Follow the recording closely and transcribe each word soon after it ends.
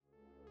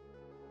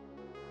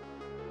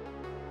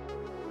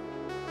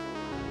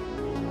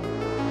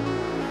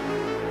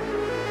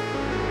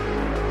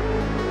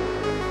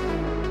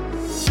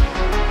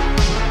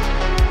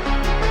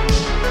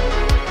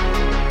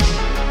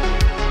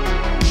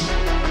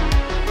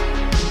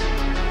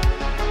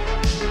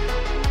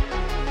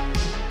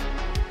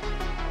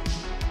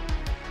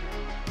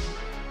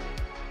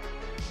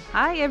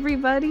Hi,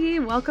 everybody.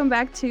 Welcome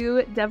back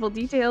to Devil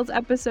Details,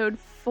 episode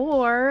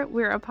 4.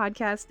 We're a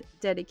podcast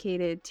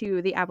dedicated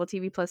to the Apple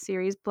TV Plus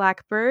series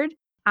Blackbird.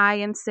 I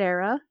am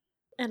Sarah.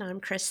 And I'm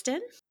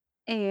Kristen.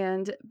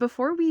 And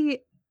before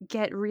we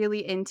get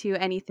really into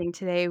anything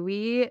today,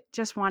 we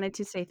just wanted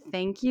to say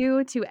thank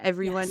you to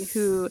everyone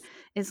who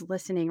is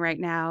listening right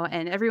now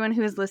and everyone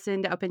who has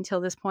listened up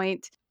until this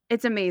point.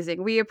 It's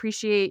amazing. We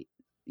appreciate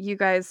you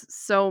guys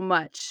so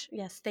much.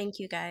 Yes, thank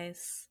you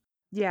guys.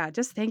 Yeah,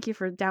 just thank you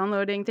for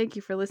downloading. Thank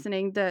you for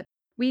listening.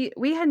 We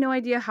had no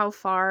idea how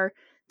far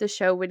the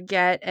show would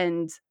get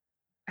and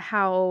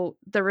how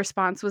the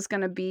response was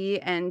going to be,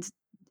 and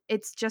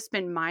it's just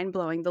been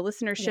mind-blowing. The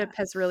listenership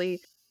has really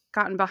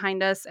gotten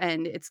behind us,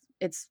 and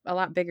it's a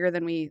lot bigger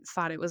than we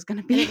thought it was going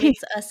to be. And it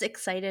makes us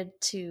excited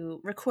to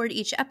record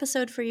each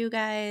episode for you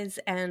guys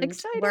and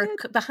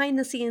work behind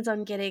the scenes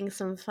on getting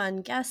some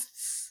fun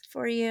guests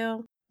for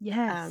you.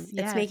 Yes,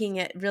 it's making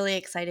it really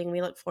exciting.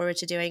 We look forward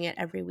to doing it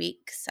every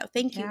week. So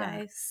thank you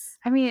guys.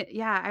 I mean,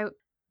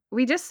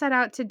 we just set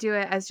out to do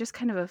it as just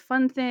kind of a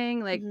fun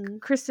thing. Like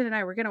Kristen and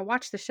I were going to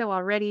watch the show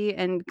already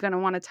and going to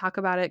want to talk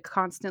about it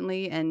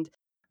constantly and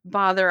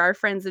bother our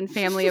friends and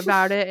family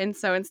about it. And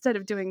so instead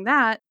of doing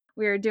that,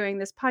 we were doing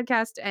this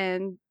podcast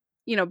and,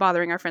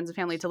 bothering our friends and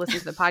family to listen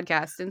to the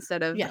podcast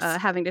instead of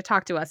having to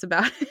talk to us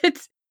about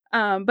it.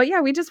 But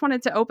yeah, we just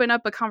wanted to open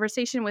up a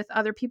conversation with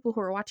other people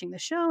who are watching the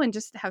show and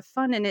just have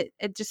fun. And it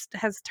just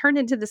has turned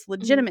into this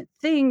legitimate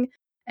thing.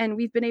 And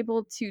we've been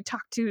able to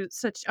talk to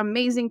such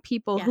amazing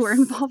people who are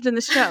involved in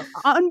the show.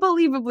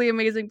 Unbelievably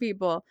amazing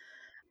people.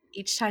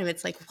 Each time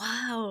it's like,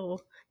 wow,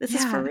 this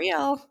is for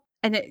real.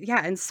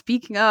 And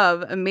speaking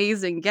of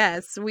amazing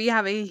guests, we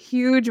have a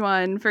huge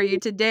one for you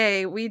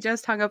today. We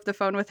just hung up the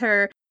phone with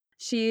her.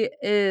 She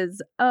is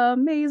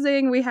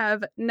amazing. We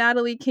have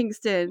Natalie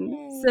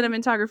Kingston,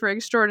 cinematographer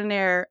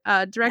extraordinaire,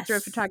 director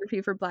of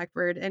photography for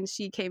Blackbird, and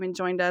she came and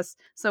joined us.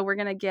 So we're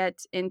going to get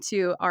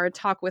into our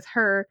talk with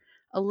her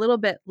a little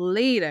bit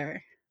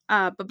later.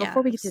 But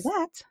before we get to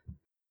that,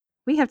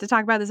 we have to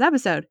talk about this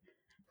episode.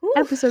 Ooh.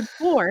 Episode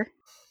 4.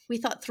 We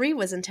thought 3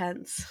 was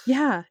intense.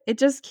 Yeah, it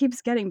just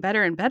keeps getting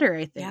better and better,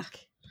 I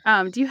think.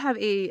 Yeah. Do you have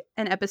an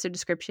episode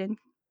description?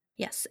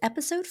 Yes.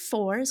 Episode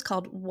 4 is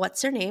called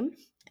What's Her Name?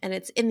 And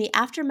it's in the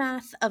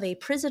aftermath of a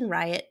prison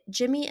riot,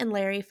 Jimmy and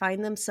Larry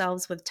find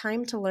themselves with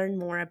time to learn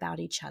more about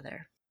each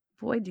other.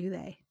 Boy, do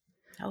they.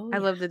 I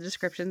love the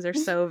descriptions. They're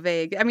so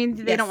vague. I mean,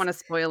 they don't want to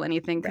spoil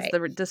anything because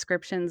the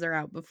descriptions are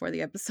out before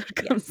the episode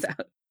comes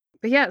out.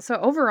 But yeah, so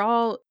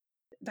overall,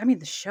 I mean,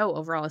 the show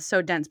overall is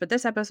so dense, but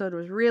this episode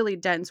was really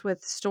dense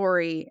with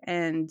story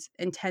and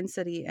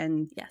intensity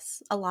and...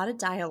 Yes, a lot of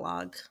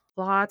dialogue.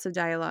 Lots of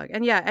dialogue.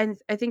 And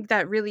I think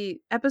that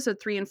really, episode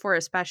 3 and 4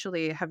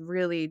 especially have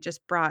really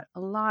just brought a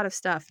lot of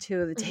stuff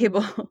to the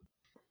table.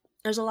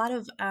 There's a lot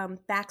of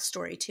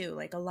backstory too,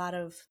 like a lot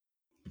of...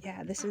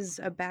 Yeah, this is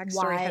a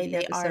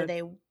backstory why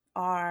they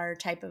are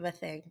type of a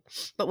thing.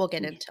 But we'll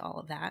get into all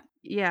of that.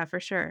 Yeah, for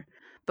sure.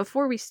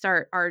 Before we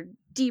start our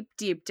deep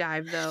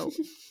dive, though,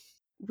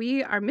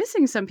 we are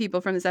missing some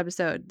people from this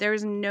episode.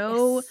 There's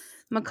no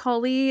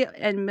Macaulay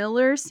and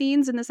Miller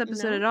scenes in this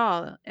episode at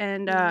all.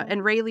 And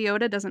Ray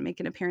Liotta doesn't make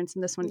an appearance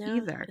in this one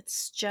either.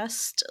 It's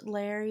just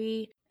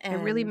Larry and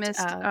I really missed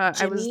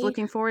I was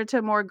looking forward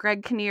to more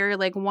Greg Kinnear,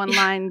 like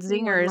one-line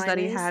zingers that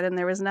he had, and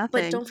there was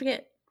nothing. But don't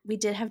forget, we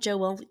did have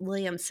Joe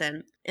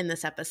Williamson in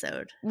this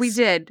episode. We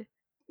did.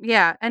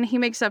 Yeah, and he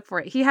makes up for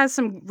it. He has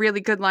some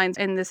really good lines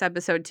in this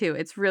episode too.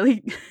 It's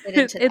really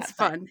it's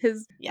fun.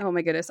 Oh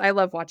my goodness, I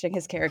love watching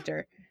his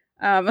character.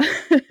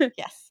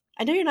 Yes.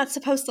 I know you're not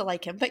supposed to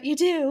like him, but you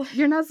do.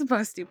 You're not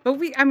supposed to. But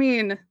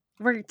we're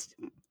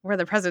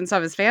the presidents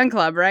of his fan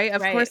club, right?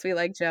 Of course we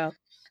like Joe.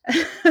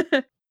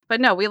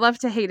 But no, we love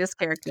to hate his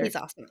character. He's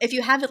awesome. If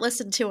you haven't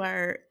listened to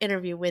our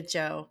interview with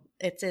Joe,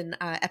 it's in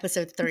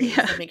episode 3.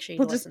 So make sure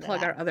you listen to that. We'll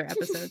just plug our other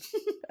episodes.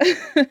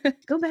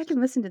 Go back and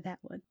listen to that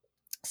one.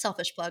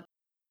 Selfish plug.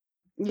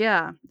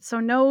 Yeah.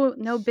 So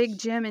no Big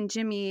Jim and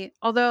Jimmy,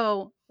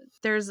 although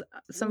there's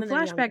some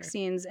flashback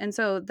scenes. And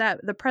so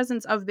that the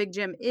presence of Big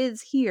Jim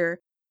is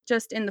here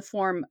just in the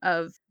form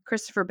of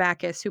Christopher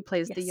Backus, who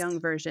plays the young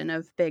version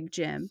of Big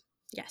Jim.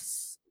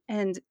 Yes.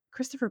 And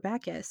Christopher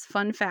Backus,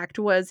 fun fact,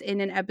 was in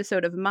an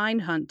episode of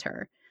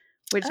Mindhunter,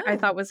 which I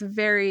thought was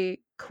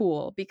very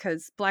cool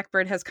because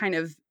Blackbird has kind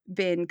of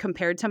been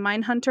compared to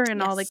Mindhunter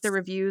and all like the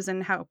reviews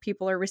and how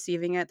people are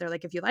receiving it. They're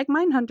like, if you like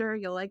Mindhunter,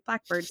 you'll like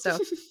Blackbird. So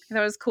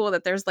that was cool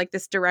that there's like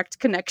this direct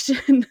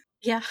connection.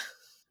 Yeah.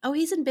 Oh,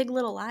 he's in Big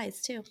Little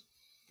Lies too.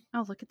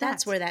 Oh, look at that.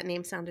 That's where that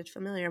name sounded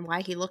familiar and why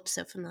he looked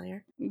so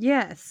familiar.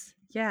 Yes.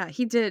 Yeah,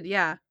 he did.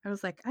 Yeah. I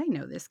was like, I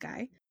know this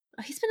guy.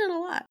 Oh, he's been in a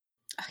lot.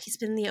 Oh, he's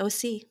been in the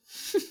OC.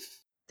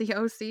 The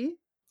OC?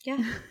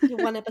 Yeah.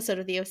 One episode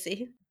of the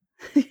OC.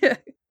 Yeah.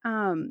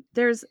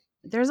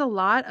 There's a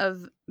lot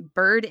of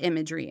bird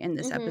imagery in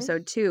this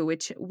episode too,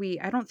 which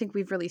I don't think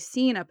we've really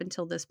seen up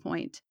until this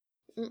point.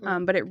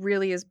 But it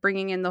really is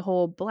bringing in the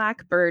whole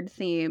Blackbird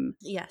theme.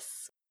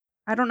 Yes.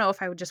 I don't know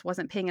if I just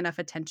wasn't paying enough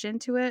attention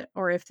to it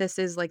or if this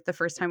is like the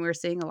first time we were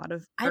seeing a lot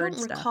of bird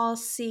stuff. I don't recall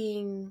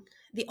seeing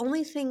The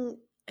only thing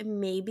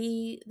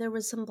maybe there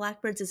was some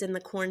blackbirds is in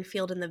the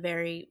cornfield in the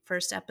very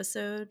first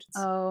episodes.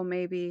 Oh,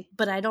 maybe.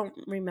 But I don't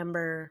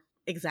remember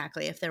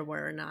exactly if there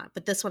were or not.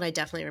 But this one I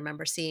definitely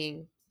remember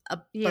seeing a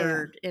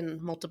bird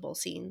in multiple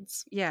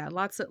scenes. Yeah,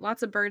 lots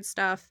of bird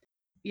stuff.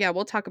 Yeah,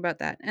 we'll talk about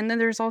that. And then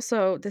there's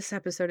also, this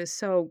episode is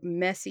so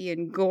messy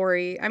and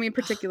gory. I mean,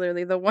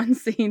 particularly the one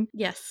scene.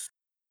 Yes.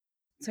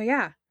 So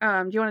yeah,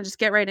 do you want to just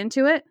get right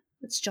into it?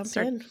 Let's jump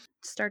in.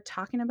 Start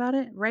talking about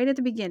it. Right at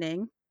the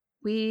beginning,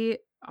 we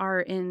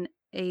are in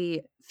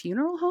a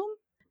funeral home,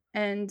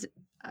 and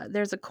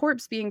there's a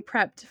corpse being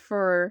prepped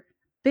for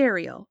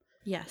burial.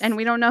 Yes. And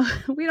we don't know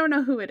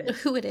who it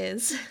is. Who it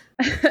is.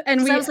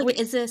 And I was like,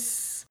 is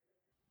this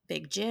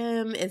Big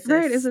Jim? Is this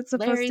right? Is it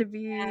supposed Larry's to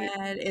be?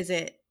 dad? Is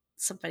it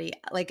somebody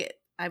like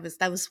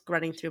that was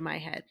running through my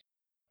head.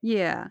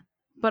 Yeah,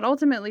 but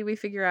ultimately we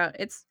figure out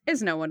it's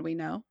no one we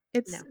know.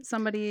 It's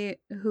somebody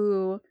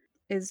who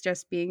is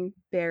just being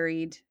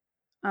buried.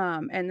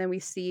 And then we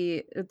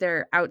see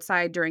they're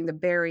outside during the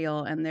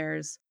burial, and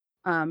there's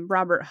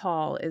Robert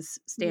Hall is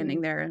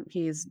standing there, and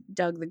he's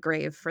dug the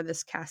grave for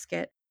this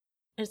casket.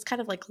 It's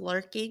kind of like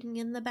lurking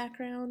in the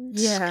background.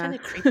 Yeah. Kind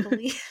of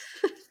creepily.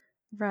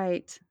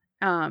 Right.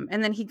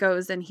 And then he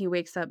goes and he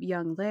wakes up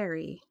young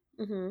Larry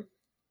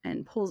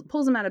and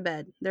pulls him out of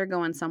bed. They're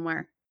going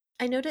somewhere.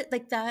 I noted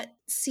like that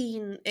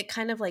scene, it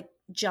kind of like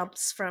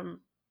jumps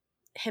from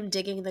him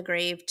digging the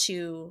grave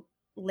to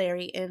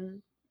Larry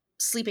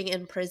sleeping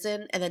in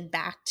prison and then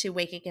back to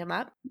waking him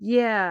up.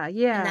 Yeah.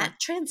 And that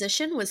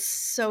transition was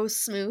so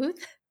smooth.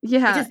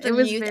 Yeah, because it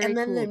was very and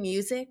then cool. The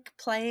music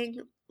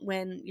playing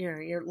when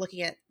you're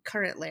looking at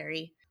current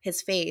Larry,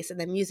 his face, and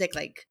the music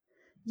like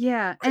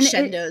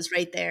crescendos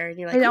right there, and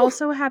you're like, it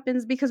also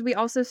happens because we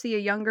also see a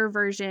younger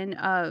version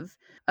of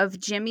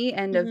Jimmy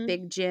and of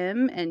Big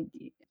Jim, and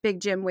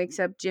Big Jim wakes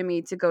up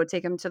Jimmy to go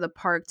take him to the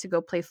park to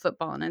go play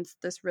football, and it's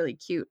this really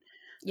cute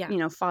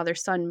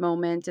father-son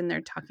moment, and they're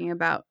talking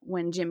about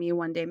when Jimmy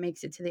one day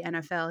makes it to the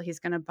NFL, he's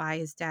going to buy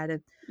his dad a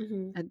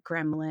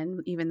Gremlin,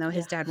 even though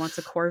his dad wants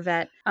a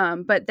Corvette.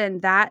 But then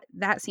that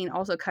scene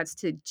also cuts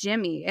to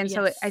Jimmy, and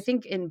so I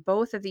think in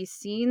both of these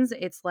scenes,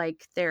 it's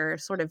like they're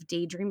sort of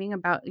daydreaming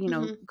about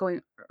going,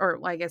 or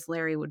well, I guess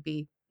Larry would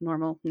be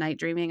normal night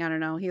dreaming. I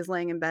don't know. He's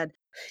laying in bed,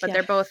 but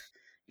they're both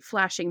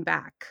flashing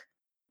back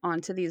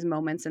onto these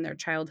moments in their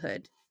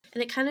childhood,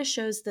 and it kind of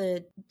shows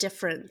the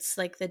difference,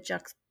 like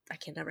I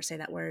can never say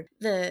that word.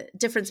 The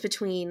difference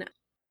between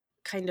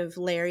kind of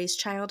Larry's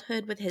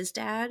childhood with his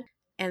dad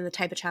and the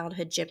type of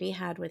childhood Jimmy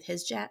had with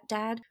his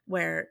dad,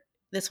 where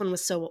this one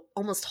was so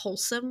almost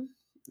wholesome.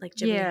 Like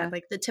Jimmy had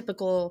like the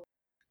typical,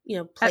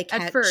 play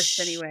catch. At first,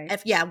 anyway.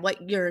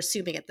 What you're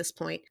assuming at this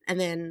point. And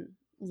then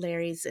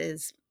Larry's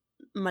is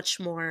much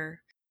more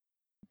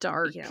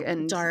dark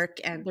and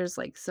there's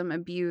like some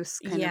abuse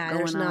kind of going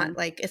there's not on.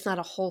 like, it's not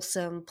a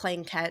wholesome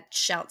playing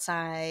catch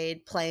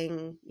outside,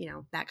 playing,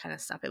 that kind of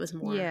stuff. It was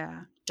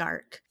more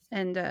dark.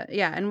 And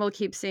and we'll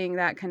keep seeing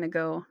that kind of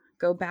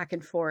go back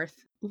and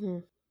forth.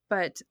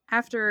 But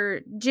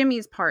after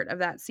Jimmy's part of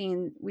that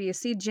scene, we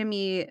see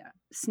Jimmy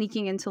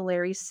sneaking into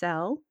Larry's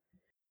cell.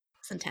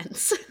 It's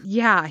intense.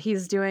 Yeah,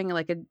 he's doing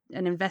like an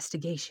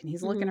investigation.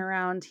 He's looking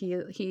around.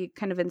 He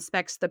kind of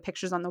inspects the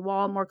pictures on the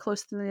wall more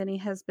closely than he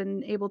has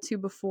been able to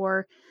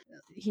before.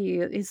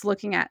 He's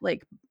looking at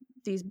like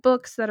these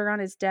books that are on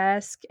his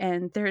desk,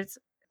 and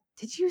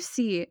did you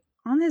see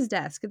on his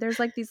desk there's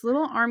like these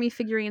little army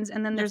figurines,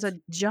 and then there's a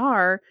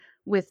jar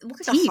with it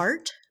looked teeth. Like a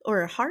heart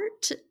or a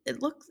heart.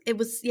 It looked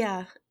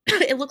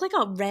like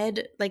a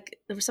red, like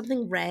there was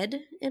something red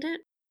in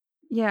it.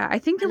 Yeah, I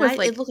think it was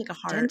like it looked like a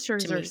heart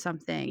dentures or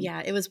something. Yeah,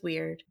 it was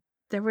weird.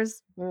 There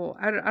was,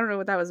 I don't know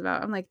what that was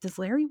about. I'm like, does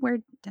Larry wear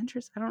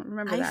dentures? I don't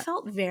remember that. I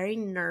felt very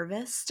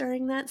nervous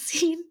during that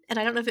scene, and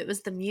I don't know if it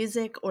was the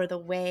music or the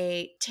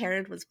way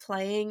Taryn was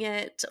playing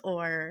it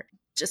or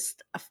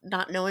just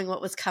not knowing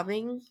what was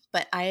coming,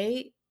 but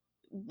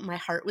my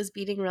heart was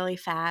beating really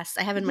fast.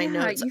 I have in my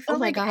notes, oh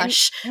my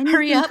gosh,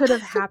 hurry up. Anything could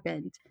have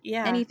happened.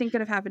 Yeah. Anything could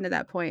have happened at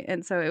that point.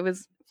 And so it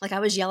was like I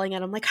was yelling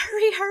at him, like,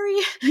 hurry.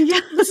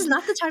 Yeah. This is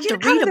not the time to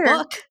read a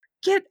book.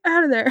 Get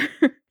out of there.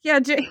 Yeah,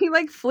 he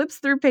like flips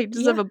through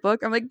pages of a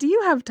book. I'm like, do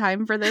you have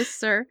time for this,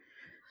 sir?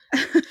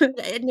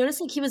 I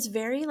noticed like he was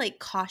very like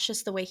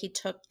cautious the way he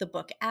took the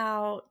book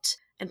out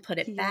and put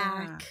it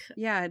back.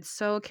 Yeah, it's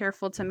so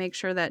careful to make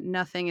sure that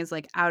nothing is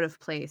like out of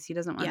place. He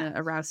doesn't want to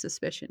arouse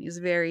suspicion. He's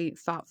very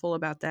thoughtful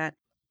about that.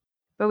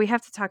 But we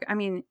have to talk. I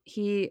mean,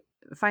 he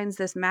finds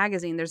this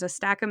magazine. There's a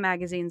stack of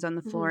magazines on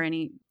the floor, and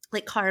he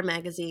like car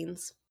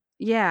magazines.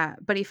 Yeah,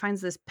 but he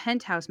finds this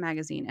Penthouse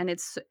magazine, and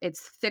it's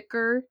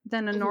thicker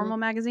than a normal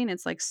magazine.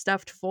 It's like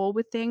stuffed full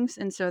with things,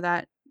 and so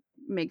that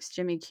makes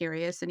Jimmy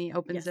curious, and he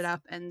opens it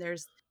up, and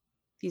there's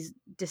these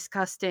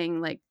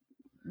disgusting, like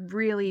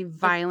really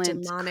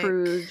violent,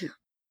 crude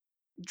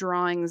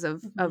drawings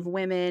of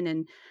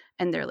women,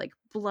 and they're like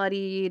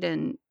bloodied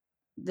and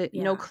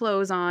no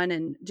clothes on,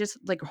 and just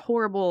like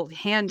horrible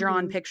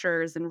hand-drawn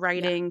pictures and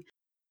writing.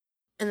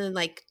 And then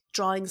like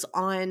drawings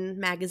on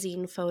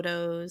magazine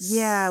photos.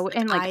 Yeah, like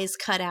and like eyes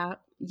cut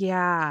out.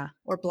 Yeah.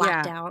 or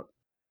blacked Yeah. out.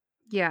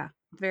 Yeah.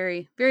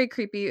 Very, very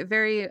creepy.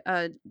 Very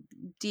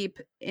deep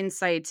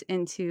insight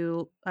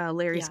into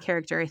Larry's Yeah.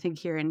 character, I think,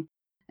 here,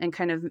 and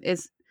kind of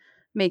is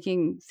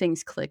making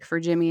things click for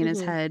Jimmy in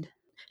his Hmm. head.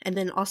 And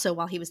then also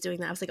while he was doing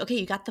that, I was like, okay,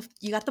 you got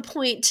the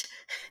point.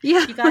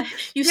 Yeah.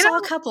 You Get saw a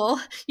out. couple.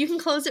 You can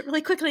close it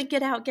really quickly.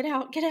 Get out, get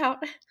out, get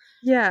out.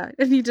 Yeah.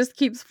 And he just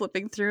keeps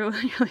flipping through.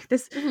 You're like,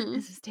 this Hmm.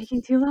 is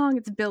taking too long.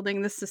 It's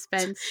building the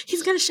suspense.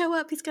 He's gonna show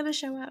up. He's gonna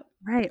show up.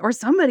 Right. Or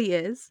somebody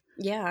is.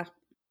 Yeah.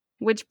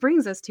 Which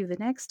brings us to the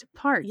next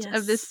part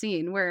of this Yes.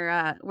 scene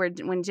where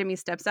when Jimmy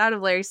steps out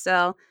of Larry's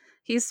cell,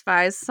 he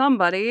spies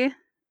somebody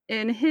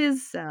in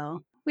his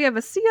cell. We have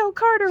a CO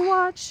Carter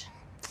watch.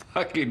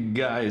 Fucking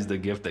guy is the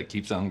gift that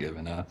keeps on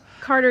giving, huh?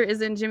 Carter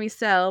is in Jimmy's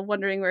cell,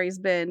 wondering where he's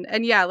been.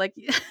 And yeah, like,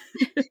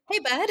 Hey,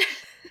 bud.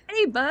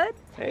 hey, bud.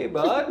 Hey,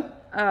 bud.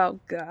 Oh,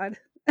 God.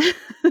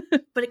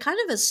 But it kind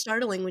of is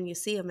startling when you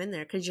see him in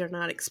there because you're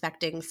not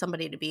expecting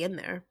somebody to be in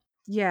there.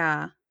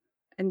 Yeah.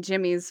 And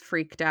Jimmy's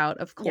freaked out,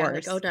 of Yeah, like,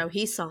 course. oh no,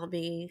 he saw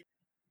me.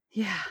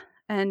 Yeah.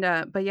 And,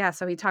 but yeah,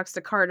 so he talks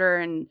to Carter,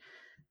 and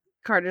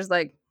Carter's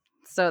like,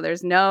 so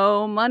there's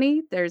no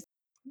money,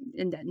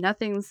 and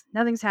nothing's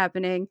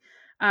happening.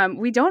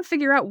 We don't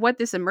figure out what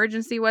this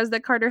emergency was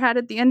that Carter had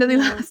at the end of the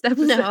last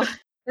episode. No.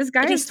 This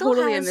guy And he is still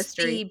totally a has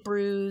mystery. the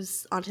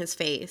bruise on his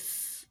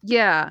face.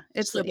 Yeah,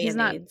 it's No he's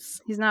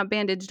Band-Aids. not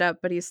bandaged up,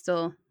 but he's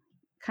still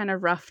kind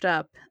of roughed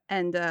up.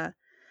 And God,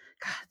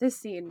 this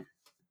scene,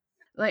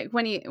 like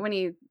when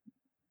he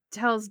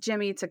tells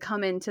Jimmy to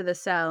come into the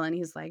cell, and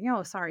he's like,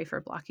 "Oh, sorry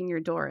for blocking your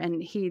door,"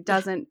 and he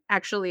doesn't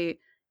actually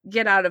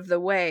get out of the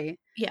way.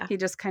 Yeah. He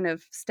just kind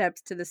of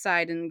steps to the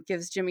side and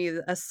gives Jimmy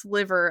a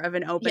sliver of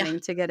an opening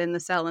to get in the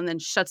cell, and then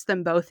shuts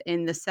them both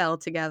in the cell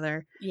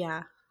together.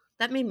 Yeah.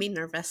 That made me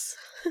nervous.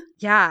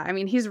 Yeah, I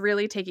mean, he's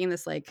really taking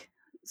this like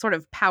sort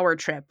of power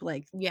trip.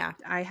 Like, Yeah.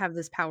 I have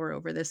this power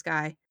over this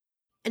guy.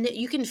 And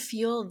you can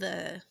feel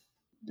the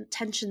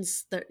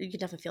tensions. You can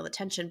definitely feel the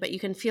tension, but you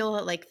can feel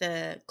like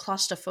the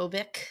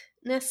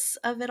claustrophobicness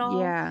of it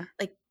all. Yeah.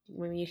 Like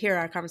when you hear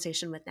our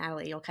conversation with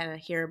Natalie, you'll kind of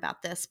hear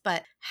about this,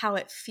 but how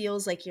it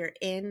feels like you're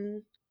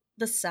in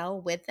the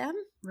cell with them.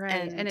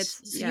 Right. And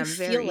it's so you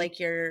very, feel like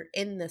you're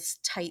in this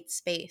tight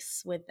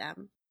space with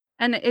them.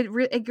 and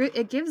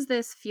it gives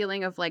this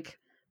feeling of like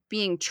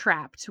being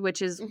trapped,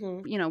 which is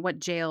what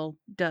jail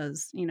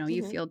does.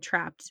 You feel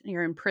trapped,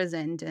 you're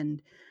imprisoned,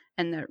 and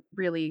that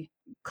really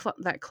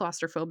that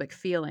claustrophobic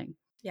feeling.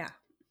 Yeah.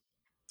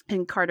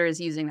 And Carter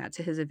is using that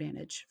to his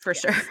advantage for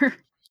Yes. sure.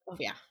 Oh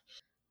yeah.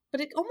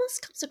 But it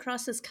almost comes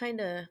across as kind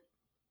of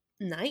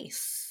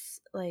nice.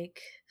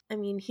 Like, I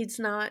mean, he's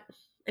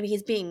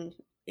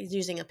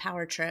using a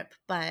power trip,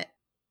 but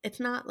it's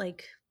not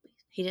like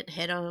he didn't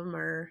hit him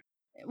or.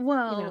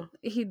 Well,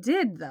 he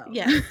did though.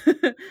 Yeah.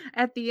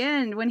 At the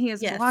end, when he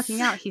is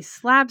walking out, he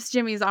slaps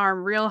Jimmy's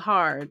arm real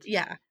hard.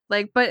 Yeah.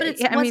 Like, but it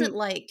wasn't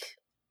like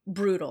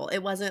brutal. It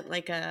wasn't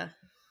like a.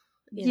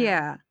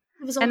 Yeah.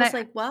 It was almost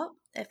like, well,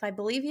 if I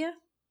believe you,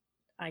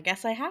 I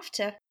guess I have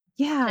to.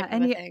 Yeah,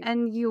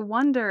 and you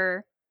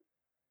wonder.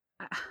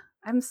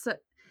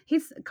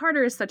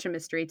 Carter is such a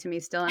mystery to me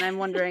still, and I'm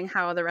wondering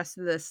how the rest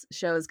of this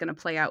show is going to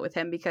play out with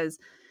him, because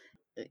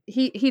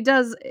he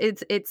does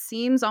it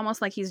seems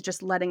almost like he's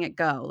just letting it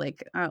go,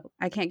 like, oh,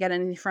 I can't get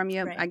anything from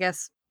you, right. I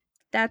guess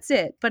that's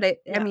it. But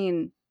I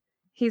mean,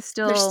 he's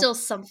still,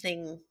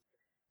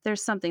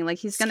 there's something like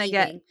he's going to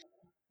get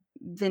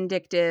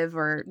vindictive,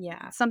 or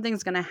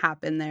something's going to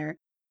happen there.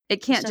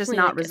 It can't just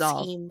not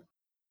resolve.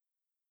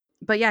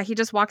 But yeah, he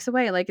just walks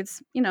away like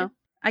it's,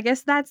 I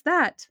guess that's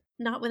that.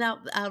 Not without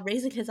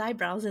raising his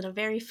eyebrows in a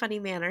very funny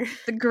manner.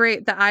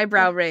 The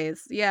eyebrow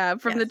raise. Yeah,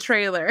 from the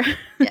trailer.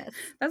 Yes.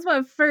 That's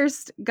what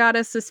first got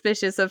us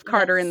suspicious of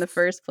Carter in the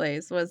first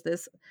place, was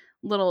this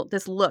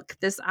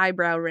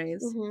eyebrow raise.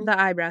 The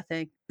eyebrow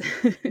thing.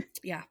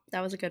 Yeah,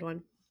 that was a good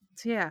one.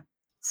 So yeah.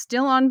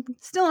 Still on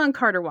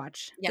Carter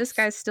watch. Yes. This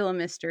guy's still a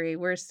mystery.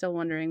 We're still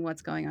wondering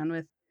what's going on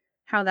with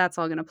how that's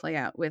all going to play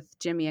out with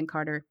Jimmy and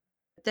Carter.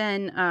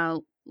 Then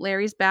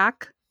Larry's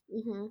back.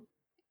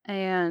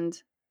 And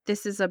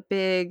this is a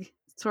big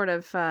sort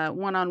of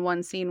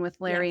one-on-one scene with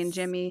Larry and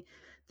Jimmy.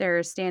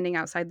 They're standing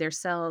outside their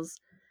cells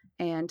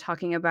and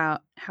talking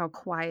about how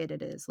quiet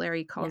it is.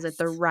 Larry calls it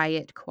the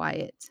riot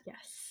quiet. Yes.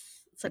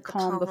 It's like the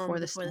calm before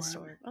the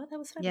storm. Oh, that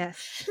was funny.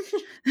 Yes.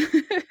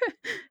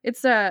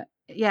 It's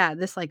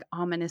this like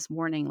ominous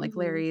warning. Like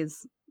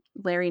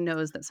Larry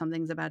knows that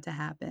something's about to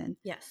happen.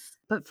 Yes.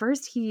 But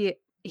first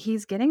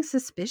he's getting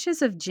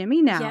suspicious of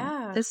Jimmy now.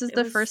 Yeah. This is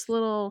the first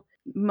little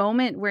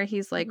moment where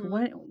he's like,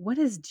 what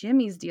is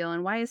Jimmy's deal,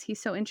 and why is he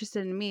so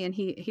interested in me? And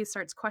he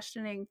starts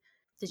questioning.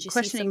 Did you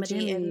see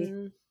somebody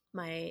Jimmy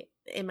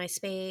in my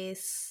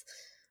space?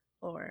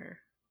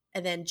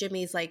 And then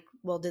Jimmy's like,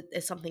 well,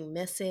 is something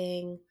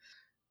missing?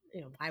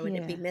 Why would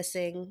it be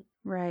missing?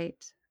 Right.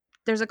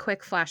 There's a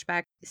quick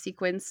flashback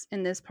sequence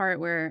in this part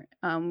where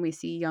we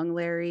see young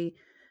Larry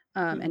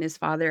and his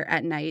father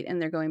at night, and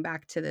they're going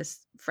back to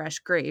this fresh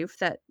grave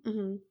that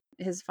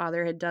his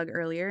father had dug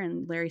earlier,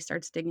 and Larry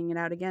starts digging it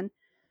out again.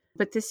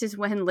 But this is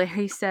when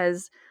Larry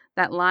says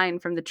that line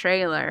from the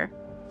trailer.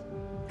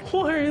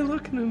 Why are you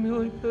looking at me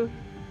like that?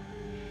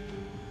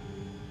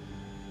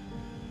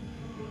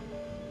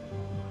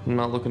 I'm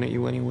not looking at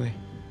you anyway.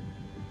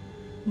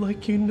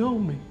 Like you know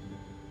me.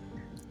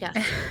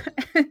 Yes.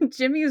 And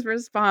Jimmy's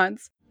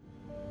response.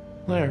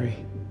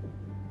 Larry,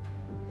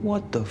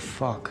 what the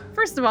fuck?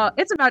 First of all,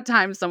 it's about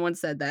time someone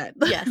said that.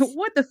 Yes.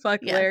 What the fuck,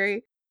 Yes.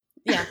 Larry?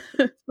 Yeah.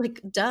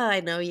 Like, duh, I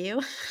know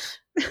you.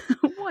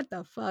 What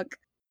the fuck?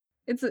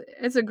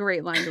 It's a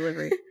great line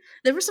delivery.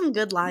 There were some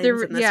good lines in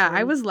this one.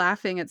 I was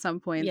laughing at some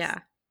points. Yeah.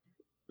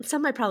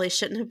 Some I probably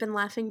shouldn't have been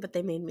laughing, but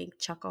they made me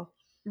chuckle.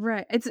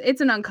 Right.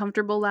 It's an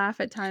uncomfortable laugh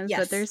at times, Yes.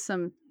 but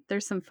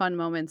there's some fun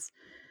moments.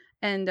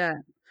 And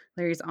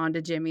Larry's on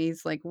to Jimmy.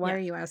 He's like, why are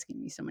you asking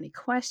me so many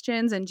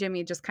questions? And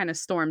Jimmy just kind of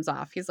storms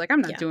off. He's like,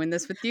 I'm not doing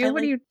this with you. I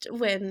What are you?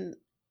 When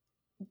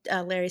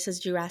Larry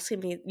says, you're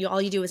asking me,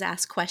 all you do is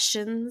ask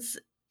questions.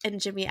 And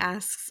Jimmy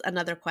asks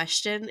another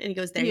question. And he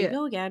goes, there you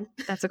go again.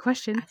 That's a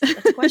question.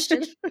 That's a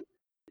question.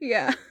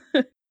 Yeah.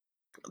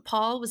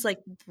 Paul was like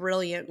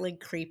brilliantly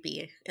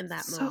creepy in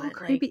that moment. So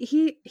creepy.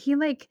 Like, he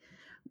like,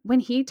 when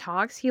he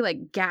talks, he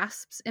like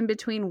gasps in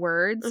between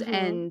words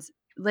and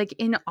like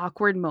in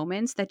awkward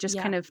moments that just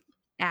kind of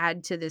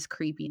add to this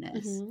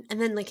creepiness. And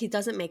then like he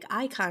doesn't make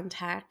eye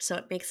contact, so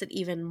it makes it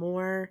even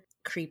more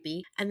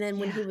creepy. And then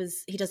when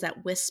he does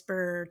that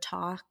whisper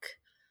talk.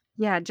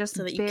 Yeah, just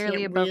so that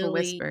barely above a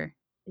whisper.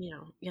 You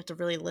know, you have to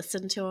really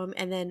listen to him.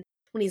 And then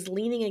when he's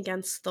leaning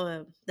against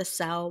the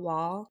cell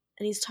wall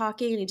and he's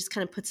talking and he just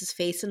kind of puts his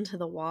face into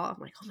the wall, I'm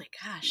like, oh my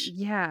gosh.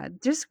 Yeah,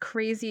 just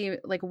crazy,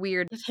 like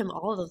weird. Give him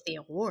all of the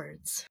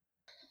awards.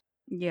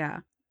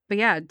 Yeah. But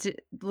yeah,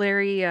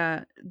 Larry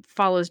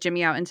follows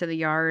Jimmy out into the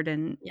yard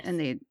and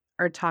they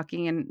are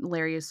talking, and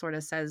Larry sort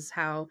of says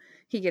how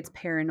he gets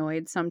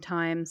paranoid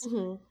sometimes.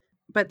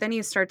 But then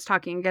he starts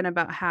talking again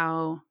about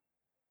how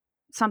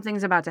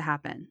something's about to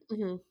happen.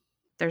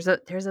 There's a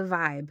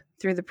vibe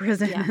through the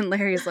prison, and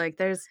Larry's like,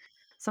 there's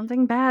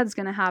something bad's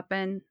gonna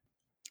happen.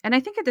 And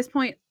I think at this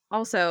point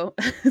also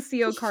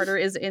Theo Carter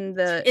is in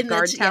the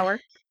guard tower.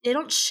 They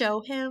don't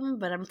show him,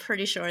 but I'm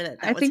pretty sure that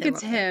I think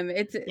it's him.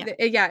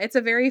 It's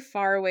a very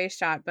far away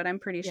shot, but I'm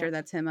pretty sure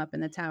that's him up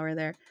in the tower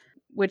there,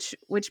 which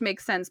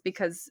makes sense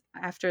because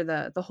after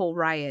the whole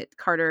riot,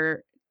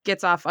 Carter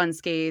gets off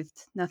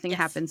unscathed. Nothing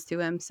happens to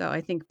him. So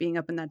I think being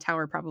up in that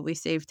tower probably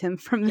saved him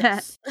from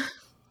that.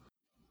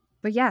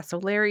 But yeah, so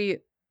Larry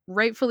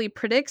rightfully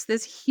predicts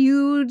this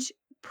huge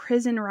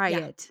prison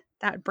riot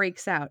that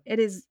breaks out. It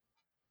is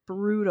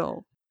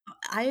brutal.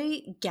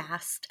 I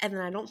gasped, and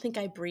then I don't think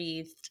I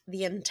breathed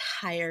the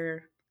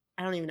entire,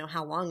 I don't even know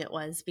how long it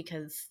was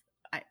because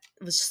I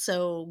was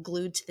so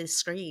glued to the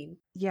screen.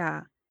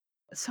 Yeah.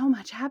 So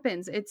much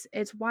happens.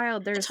 It's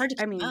wild. It's hard to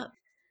keep up.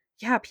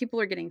 Yeah, people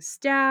are getting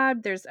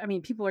stabbed.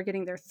 People are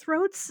getting their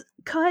throats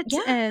cut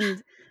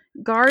and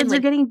guards are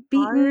getting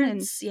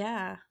beaten.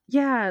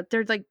 Yeah,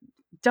 they're like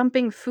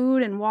dumping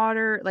food and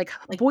water, like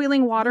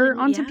boiling water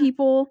onto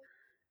people.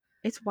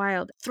 It's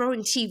wild.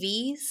 Throwing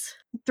TVs,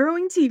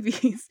 throwing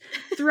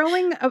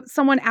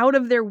someone out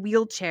of their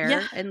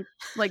wheelchair and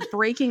like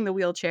breaking the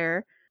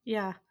wheelchair.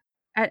 Yeah.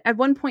 At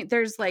one point,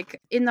 there's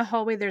like in the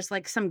hallway, there's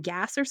like some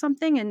gas or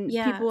something, and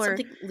people are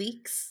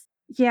leaks.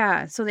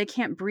 Yeah, so they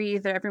can't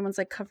breathe. Everyone's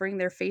like covering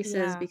their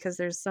faces because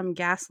there's some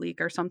gas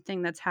leak or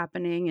something that's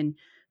happening, and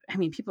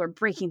people are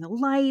breaking the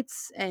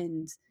lights,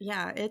 and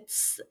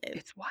it's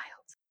wild.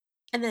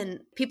 And then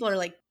people are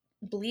like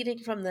bleeding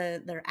from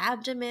their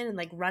abdomen and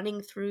like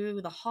running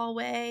through the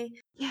hallway.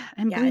 Yeah,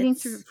 and bleeding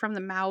from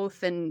the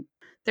mouth, and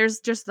there's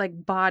just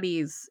like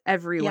bodies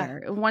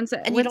everywhere. You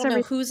don't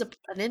know who's an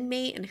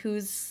inmate and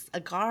who's a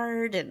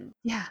guard, and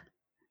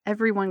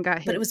everyone got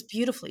hit. But it was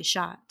beautifully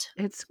shot.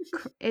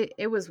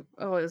 It was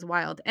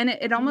wild, and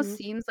it almost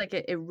seems like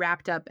it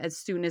wrapped up as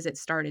soon as it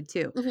started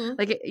too.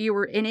 Like you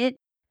were in it,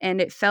 and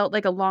it felt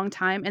like a long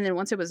time, and then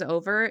once it was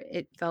over,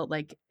 it felt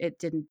like it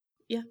didn't.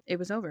 Yeah, it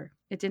was over.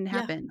 It didn't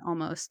happen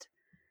almost.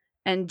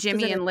 And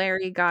Jimmy and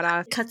Larry got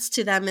off. Cuts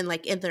to them in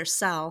their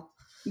cell.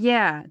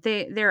 Yeah,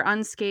 they're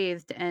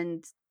unscathed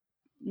and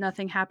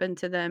nothing happened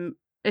to them.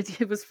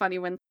 It was funny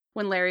when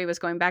Larry was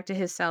going back to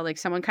his cell, like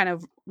someone kind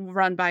of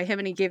run by him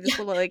and he gave this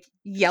little like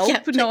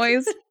yelp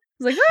noise. I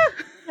was like,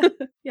 ah!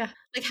 Yeah.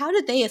 Like, how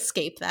did they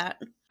escape that?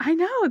 I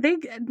know,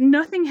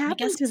 nothing happened to them. I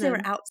guess they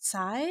were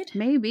outside.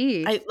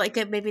 Maybe.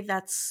 Maybe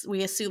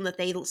we assume that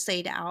they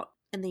stayed out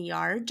in the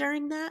yard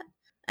during that.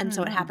 And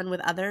so it happened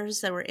with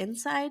others that were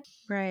inside.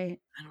 Right.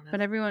 I don't know.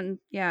 But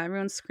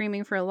everyone's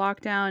screaming for a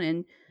lockdown,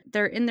 and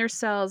they're in their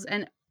cells.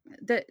 And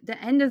the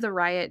end of the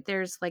riot,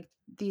 there's like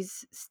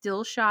these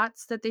still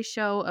shots that they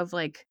show of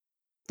like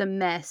the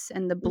mess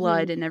and the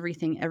blood and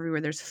everything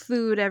everywhere. There's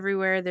food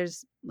everywhere.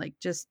 There's like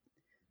just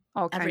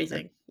all kinds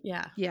of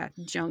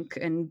junk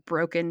and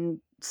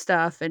broken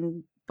stuff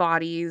and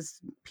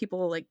bodies,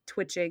 people like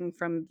twitching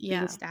from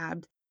being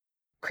stabbed.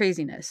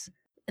 Craziness.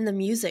 And the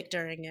music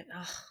during it,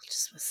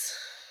 just was...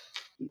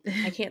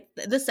 I can't...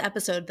 This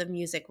episode, the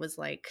music was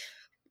like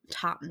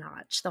top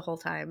notch the whole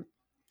time.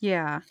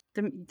 Yeah.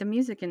 The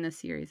music in this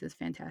series is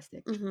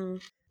fantastic. Mm-hmm.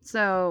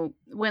 So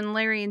when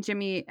Larry and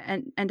Jimmy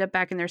end up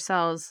back in their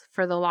cells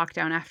for the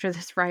lockdown after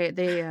this riot,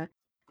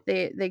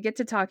 they get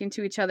to talking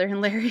to each other,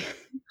 and Larry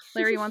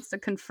wants to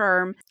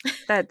confirm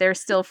that they're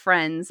still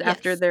friends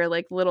after Yes. their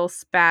like little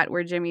spat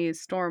where Jimmy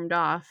stormed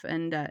off,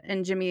 and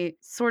Jimmy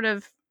sort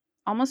of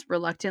almost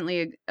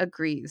reluctantly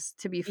agrees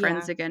to be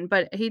friends Yeah. again,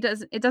 but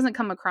it doesn't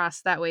come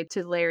across that way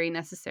to Larry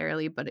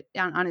necessarily, but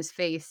on his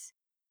face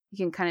you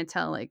can kind of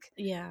tell, like,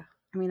 Yeah.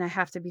 I mean, I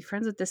have to be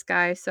friends with this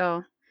guy,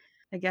 so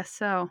I guess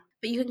so.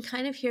 But you can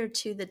kind of hear,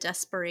 too, the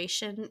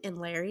desperation in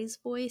Larry's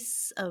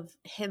voice of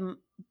him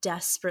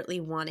desperately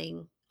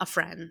wanting a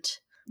friend.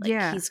 Like,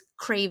 Yeah. he's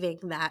craving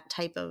that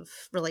type of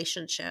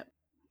relationship.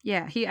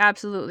 Yeah, he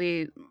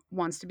absolutely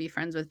wants to be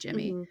friends with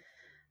Jimmy.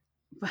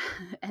 Mm-hmm.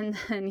 And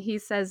then he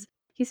says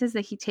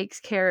that he takes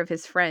care of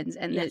his friends,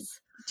 and that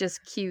Yes.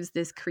 just cues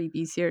this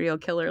creepy serial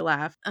killer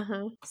laugh.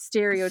 Uh-huh.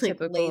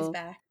 Stereotypical. Like, lays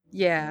back.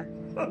 Yeah.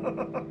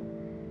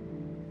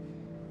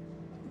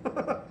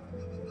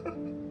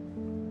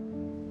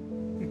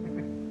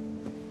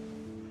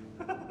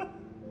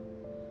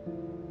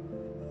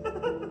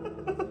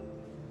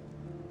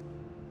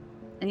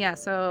 And yeah,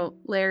 so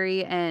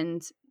Larry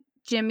and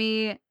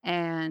Jimmy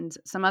and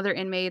some other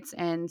inmates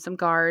and some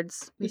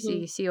guards, we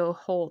see CO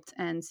Holt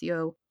and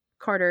CO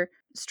Carter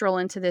stroll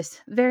into this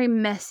very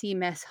messy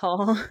mess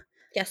hall.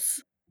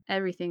 Yes.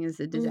 Everything is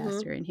a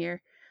disaster in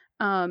here.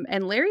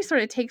 And Larry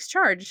sort of takes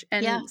charge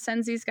and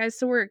sends these guys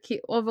to work.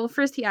 Well,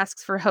 first he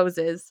asks for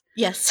hoses.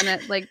 Yes. And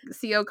that, like,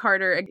 CO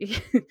Carter,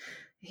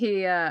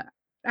 he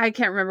I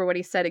can't remember what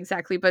he said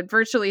exactly, but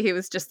virtually he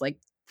was just like,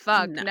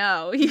 fuck,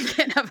 no, you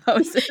can't have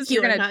hoses.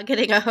 You're not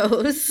getting a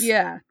hose.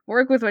 Yeah,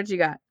 work with what you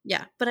got.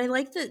 Yeah, but I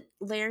like that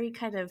Larry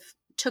kind of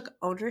took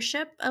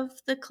ownership of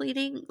the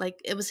cleaning. Like,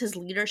 it was his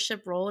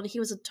leadership role, and he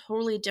was a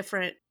totally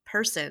different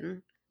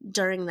person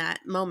during that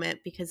moment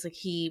because, like,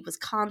 he was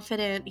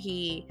confident,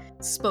 he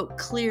spoke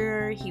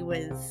clearer, he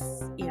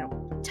was,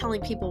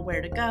 telling people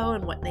where to go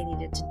and what they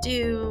needed to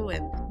do,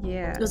 and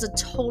it was a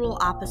total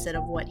opposite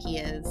of what he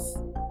is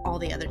all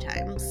the other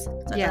times.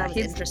 So that was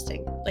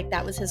interesting. Like,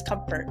 that was his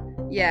comfort.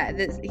 Yeah,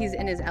 he's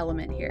in his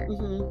element here.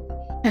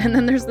 And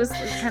then there's this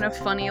kind of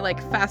funny, like,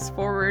 fast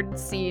forward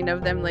scene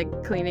of them,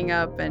 like, cleaning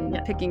up and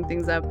picking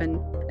things up,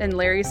 and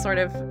Larry sort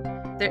of,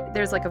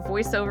 there's like a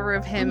voiceover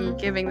of him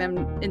giving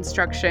them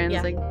instructions,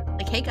 like,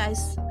 hey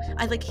guys,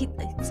 he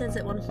says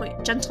at one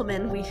point,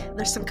 gentlemen,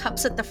 there's some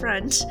cups at the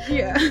front.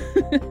 Yeah.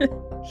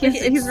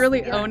 he's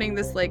really owning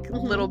this, like,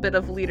 little bit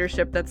of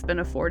leadership that's been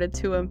afforded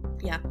to him.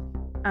 Yeah.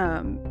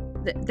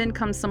 Then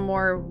comes some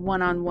more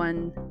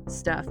one-on-one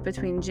stuff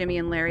between Jimmy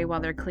and Larry while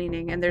they're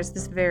cleaning, and there's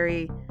this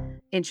very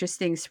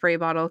interesting spray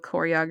bottle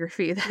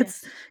choreography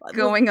that's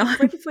going on.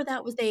 Right before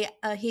that was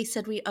he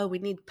said we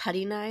need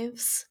putty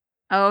knives.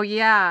 Oh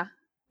yeah.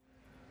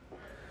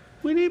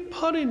 We need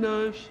putty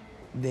knives.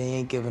 They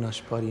ain't giving us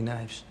putty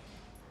knives.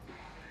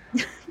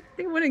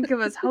 They wouldn't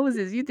give us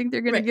hoses. You think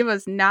they're gonna give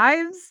us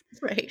knives?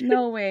 Right.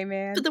 No way,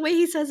 man. But the way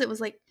he says it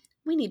was like,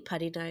 we need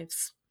putty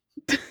knives.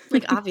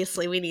 Like,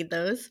 obviously we need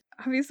those.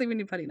 Obviously we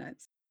need putty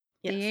knives.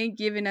 Yes. They ain't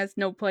giving us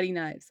no putty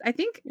knives. I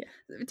think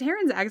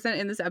Taryn's accent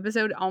in this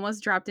episode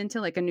almost dropped into,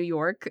 like, a New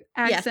York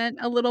accent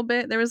a little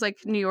bit. There was, like,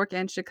 New York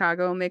and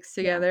Chicago mixed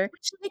together.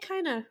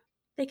 Yeah.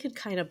 They could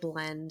kind of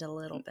blend a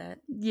little bit.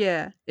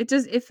 Yeah.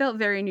 It felt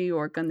very New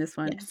York on this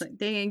one. Yes. It's like,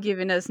 they ain't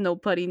giving us no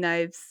putty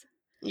knives.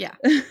 Yeah.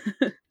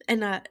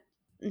 And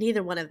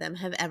neither one of them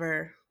have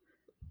ever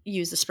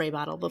used a spray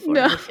bottle before.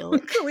 No, I feel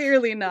like.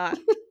 Clearly not.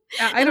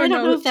 I don't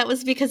know if that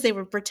was because they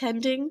were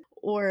pretending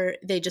or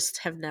they just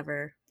have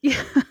never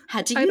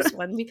had to use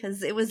one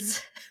because it was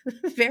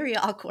very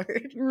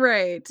awkward.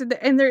 Right.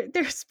 And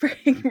they're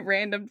spraying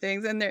random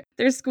things, and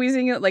they're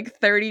squeezing it like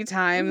 30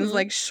 times,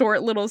 like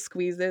short little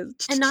squeezes.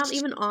 And not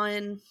even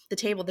on the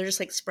table. They're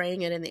just like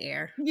spraying it in the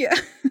air. Yeah.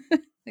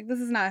 Like, this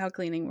is not how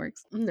cleaning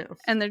works. No.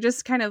 And they're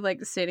just kind of,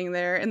 like, sitting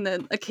there, and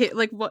then,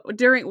 like,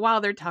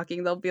 while they're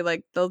talking,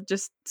 they'll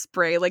just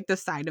spray, like, the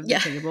side of the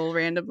table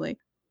randomly.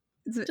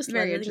 It's just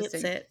very letting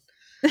interesting. it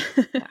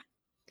sit.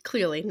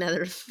 Clearly,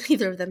 neither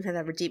of them have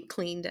ever deep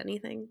cleaned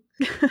anything.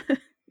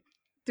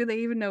 Do they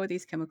even know what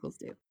these chemicals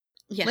do?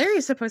 Yeah.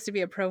 Larry's supposed to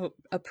be a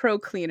pro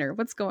cleaner.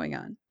 What's going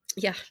on?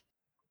 Yeah.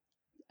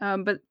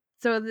 But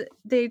so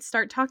they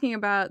start talking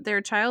about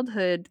their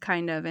childhood,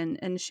 kind of,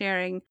 and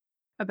sharing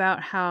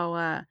about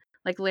how,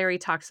 like, Larry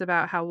talks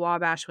about how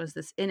Wabash was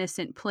this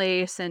innocent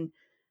place, and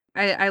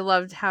I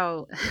loved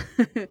how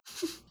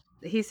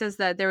he says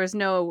that there was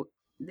no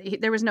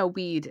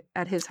weed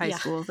at his high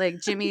school. Like,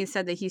 Jimmy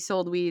said that he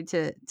sold weed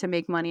to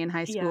make money in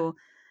high school,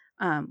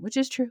 which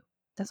is true.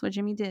 That's what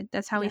Jimmy did.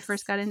 That's how he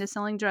first got into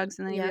selling drugs,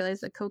 and then he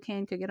realized that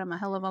cocaine could get him a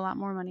hell of a lot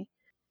more money.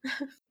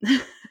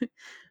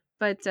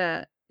 But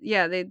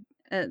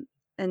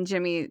and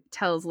Jimmy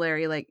tells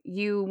Larry, like,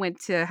 you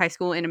went to high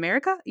school in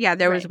America? Yeah,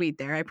 there was weed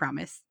there, I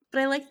promise.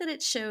 But I like that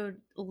it showed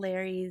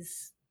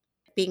Larry's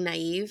being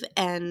naive,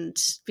 and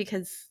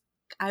because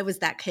I was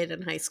that kid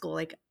in high school,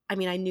 like, I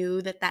mean, I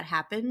knew that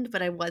happened,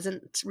 but I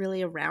wasn't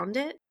really around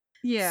it.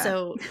 Yeah.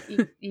 So,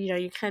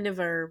 you kind of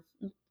are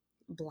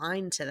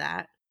blind to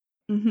that.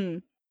 Mm-hmm.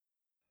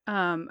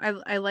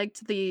 I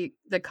liked the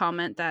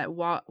comment that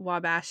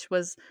Wabash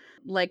was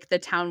like the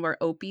town where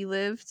Opie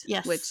lived,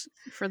 which Yes.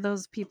 for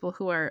those people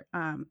who are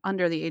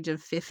under the age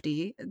of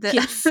 50,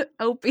 Yes.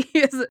 Opie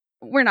is,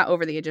 we're not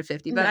over the age of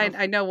 50, but No.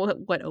 I know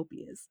what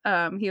Opie is.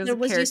 He was There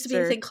a used to be a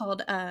character. thing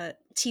called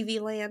TV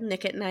Land,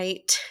 Nick at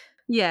Night,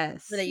 where they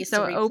Yes. used to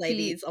So replay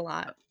these a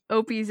lot.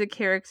 Opie's a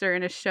character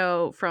in a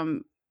show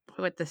from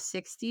the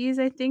 60s,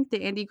 I think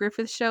the Andy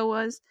Griffith show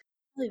was.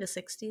 Probably the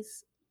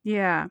 60s.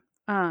 Yeah.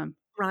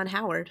 Ron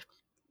Howard.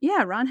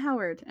 Yeah, Ron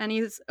Howard. And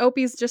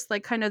Opie's just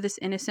like kind of this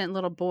innocent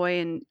little boy,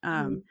 and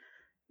Mhm.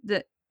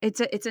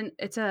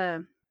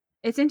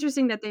 it's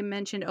interesting that they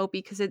mentioned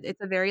Opie because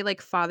it's a very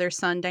like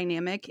father-son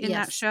dynamic in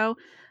that Yes. show,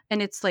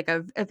 and it's like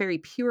a very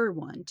pure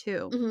one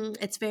too.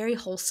 It's very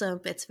wholesome.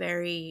 It's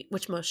very,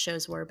 which most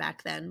shows were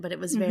back then, but it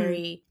was Mhm.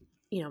 very,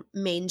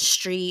 Main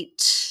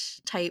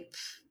Street type,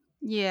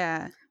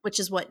 Yeah. which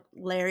is what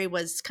Larry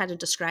was kind of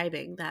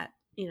describing, that,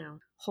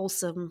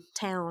 wholesome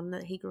town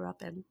that he grew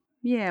up in.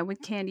 Yeah,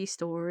 with candy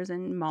stores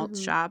and malt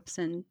Mhm. shops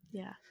and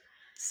Yeah.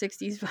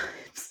 60s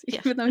vibes, Yeah.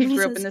 even though And he he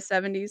grew up in says, the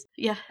 70s.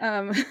 yeah.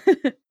 Um,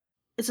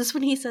 Is this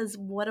when he says,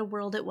 "What a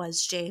world it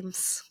was,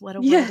 James. What a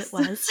world it yes.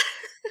 was."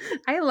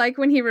 I like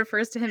when he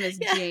refers to him as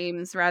Yeah.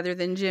 James rather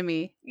than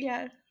Jimmy.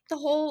 Yeah.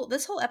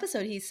 This whole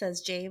episode he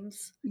says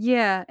James.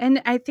 Yeah,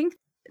 and I think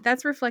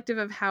that's reflective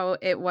of how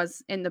it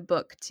was in the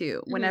book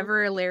too. Mhm.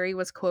 Whenever Larry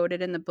was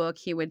quoted in the book,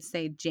 he would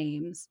say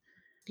James,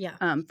 Yeah.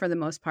 for the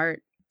most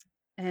part.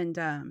 And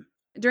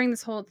during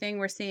this whole thing,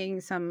 we're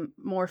seeing some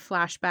more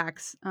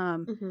flashbacks.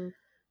 Mhm.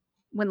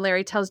 When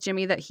Larry tells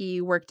Jimmy that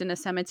he worked in a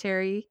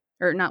cemetery,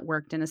 or not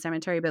worked in a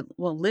cemetery, but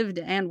lived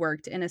and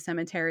worked in a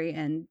cemetery,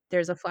 and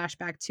there's a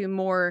flashback to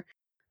more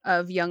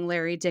of young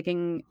Larry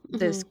digging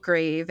this Mhm.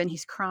 grave, and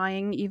he's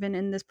crying even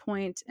in this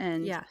point.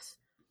 And Yes.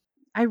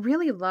 I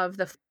really love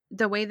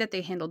the way that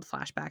they handled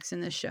flashbacks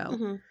in this show,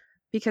 Mhm.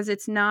 because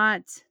it's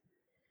not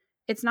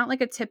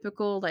like a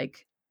typical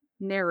like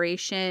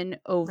narration Right.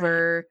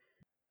 over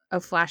a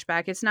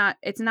flashback.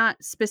 It's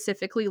not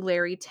specifically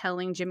Larry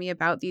telling Jimmy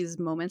about these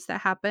moments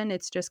that happen.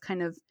 It's just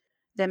kind of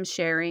them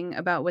sharing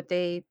about what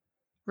they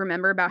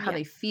remember about how Yeah.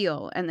 they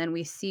feel, and then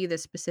we see the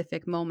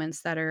specific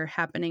moments that are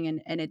happening,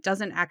 and it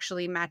doesn't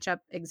actually match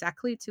up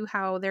exactly to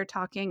how they're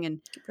talking,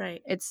 and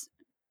Right.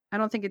 I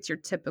don't think it's your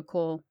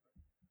typical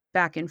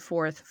back and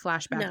forth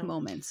flashback No.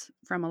 moments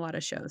from a lot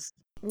of shows.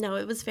 No,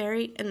 it was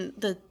very, and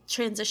the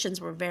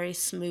transitions were very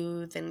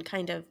smooth and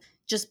kind of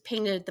just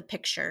painted the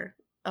picture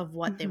of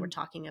what they were Mhm.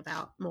 talking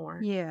about more.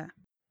 Yeah.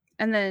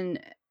 And then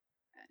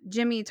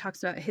Jimmy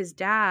talks about his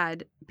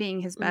dad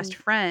being his best Mhm.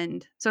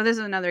 friend. So this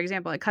is another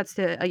example. It cuts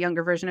to a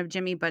younger version of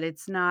Jimmy, but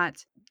it's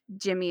not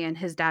Jimmy and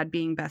his dad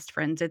being best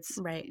friends. It's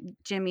Right.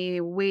 Jimmy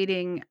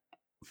waiting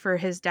for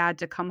his dad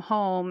to come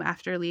home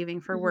after leaving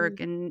for work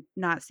Mhm. and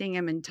not seeing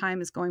him, and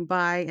time is going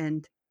by,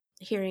 and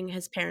Hearing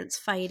his parents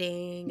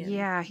fighting and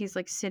yeah, he's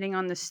like sitting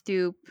on the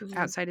stoop Mhm.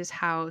 outside his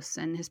house,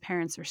 and his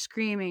parents are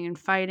screaming and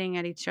fighting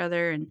at each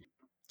other, and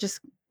just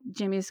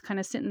Jimmy's kind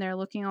of sitting there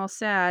looking all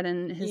sad,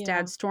 and his Yeah.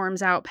 dad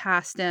storms out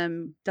past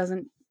him,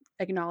 doesn't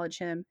acknowledge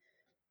him.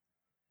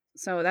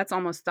 So that's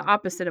almost the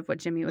opposite of what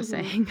Jimmy was Mhm.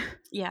 saying.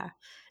 Yeah.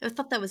 I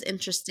thought that was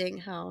interesting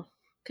how,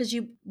 because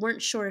you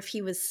weren't sure if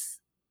he was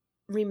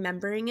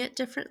remembering it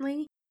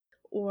differently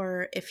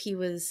or if he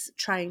was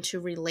trying to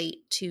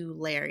relate to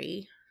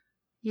Larry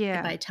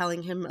Yeah. by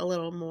telling him a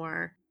little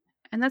more.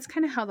 And that's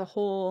kind of how the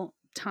whole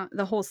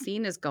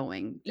scene is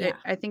going. Yeah.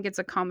 I think it's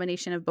a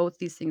combination of both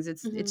these things.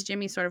 It's Mhm.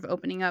 Jimmy sort of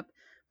opening up,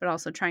 but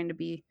also trying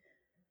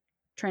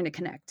to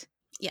connect.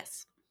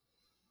 Yes.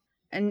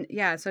 And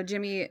yeah, so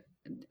Jimmy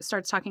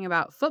starts talking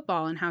about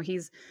football and how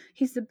he's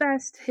the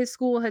best his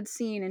school had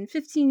seen in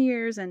 15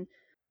 years, and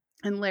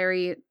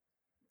Larry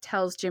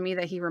tells Jimmy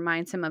that he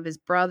reminds him of his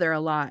brother a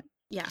lot.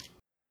 Yeah.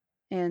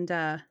 And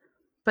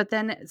but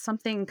then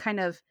something kind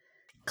of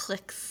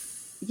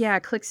Clicks.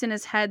 clicks in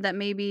his head that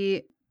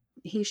maybe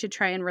he should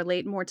try and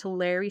relate more to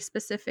Larry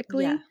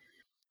specifically. Yeah.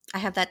 I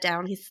have that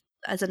down. He's,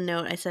 as a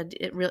note, I said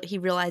he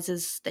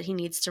realizes that he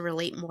needs to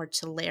relate more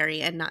to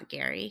Larry and not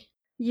Gary.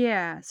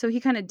 Yeah, so he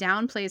kind of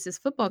downplays his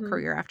football Mhm.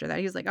 career after that.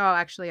 He's like, "Oh,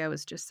 actually I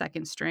was just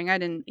second string. I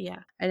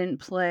Yeah. didn't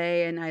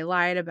play, and I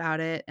lied about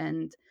it."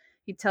 And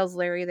he tells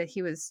Larry that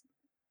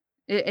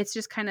it's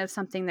just kind of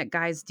something that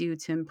guys do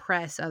to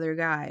impress other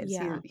guys.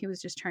 Yeah. He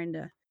was just trying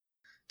to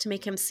To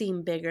make him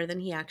seem bigger than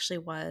he actually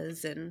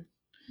was, and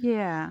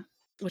Yeah.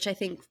 which I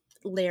think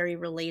Larry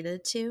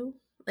related to.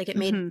 Like, it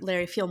made Mhm.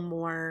 Larry feel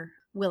more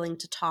willing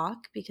to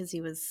talk because he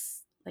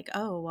was like,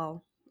 oh,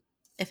 well,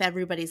 if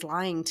everybody's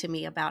lying to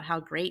me about how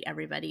great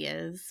everybody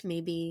is,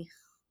 maybe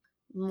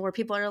more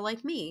people are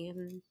like me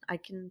and I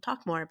can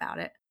talk more about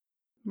it.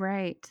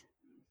 Right.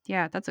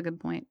 Yeah, that's a good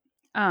point.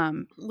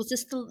 Was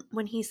this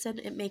when he said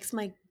it makes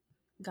my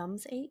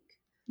gums ache?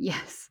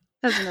 Yes.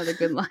 That's another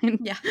good line.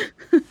 Yeah.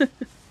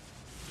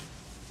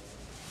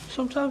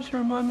 Sometimes you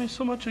remind me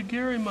so much of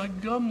Gary, my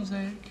gums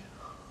ache.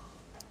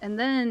 And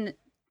then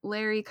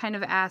Larry kind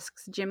of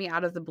asks Jimmy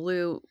out of the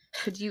blue,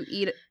 could you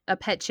eat a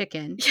pet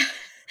chicken? Yeah.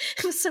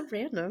 It was so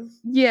random.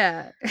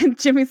 Yeah. And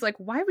Jimmy's like,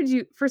 why would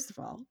you, first of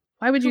all,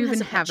 why would Who you has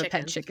even a pet have a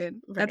pet chicken?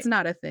 chicken? That's Right.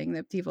 not a thing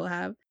that people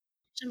have.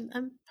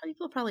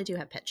 People probably do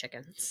have pet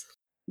chickens.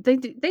 They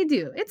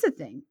do. It's a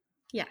thing.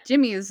 Yeah.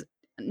 Jimmy is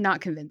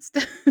not convinced.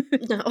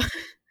 No.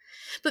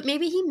 But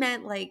maybe he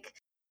meant like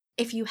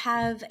if you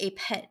have a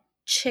pet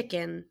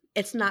chicken,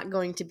 it's not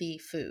going to be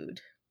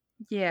food.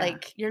 Yeah.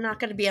 Like you're not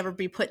going to ever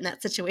be put in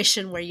that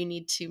situation where you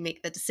need to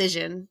make the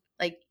decision.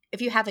 Like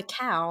if you have a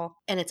cow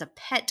and it's a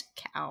pet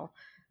cow,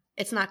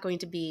 it's not going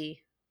to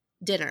be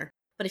dinner.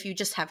 But if you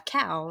just have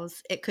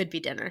cows, it could be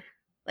dinner.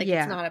 Like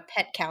Yeah. it's not a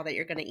pet cow that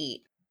you're going to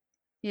eat.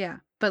 Yeah.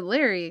 But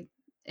Larry,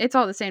 it's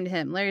all the same to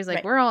him. Larry's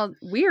like, Right.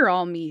 we're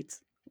all meat,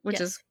 which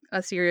Yes. is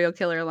a serial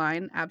killer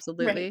line.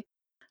 Absolutely. Right.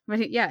 But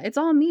it's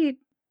all meat.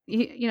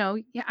 Yeah,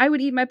 I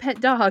would eat my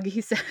pet dog, he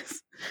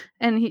says.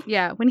 And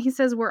when he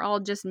says we're all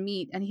just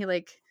meat, and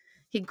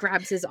he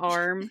grabs his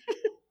arm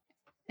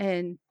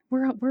and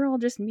we're all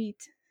just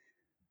meat,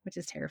 which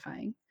is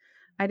terrifying.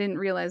 I didn't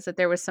realize that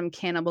there was some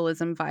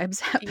cannibalism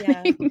vibes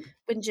happening. Yeah.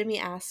 When Jimmy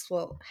asks,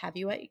 well, have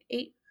you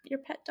ate your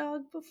pet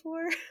dog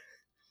before?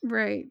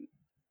 Right.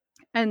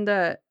 And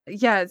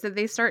so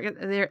they start,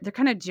 they're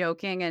kind of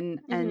joking,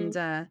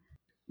 and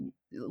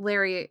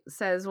Larry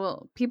says,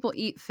 well, people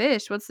eat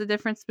fish. What's the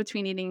difference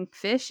between eating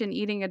fish and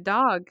eating a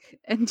dog?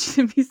 And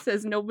Jimmy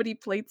says, nobody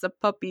plates a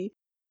puppy.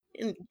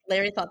 And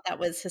Larry thought that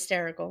was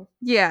hysterical.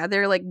 Yeah,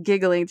 they're like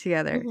giggling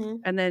together.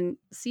 And then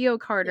C.O.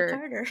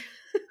 Carter,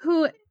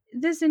 who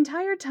this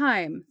entire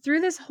time, through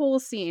this whole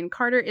scene,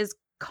 Carter is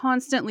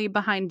constantly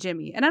behind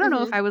Jimmy. And I don't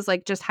know if I was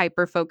like just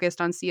hyper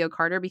focused on C.O.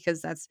 Carter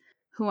because that's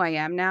who I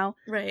am now.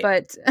 Right.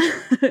 But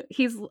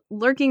he's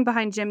lurking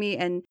behind Jimmy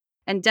and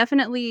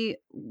definitely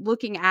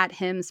looking at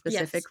him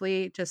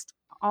specifically, just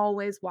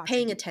always watching.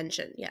 Paying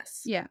attention,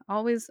 yes. Yeah,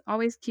 always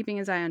keeping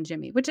his eye on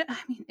Jimmy, which, I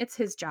mean, it's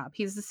his job.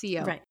 He's the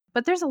CEO. Right.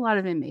 But there's a lot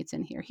of inmates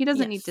in here. He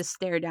doesn't need to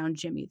stare down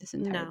Jimmy this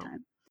entire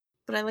time.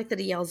 But I like that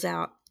he yells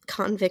out,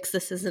 convicts,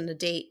 this isn't a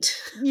date.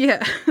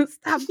 Yeah,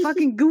 stop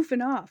fucking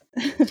goofing off.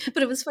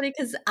 But it was funny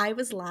because I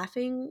was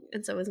laughing,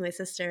 and so was my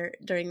sister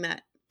during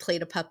that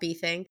plate a puppy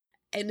thing.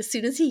 And as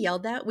soon as he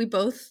yelled that, we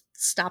both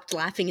stopped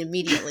laughing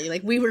immediately.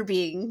 Like we were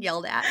being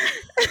yelled at.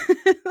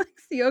 Like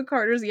C.O.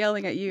 Carter's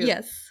yelling at you.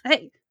 Yes.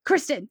 Hey,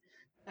 Kristen,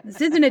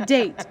 this isn't a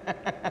date.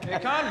 Hey,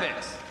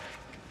 convicts.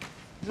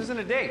 This isn't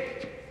a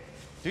date.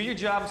 Do your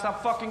job and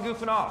stop fucking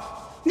goofing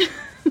off.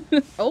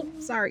 Oh,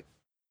 sorry.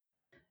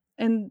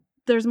 And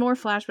there's more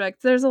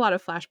flashbacks. There's a lot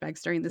of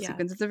flashbacks during the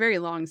sequence. It's a very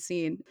long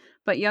scene.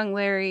 But young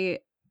Larry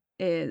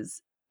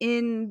is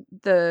in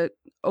the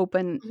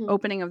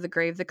opening of the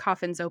grave. The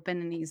coffin's open,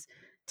 and he's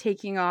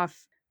taking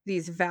off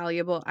these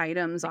valuable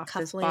items off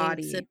his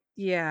body.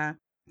 Yeah.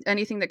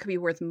 Anything that could be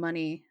worth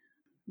money.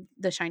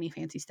 The shiny,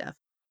 fancy stuff.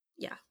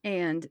 Yeah.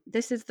 And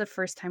this is the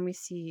first time we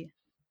see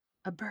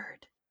a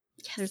bird.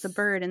 Yes. There's a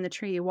bird in the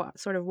tree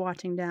sort of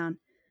watching down.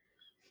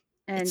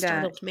 And it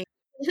startled me.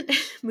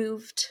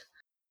 Moved.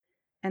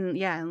 And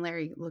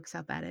Larry looks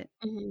up at it.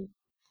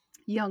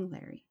 Young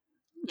Larry.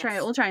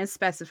 Yes. We'll try and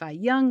specify.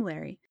 Young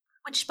Larry.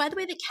 Which, by the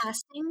way, the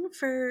casting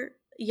for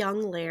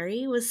young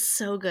Larry was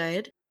so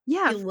good.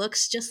 Yeah. He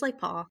looks just like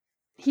Paul.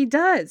 He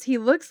does. He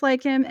looks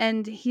like him,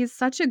 and he's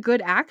such a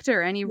good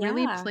actor, and he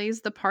really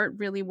plays the part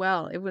really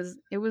well. It was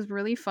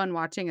really fun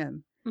watching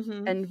him.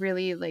 And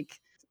really like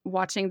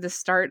watching the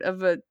start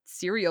of a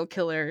serial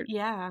killer.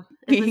 Yeah.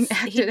 Being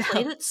acted he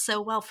played out. it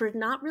so well for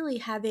not really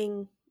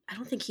having, I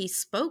don't think he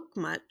spoke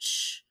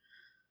much.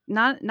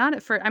 Not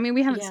at first. I mean,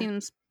 we haven't seen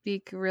him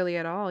speak really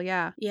at all.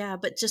 Yeah. Yeah,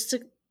 but just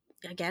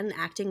again,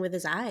 acting with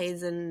his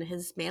eyes and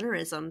his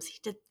mannerisms, he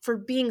did for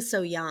being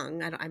so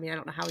young. I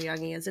don't know how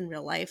young he is in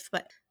real life,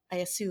 but I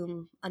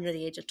assume under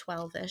the age of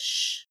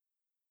 12-ish.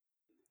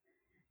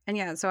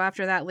 And so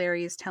after that,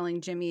 Larry is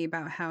telling Jimmy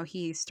about how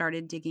he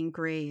started digging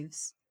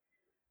graves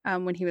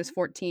when he was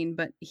 14,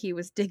 but he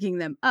was digging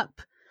them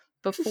up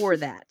before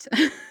that.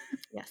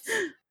 Yes.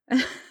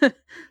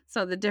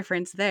 So the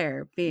difference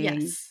there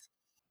being,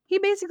 he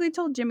basically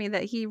told Jimmy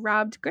that he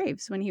robbed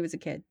graves when he was a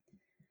kid.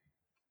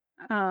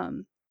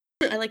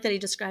 I like that he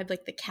described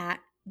like the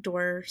cat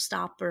door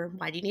stop, or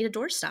why do you need a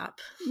door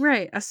stop?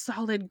 Right. A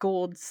solid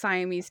gold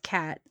Siamese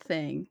cat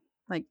thing.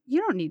 Like,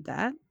 you don't need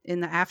that in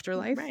the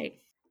afterlife. Right.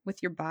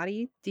 With your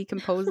body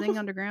decomposing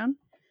underground.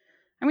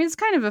 I mean, it's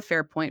kind of a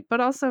fair point, but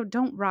also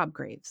don't rob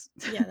graves.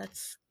 Yeah,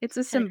 it's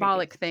a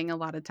symbolic thing a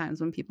lot of times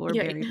when people are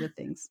buried with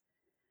things.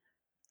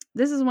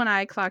 This is when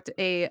I clocked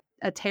a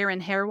tear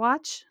in hair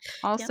watch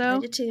also. Yep, I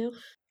did too.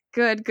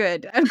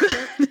 Good. I'm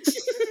glad.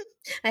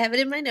 I have it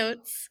in my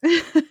notes.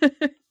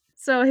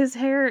 So his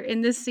hair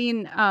in this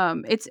scene,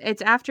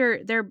 it's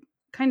after they're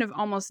kind of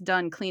almost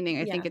done cleaning,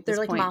 I think, at this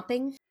point. They're like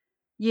mopping?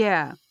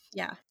 Yeah.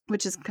 Yeah.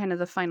 Which is kind of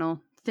the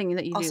final thing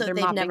that you do. Also,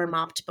 they've never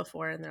mopped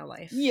before in their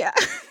life. Yeah.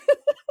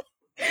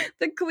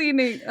 The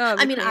cleaning.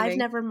 I've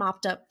never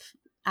mopped up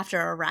after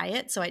a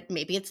riot, so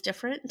maybe it's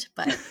different,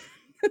 but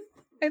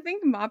I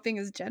think mopping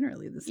is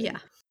generally the same. Yeah.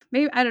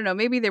 Maybe, I don't know,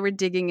 maybe they were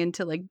digging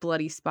into like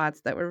bloody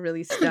spots that were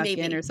really stuck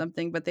in or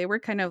something, but they were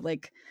kind of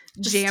like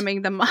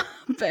jamming them up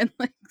and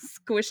like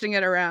squishing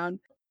it around.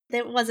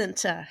 It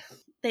wasn't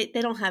they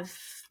don't have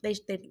they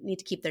need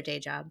to keep their day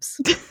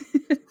jobs.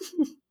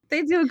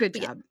 They do a good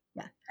job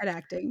at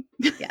acting.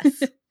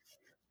 Yes.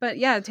 But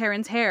yeah,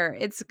 Taryn's hair,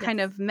 it's kind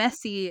of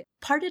messy.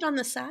 Parted on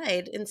the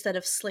side instead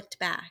of slicked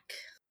back.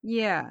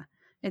 Yeah.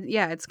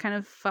 It's kind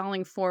of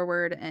falling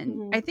forward.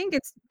 And I think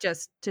it's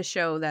just to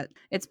show that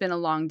it's been a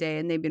long day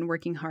and they've been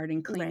working hard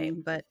and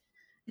cleaning, but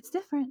it's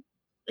different.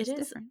 It's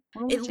different.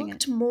 It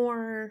looked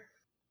more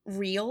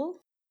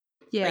real.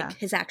 Yeah. Like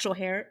his actual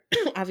hair.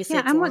 Obviously,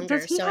 yeah, it's longer.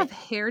 Does he have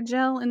hair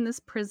gel in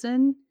this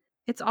prison?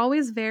 It's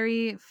always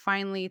very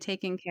finely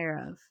taken care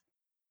of.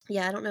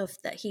 Yeah, I don't know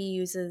if that he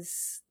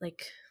uses,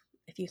 like,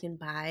 if you can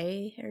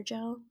buy hair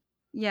gel.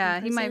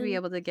 Yeah, he might be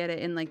able to get it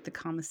in, like, the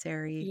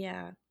commissary.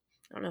 Yeah.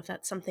 I don't know if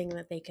that's something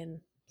that they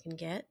can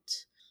get.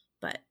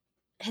 But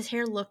his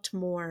hair looked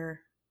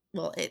more,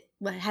 well, it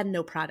had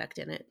no product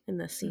in it in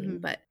this scene,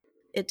 but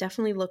it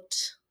definitely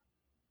looked,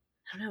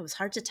 I don't know, it was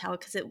hard to tell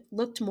because it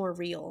looked more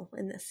real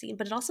in this scene,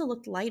 but it also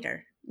looked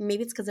lighter.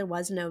 Maybe it's because there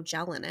was no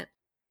gel in it.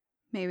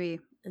 Maybe.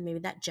 And maybe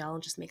that gel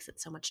just makes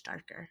it so much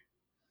darker.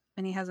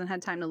 And he hasn't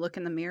had time to look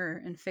in the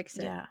mirror and fix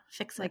it. Yeah,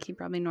 fix it. Like he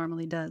probably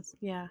normally does.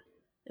 Yeah.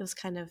 It was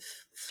kind of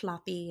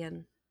floppy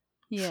and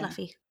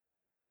fluffy.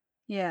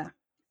 Yeah.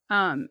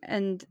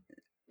 And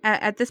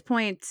at this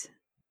point,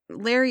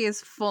 Larry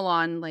is full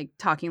on like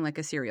talking like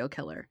a serial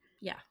killer.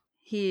 Yeah.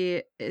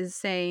 He is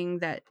saying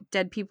that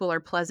dead people are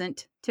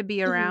pleasant to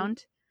be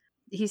around.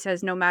 He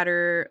says no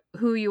matter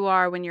who you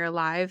are when you're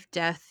alive,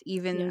 death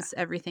evens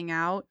everything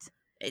out.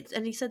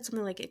 And he said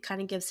something like it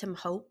kind of gives him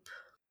hope.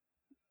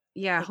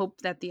 Yeah, like,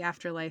 hope that the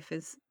afterlife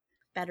is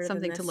better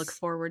something to look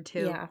forward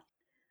to. Yeah.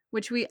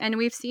 Which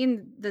we've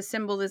seen the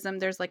symbolism.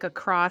 There's like a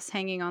cross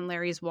hanging on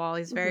Larry's wall.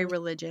 He's very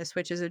religious,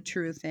 which is a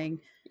true thing.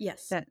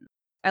 Yes. That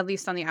at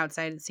least on the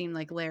outside, it seemed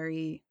like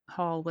Larry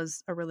Hall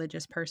was a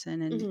religious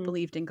person and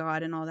believed in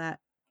God and all that.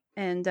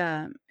 And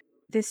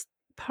this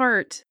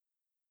part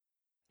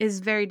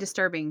is very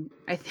disturbing,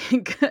 I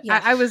think.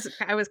 Yeah. I was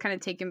kind of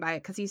taken by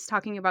it because he's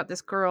talking about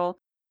this girl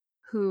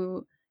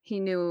who he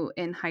knew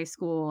in high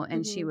school,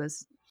 and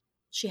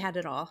she had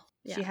it all.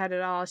 Yeah. She had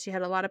it all. She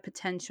had a lot of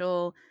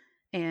potential,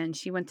 and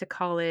she went to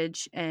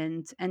college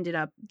and ended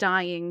up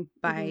dying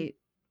by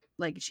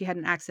like she had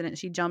an accident.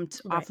 She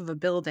jumped off of a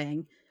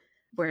building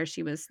where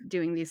she was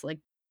doing these like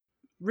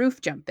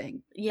roof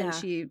jumping. Yeah. And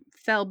she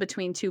fell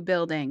between two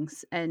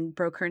buildings and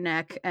broke her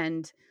neck.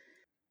 And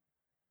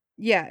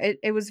yeah,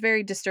 it was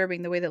very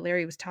disturbing the way that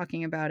Larry was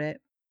talking about it.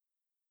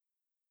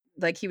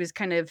 Like he was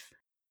kind of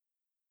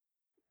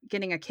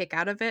getting a kick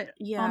out of it.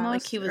 Yeah. Almost,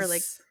 like he was, or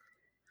like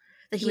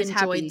that he enjoyed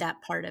happy.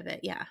 That part of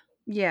it. Yeah.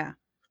 Yeah.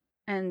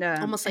 And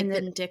almost like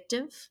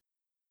vindictive.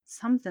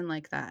 Something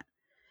like that.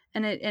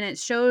 And it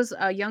shows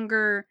a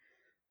younger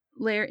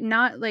Larry,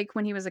 not like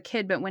when he was a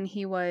kid, but when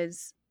he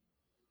was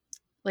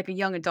like a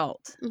young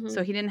adult.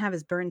 So he didn't have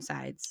his burn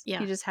sides. Yeah.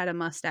 He just had a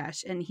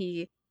mustache, and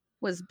he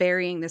was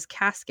burying this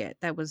casket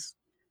that was,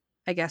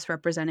 I guess,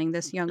 representing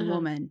this young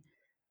woman.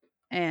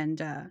 And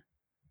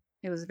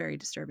it was very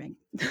disturbing.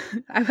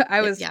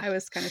 I was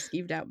kind of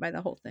skeeved out by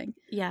the whole thing.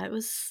 Yeah, it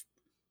was.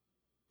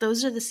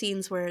 Those are the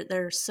scenes where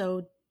they're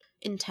so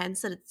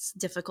intense that it's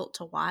difficult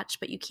to watch,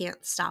 but you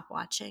can't stop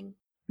watching.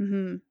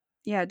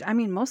 Yeah, I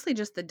mean, mostly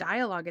just the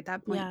dialogue at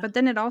that point. Yeah. But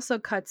then it also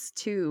cuts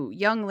to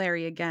young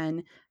Larry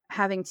again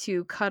having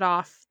to cut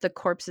off the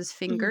corpse's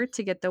finger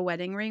to get the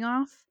wedding ring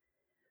off.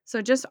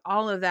 So just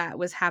all of that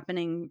was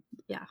happening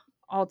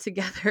all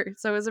together.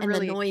 So it was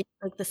really... the noise,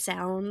 like the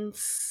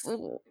sounds.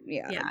 Oh,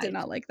 I did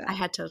not like that. I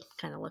had to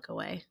kind of look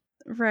away.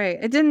 Right.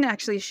 It didn't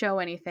actually show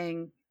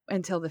anything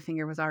until the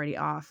finger was already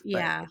off.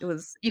 Yeah. It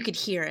was... You could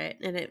hear it,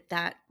 and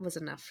that was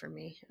enough for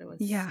me. It was...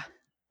 Yeah.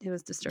 It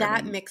was disturbing.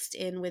 That mixed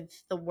in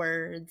with the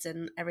words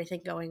and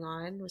everything going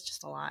on was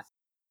just a lot.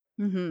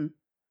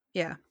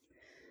 Yeah.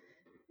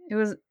 It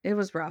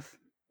was rough.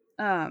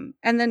 And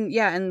then,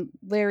 and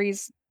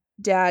Larry's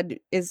dad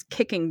is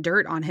kicking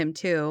dirt on him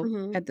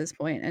too at this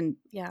point. And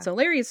so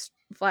Larry's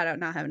flat out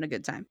not having a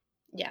good time.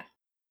 Yeah.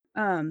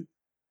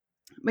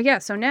 But yeah,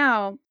 so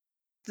now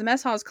the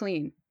mess hall is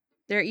clean.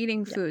 They're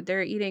eating food.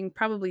 They're eating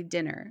probably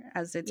dinner,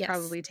 as it's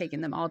probably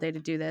taken them all day to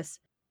do this.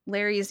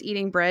 Larry is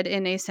eating bread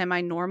in a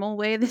semi-normal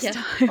way this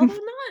time. Oh,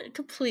 not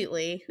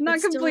completely.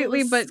 Not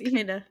completely, but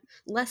kind of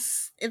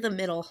less in the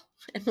middle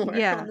and more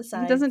on the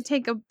side. He doesn't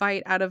take a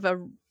bite out of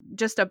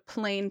just a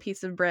plain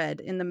piece of bread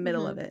in the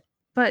middle of it.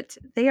 But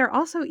they are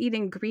also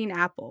eating green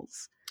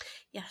apples.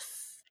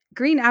 Yes.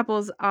 Green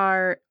apples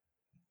are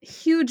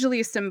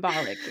hugely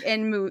symbolic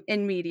in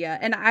media.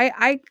 And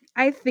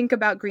I think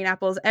about green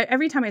apples.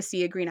 Every time I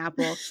see a green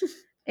apple,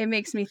 it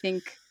makes me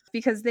think,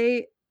 because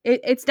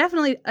it's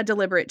definitely a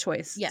deliberate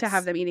choice to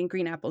have them eating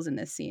green apples in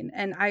this scene.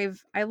 And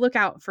I look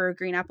out for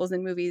green apples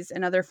in movies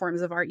and other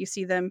forms of art. You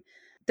see them.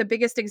 The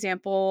biggest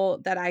example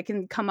that I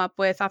can come up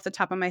with off the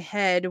top of my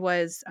head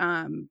was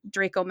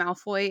Draco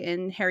Malfoy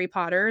in Harry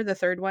Potter, the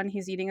third one.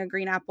 He's eating a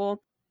green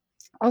apple.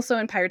 Also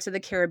in Pirates of the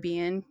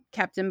Caribbean,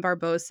 Captain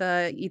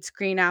Barbossa eats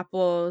green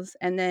apples.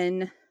 And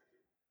then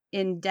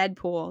in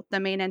Deadpool, the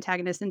main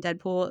antagonist in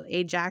Deadpool,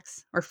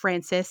 Ajax or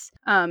Francis,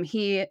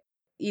 he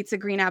eats a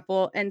green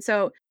apple. And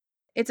so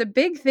it's a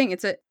big thing.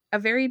 It's a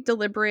very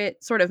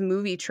deliberate sort of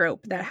movie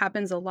trope that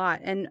happens a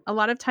lot. And a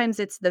lot of times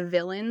it's the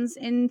villains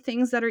in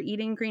things that are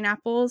eating green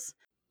apples.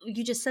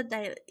 You just said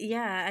that,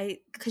 yeah.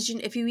 Because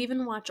if you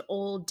even watch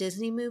old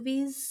Disney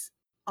movies,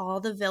 all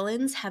the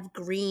villains have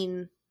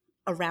green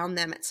around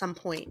them at some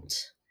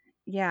point.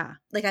 Yeah.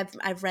 Like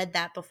I've read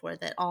that before,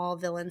 that all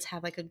villains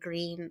have like a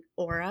green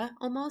aura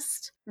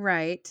almost.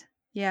 Right.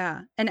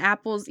 Yeah. And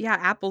apples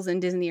in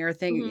Disney are a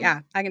thing. Mhm.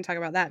 Yeah, I can talk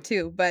about that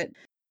too. But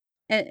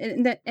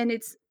and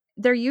it's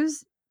they're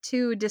used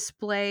to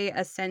display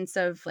a sense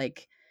of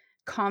like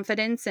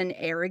confidence and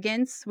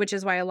arrogance, which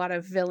is why a lot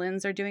of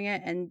villains are doing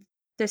it. And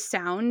the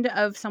sound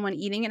of someone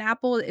eating an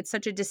apple, it's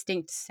such a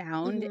distinct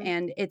sound, Mhm.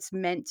 and it's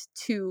meant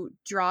to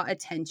draw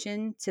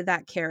attention to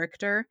that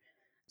character.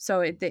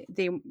 So they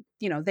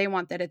they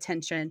want that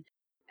attention.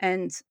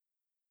 And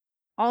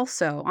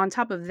also, on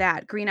top of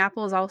that, green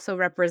apples also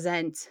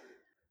represent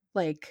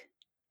like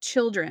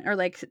children, or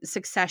like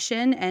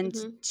succession and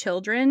Mhm.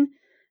 children,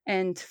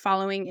 and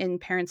following in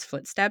parents'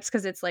 footsteps,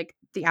 because it's like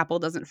the apple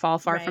doesn't fall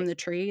far from Right. the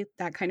tree,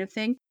 that kind of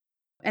thing.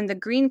 And the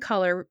green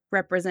color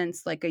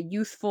represents like a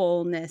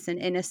youthfulness and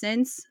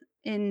innocence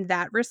in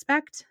that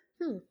respect.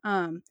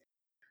 Hmm.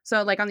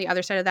 So like on the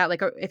other side of that,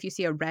 like if you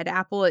see a red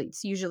apple,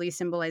 it's usually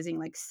symbolizing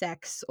like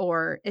sex,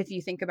 or if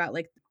you think about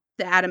like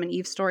the Adam and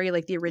Eve story,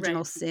 like the original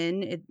Right.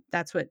 sin,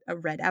 that's what a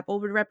red apple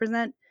would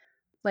represent.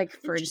 Like,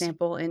 for Interesting.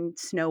 example, in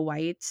Snow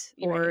White,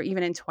 or Right.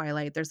 even in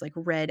Twilight, there's like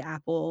red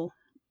apple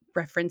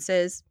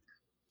references,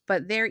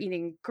 but they're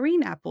eating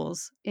green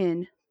apples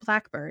in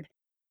Blackbird.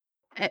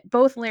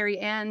 Both Larry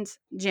and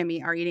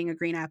Jimmy are eating a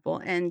green apple.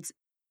 And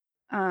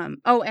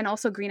and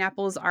also green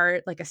apples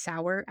are like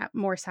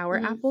more sour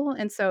Mhm. apple,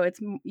 and so it's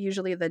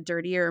usually the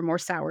dirtier, more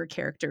sour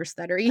characters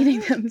that are eating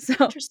Oh, them. So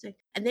interesting.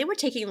 And they were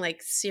taking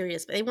like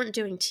serious, but they weren't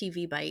doing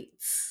TV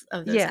bites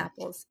of those yeah,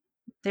 apples.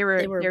 they They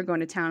were were,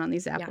 going to town on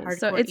these yeah, apples.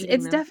 So hardcore eating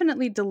it's them.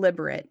 definitely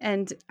deliberate,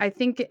 and I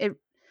think it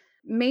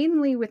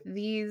mainly with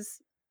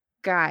these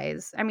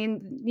guys. I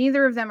mean,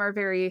 neither of them are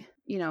very,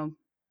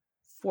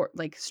 for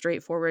like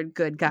straightforward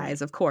good Right.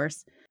 guys, of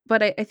course.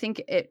 But I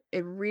think it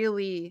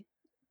really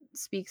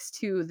speaks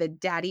to the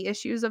daddy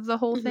issues of the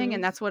whole thing, Mhm.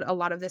 and that's what a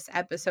lot of this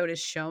episode is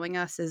showing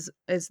us is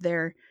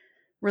their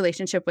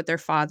relationship with their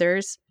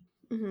fathers.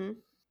 Mhm.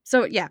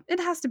 So yeah, it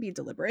has to be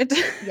deliberate.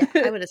 Yeah,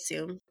 I would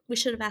assume. We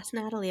should have asked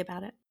Natalie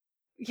about it.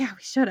 Yeah,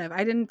 we should have.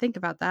 I didn't think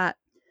about that.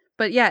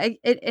 But yeah,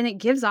 it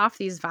gives off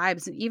these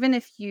vibes. And even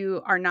if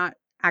you are not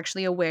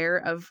actually aware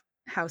of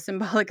how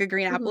symbolic a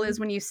green apple Mhm. is,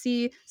 when you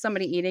see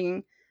somebody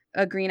eating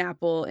a green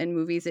apple in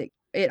movies,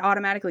 it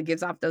automatically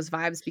gives off those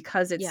vibes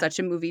because it's Yeah. such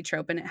a movie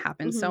trope and it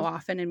happens so Mhm.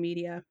 often in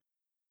media.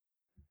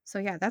 So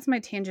yeah, that's my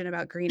tangent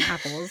about green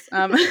apples.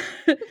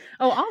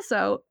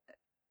 Also,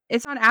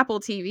 it's on Apple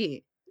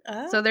TV.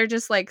 So Oh, they're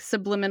just like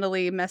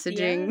subliminally yeah.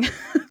 messaging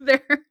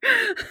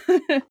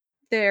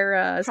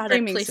their Product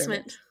streaming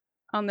placement. service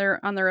on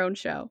their own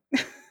show.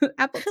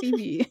 Apple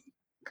TV,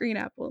 green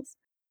apples.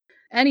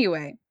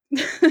 Anyway,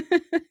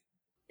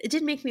 It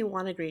did make me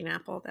want a green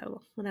apple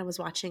though when I was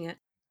watching it.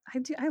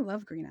 I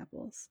love green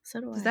apples.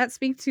 So do Does I. that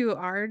speak to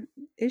our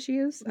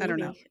issues? I don't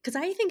know. Maybe. Because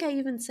I think I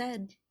even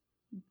said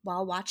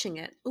while watching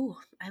it, ooh,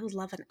 I would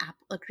love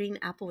a green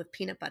apple with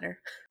peanut butter.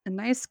 A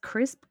nice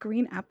crisp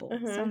green apple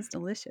Uh-huh. sounds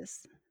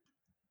delicious.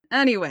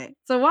 Anyway,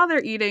 so while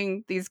they're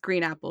eating these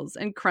green apples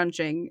and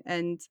crunching,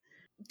 and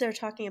They're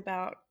talking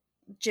about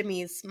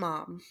Jimmy's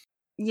mom.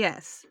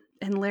 yes,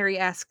 and Larry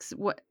asks,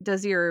 "What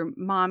does your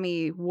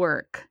mommy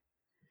work?"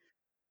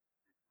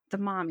 The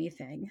mommy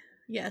thing.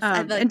 Yes,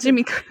 I like And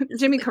the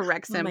Jimmy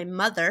corrects him. my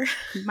mother.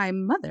 My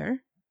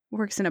mother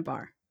works in a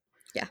bar.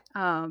 Yeah.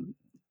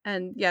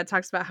 And yeah,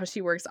 talks about how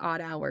she works odd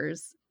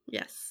hours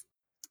Yes.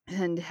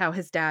 and how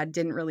his dad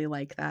didn't really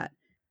like that.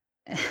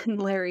 And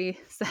Larry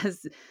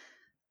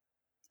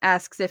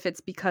asks if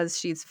it's because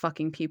she's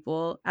fucking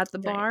people at the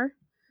Right. bar.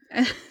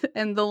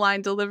 And the line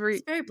It's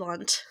delivery, very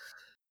blunt.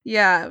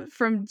 yeah,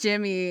 from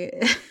Jimmy.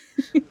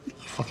 You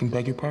fucking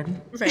beg your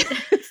pardon? Right.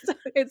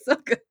 It's so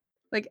good.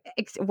 Like,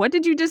 what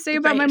did you just say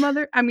about my Right.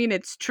 mother? I mean,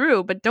 it's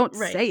true, but don't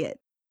Right. say it.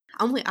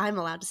 Only I'm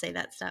allowed to say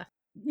that stuff.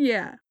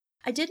 Yeah.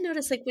 I did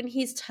notice, like, when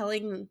he's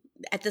telling,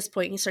 at this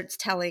point, he starts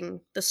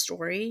telling the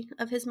story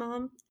of his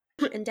mom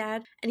and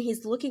dad, and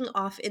he's looking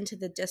off into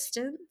the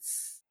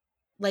distance,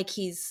 like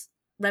he's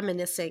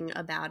reminiscing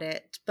about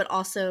it, but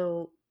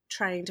also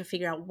trying to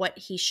figure out what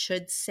he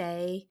should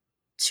say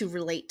to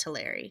relate to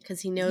Larry,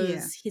 because he knows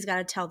Yeah. he's got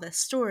to tell this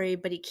story,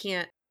 but he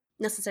can't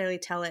necessarily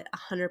tell it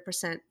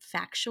 100%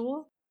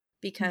 factual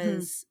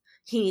because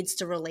he needs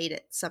to relate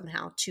it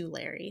somehow to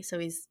Larry. So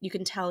you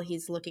can tell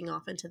he's looking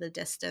off into the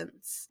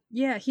distance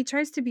Yeah, he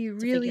tries to be to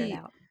figure it really,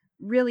 out.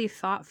 really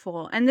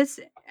thoughtful. And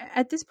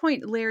at this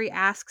point, Larry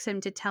asks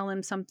him to tell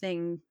him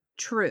something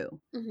true.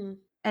 Mm-hmm.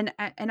 And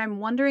I'm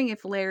wondering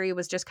if Larry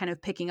was just kind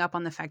of picking up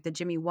on the fact that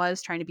Jimmy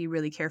was trying to be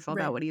really careful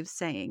about what he was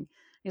saying.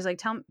 He's like,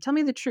 tell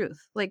me the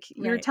truth. Like,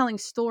 you're telling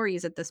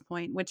stories at this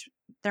point, which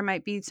there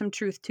might be some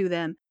truth to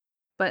them.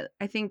 But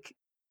I think,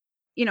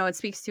 it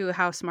speaks to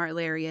how smart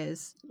Larry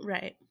is.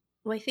 Right.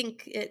 Well, I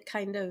think it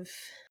kind of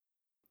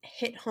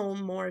hit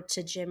home more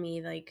to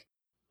Jimmy, like,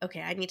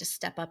 okay, I need to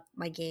step up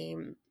my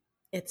game.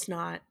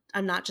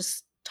 I'm not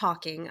just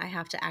talking. I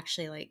have to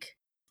actually, like,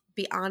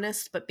 be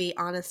honest, but be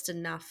honest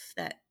enough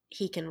that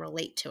he can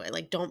relate to it.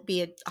 Like, don't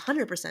be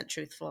 100%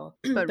 truthful,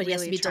 but he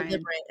has to really be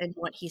deliberate in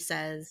what he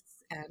says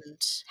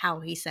and how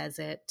he says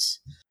it.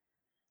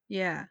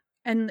 Yeah.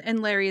 And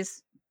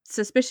Larry's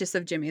suspicious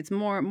of Jimmy. It's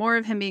more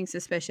of him being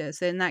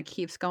suspicious, and that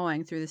keeps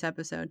going through this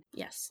episode.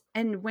 Yes.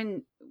 And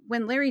when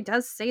Larry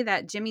does say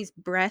that, Jimmy's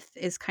breath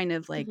is kind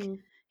of like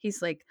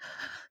he's like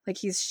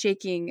he's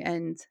shaking,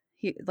 and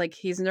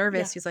he's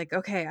nervous. Yeah. He's like,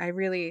 okay, I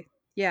really,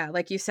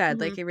 like you said,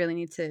 like you really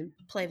need to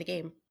play the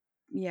game.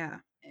 Yeah.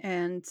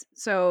 And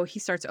so he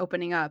starts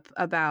opening up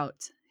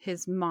about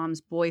his mom's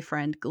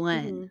boyfriend,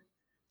 Glenn.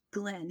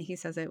 Glenn, he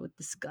says it with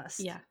disgust.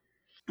 Yeah.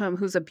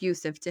 Who's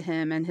abusive to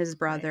him and his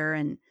brother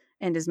and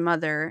his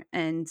mother.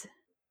 And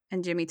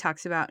Jimmy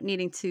talks about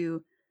needing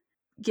to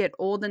get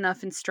old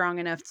enough and strong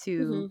enough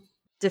to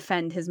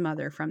defend his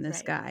mother from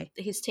this guy.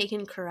 He's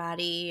taken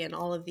karate and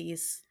all of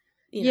these,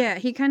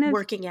 he kind of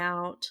working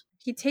out.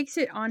 He takes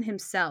it on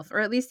himself, or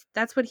at least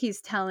that's what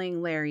he's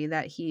telling Larry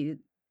that he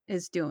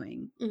is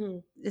doing.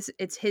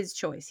 It's his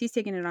choice. He's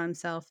taking it on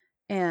himself.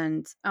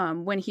 And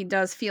when he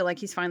does feel like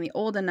he's finally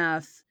old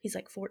enough, he's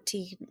like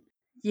 14.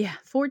 Yeah,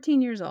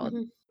 14 years old.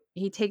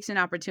 He takes an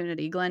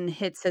opportunity. Glenn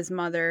hits his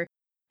mother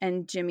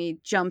and Jimmy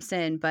jumps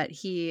in, but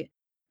he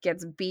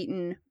gets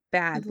beaten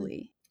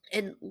badly.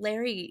 And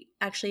Larry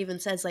actually even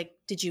says, like,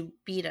 did you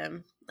beat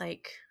him?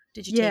 Like,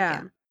 did you take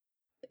him?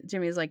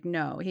 Jimmy's like,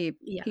 no. He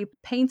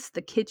paints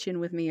the kitchen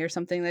with me or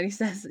something that he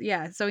says.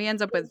 Yeah, so he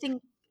ends up with...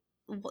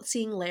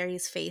 seeing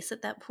Larry's face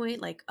at that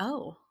point, like,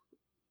 oh,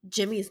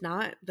 Jimmy's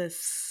not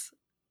this,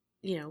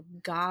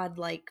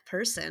 god-like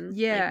person.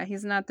 Yeah, like,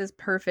 he's not this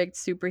perfect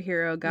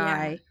superhero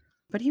guy.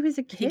 But he was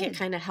a kid. I think it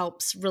kind of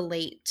helps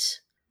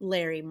relate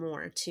Larry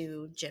more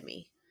to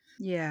Jimmy.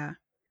 Yeah.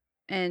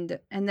 And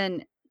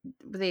then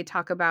they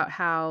talk about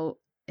how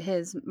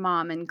his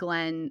mom and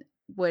Glenn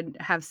would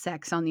have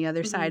sex on the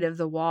other side of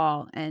the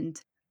wall. And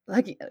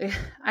like,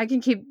 I can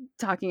keep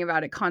talking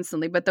about it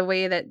constantly, but the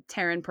way that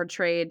Taron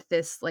portrayed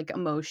this like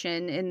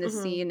emotion in the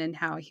scene and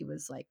how he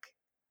was like,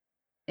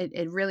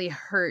 it really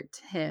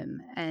hurt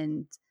him.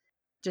 And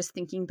just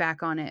thinking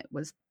back on it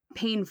was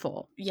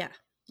painful. Yeah.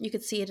 You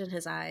could see it in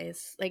his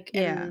eyes. Like,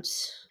 and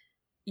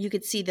you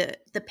could see the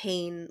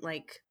pain,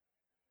 like,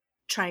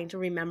 trying to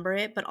remember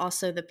it, but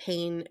also the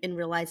pain in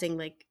realizing,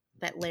 like,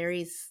 that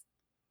Larry's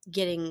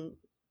getting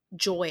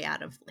joy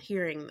out of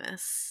hearing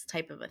this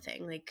type of a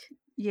thing. Like,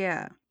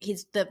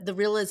 he's the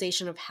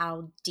realization of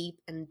how deep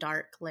and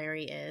dark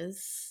Larry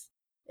is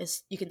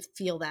you can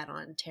feel that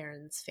on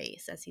Taron's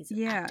face as he's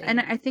acting. And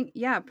I think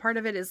part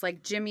of it is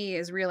like Jimmy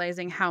is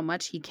realizing how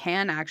much he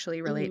can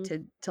actually relate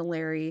to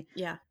Larry,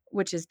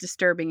 which is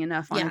disturbing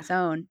enough on its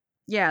own.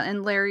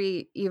 And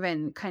Larry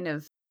even kind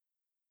of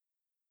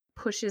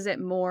pushes it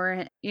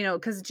more,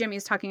 because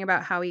Jimmy's talking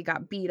about how he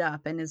got beat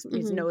up and his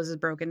nose is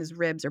broken, his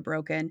ribs are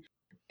broken,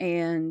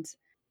 and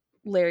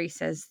Larry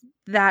says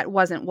that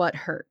wasn't what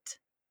hurt.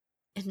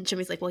 And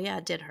Jimmy's like, well, yeah,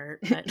 it did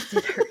hurt. But it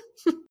did hurt.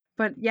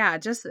 But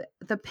just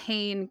the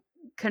pain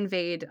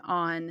conveyed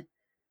on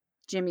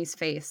Jimmy's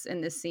face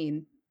in this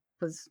scene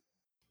was...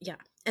 Yeah.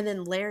 And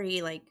then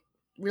Larry, like,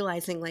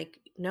 realizing, like,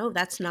 no,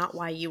 that's not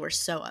why you were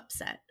so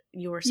upset.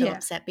 You were so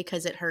upset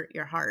because it hurt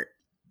your heart.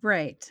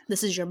 Right.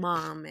 This is your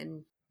mom.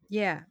 And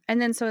and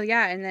then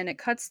and then it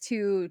cuts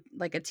to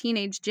like a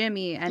teenage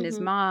Jimmy and his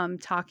mom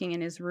talking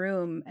in his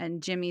room,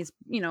 and Jimmy's,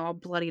 all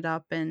bloodied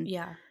up, and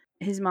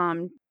his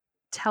mom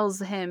tells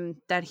him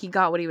that he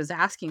got what he was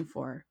asking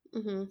for.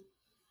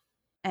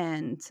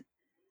 And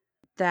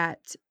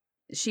that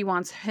she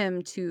wants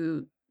him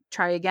to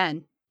try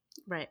again.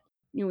 Right.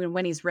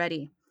 When he's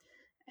ready.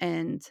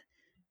 And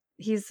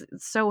he's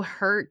so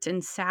hurt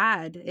and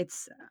sad.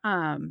 It's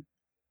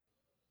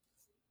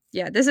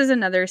this is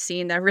another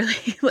scene that really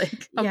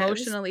like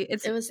emotionally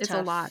it's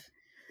a lot.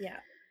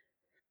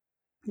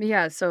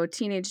 So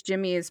teenage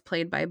Jimmy is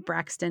played by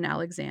Braxton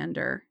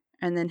Alexander,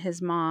 and then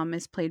his mom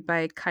is played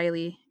by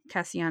Kylie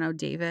Cassiano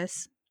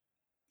Davis,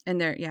 and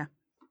they're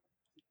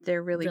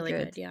really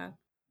good.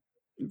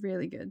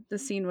 Really good. The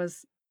scene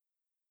was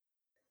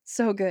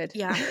so good.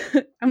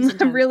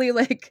 I'm really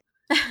like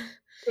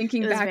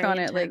thinking back on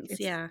it, like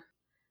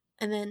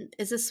And then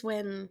is this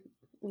when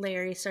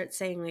Larry starts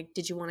saying, like,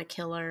 did you want to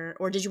kill her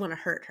or did you want to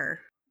hurt her?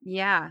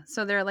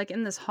 So they're like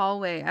in this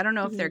hallway. I don't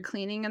know if they're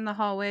cleaning in the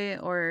hallway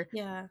or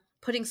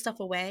putting stuff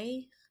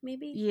away,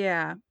 maybe.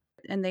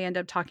 And they end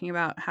up talking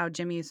about how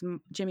Jimmy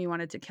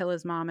wanted to kill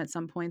his mom at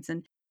some points,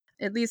 and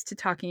it leads to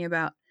talking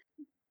about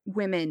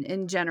women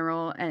in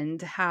general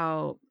and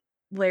how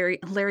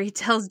Larry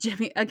tells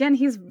Jimmy again,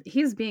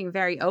 he's being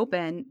very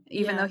open,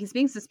 even though he's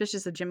being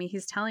suspicious of Jimmy.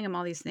 He's telling him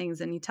all these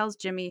things, and he tells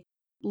Jimmy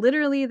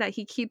literally that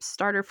he keeps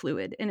starter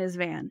fluid in his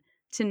van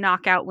to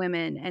knock out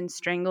women and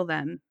strangle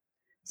them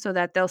so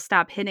that they'll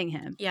stop hitting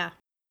him. Yeah.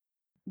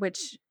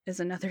 Which is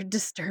another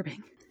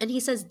disturbing. And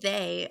he says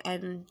they,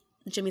 and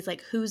Jimmy's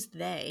like, who's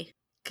they?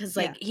 Because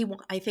like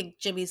I think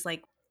Jimmy's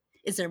like,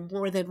 is there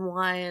more than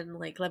one?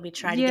 Like, let me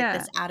try to get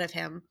this out of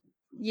him.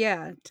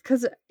 Yeah,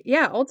 because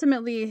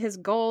ultimately his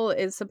goal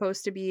is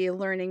supposed to be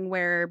learning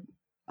where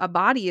a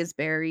body is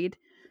buried.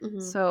 Mm-hmm.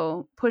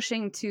 So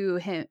pushing to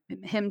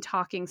him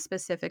talking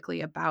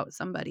specifically about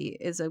somebody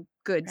is a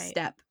good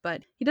step,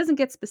 but he doesn't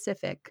get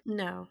specific.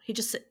 No, he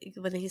just,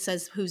 when he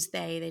says who's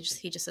they,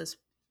 he just says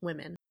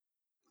women.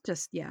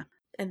 Just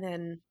and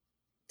then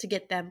to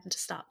get them to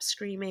stop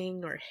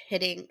screaming or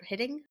hitting.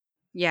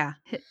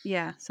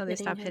 So they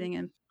stop hitting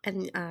him.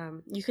 And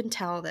you can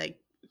tell that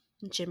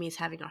Jimmy's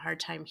having a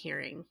hard time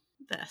hearing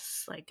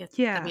this. Like,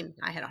 I mean,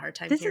 I had a hard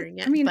time hearing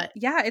it. But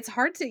it's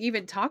hard to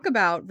even talk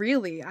about,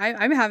 really.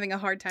 I'm having a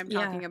hard time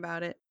talking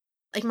about it.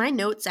 Like, my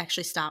notes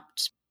actually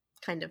stopped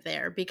kind of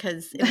there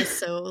because it was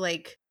so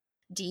like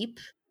deep.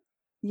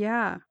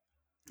 Yeah,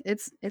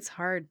 it's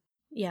hard.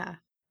 Yeah.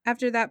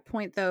 After that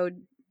point, though,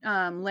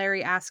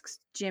 Larry asks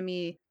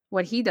Jimmy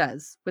what he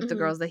does with the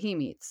girls that he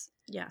meets.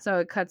 Yeah. So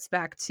it cuts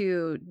back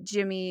to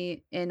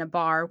Jimmy in a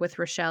bar with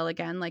Rochelle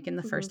again, like in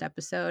the first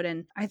episode.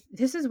 And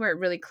this is where it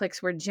really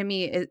clicks, where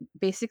Jimmy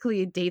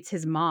basically dates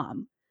his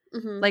mom.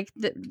 Like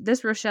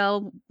this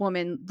Rochelle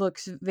woman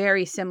looks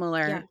very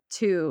similar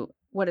to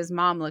what his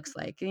mom looks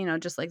like. You know,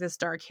 just like this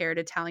dark-haired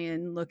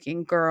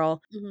Italian-looking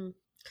girl.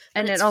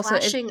 And it's also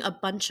flashing a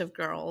bunch of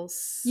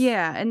girls.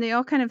 Yeah, and they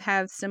all kind of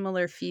have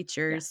similar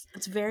features. Yes.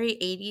 It's very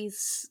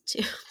 80s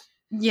too.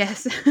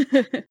 Yes.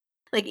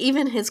 Like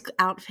even his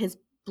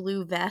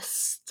blue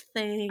vest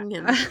thing,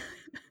 and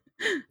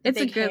it's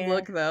a good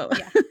look though.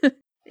 Yeah,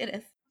 it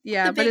is.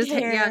 Yeah, but his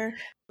hair.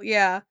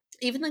 Yeah.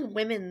 Even the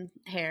women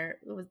hair.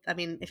 I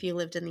mean, if you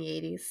lived in the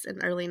 80s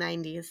and early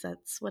 90s,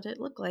 that's what it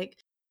looked like.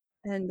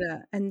 And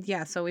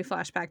so we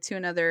flash back to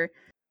another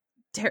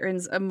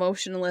Darren's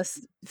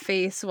emotionless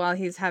face while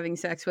he's having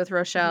sex with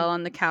Rochelle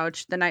on the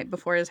couch the night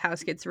before his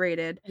house gets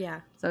raided. Yeah.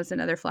 So it's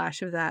another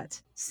flash of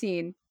that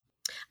scene.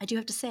 I do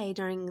have to say,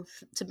 to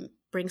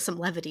bring some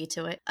levity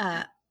to it,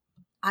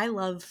 I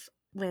love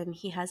when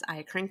he has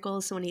eye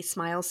crinkles. So when he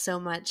smiles so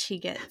much, he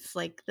gets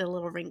like the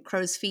little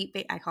crow's feet.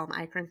 I call them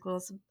eye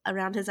crinkles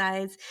around his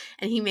eyes.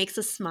 And he makes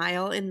a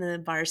smile in the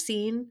bar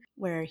scene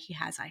where he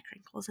has eye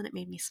crinkles, and it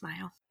made me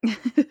smile.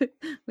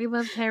 We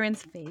love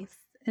Darren's face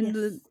and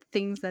the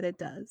things that it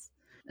does.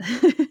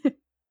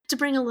 To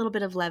bring a little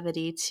bit of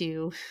levity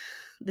to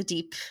the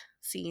deep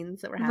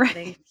scenes that were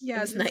happening. Right. Yeah,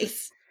 it was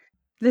nice.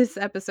 This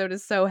episode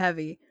is so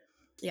heavy.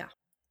 Yeah.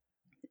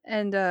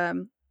 And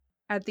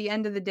at the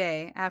end of the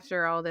day,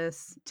 after all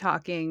this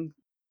talking,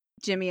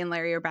 Jimmy and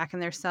Larry are back in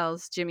their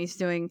cells. Jimmy's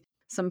doing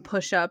some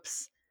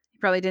push-ups. He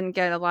probably didn't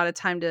get a lot of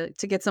time to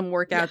get some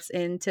workouts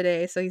in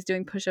today, so he's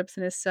doing push-ups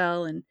in his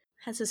cell and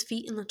has his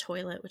feet in the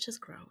toilet, which is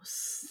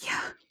gross.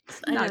 Yeah.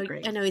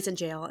 Great. I know he's in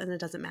jail and it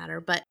doesn't matter,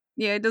 but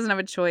yeah, he doesn't have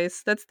a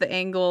choice. That's the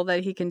angle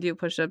that he can do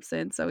push-ups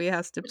in, so he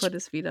has to put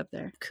his feet up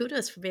there.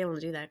 Kudos for being able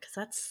to do that,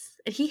 because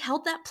he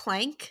held that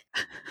plank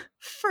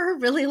for a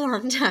really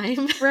long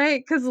time.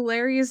 Right, because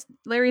Larry's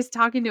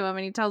talking to him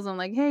and he tells him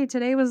like, hey,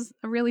 today was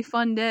a really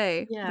fun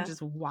day. Yeah. Which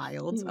is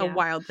wild. A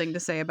wild thing to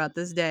say about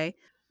this day.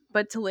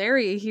 But to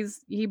Larry,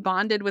 he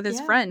bonded with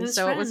his friend,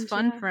 so it was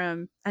fun for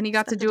him. And he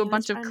got to do a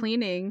bunch of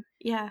cleaning,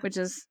 which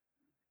is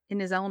in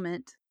his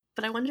element.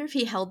 But I wonder if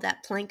he held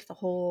that plank that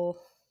whole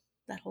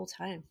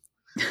time.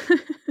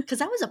 Because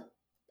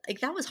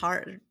that was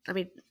hard. I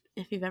mean,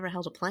 if you've ever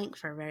held a plank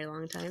for a very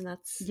long time,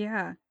 that's...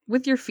 Yeah.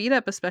 With your feet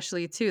up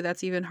especially, too.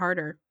 That's even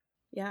harder.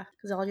 Yeah,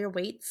 because all your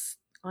weight's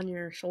on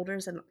your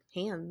shoulders and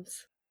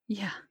hands.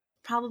 Yeah.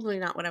 Probably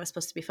not what I was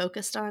supposed to be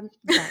focused on,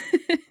 but...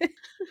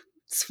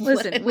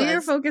 Listen, we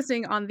are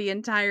focusing on the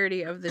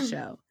entirety of the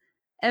show.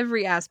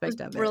 Every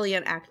aspect of it.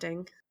 Brilliant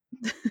acting.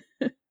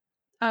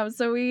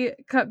 So we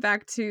cut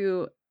back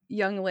to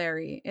young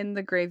Larry in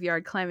the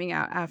graveyard climbing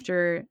out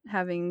after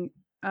having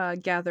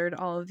gathered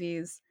all of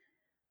these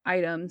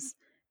items.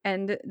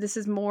 And this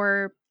is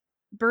more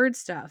bird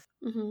stuff.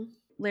 Mm-hmm.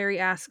 Larry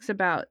asks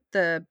about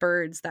the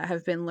birds that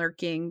have been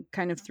lurking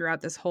kind of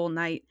throughout this whole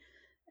night.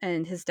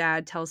 And his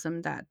dad tells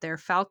him that they're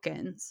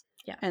falcons.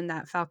 Yeah. And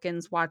that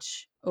falcons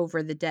watch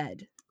over the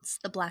dead. It's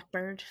the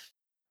blackbird.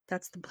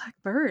 That's the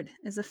blackbird,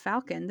 is a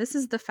falcon. This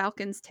is the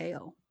falcon's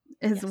tail,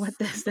 is what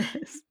this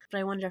is. But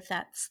I wonder if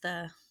that's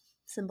the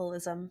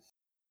symbolism.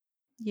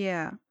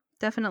 Yeah,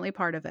 definitely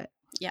part of it.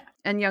 Yeah.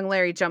 And young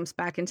Larry jumps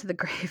back into the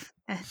grave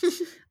and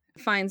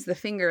finds the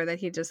finger that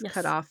he just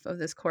cut off of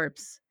this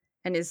corpse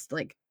and is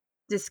like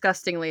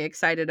disgustingly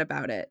excited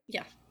about it.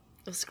 Yeah,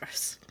 it was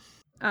gross.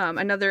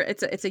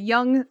 It's a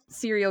young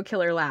serial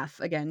killer laugh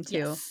again too.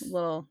 Yes.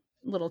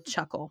 Little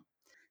chuckle.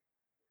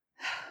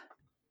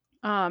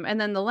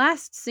 And then the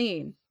last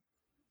scene.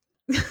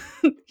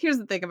 Here's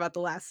the thing about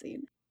the last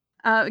scene.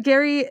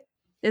 Gary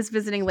is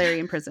visiting Larry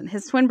in prison.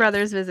 His twin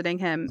brother is visiting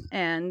him.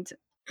 And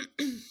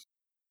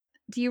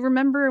do you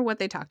remember what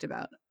they talked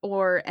about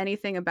or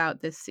anything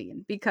about this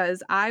scene?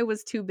 Because I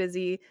was too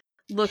busy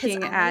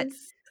looking at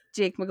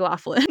Jake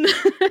McLaughlin.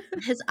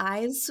 His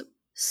eyes,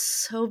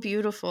 so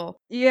beautiful.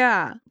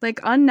 Yeah, like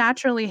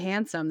unnaturally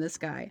handsome, this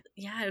guy.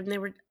 Yeah, and they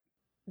were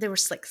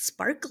like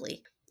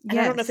sparkly. And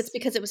Yes. I don't know if it's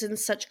because it was in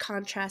such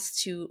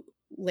contrast to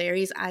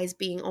Larry's eyes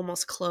being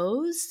almost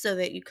closed so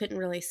that you couldn't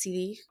really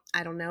see.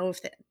 I don't know if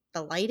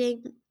the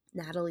lighting,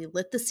 Natalie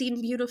lit the scene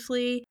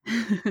beautifully.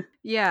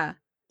 Yeah.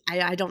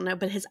 I don't know,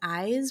 but his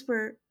eyes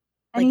were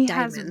and like he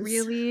diamonds. has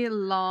really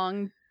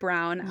long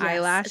brown Yes,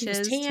 eyelashes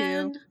and he was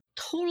tan, too.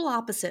 Total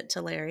opposite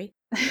to Larry.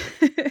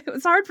 It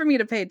was hard for me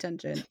to pay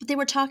attention. But they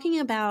were talking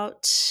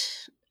about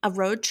a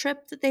road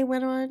trip that they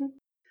went on.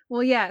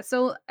 Well, yeah.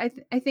 So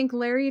I think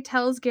Larry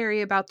tells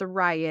Gary about the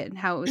riot and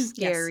how it was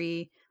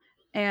scary.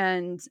 Yes.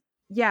 And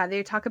yeah,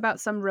 they talk about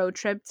some road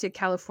trip to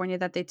California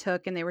that they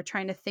took, and they were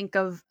trying to think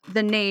of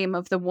the name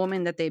of the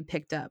woman that they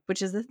picked up,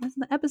 which is that's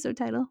the episode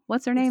title.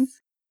 What's her name?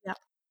 Yeah.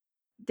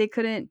 They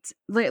couldn't.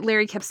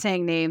 Larry kept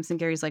saying names, and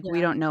Gary's like,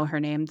 "We don't know her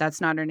name. That's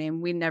not her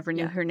name. We never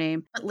knew her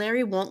name." But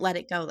Larry won't let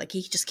it go. Like,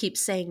 he just keeps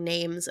saying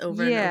names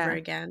over and over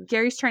again.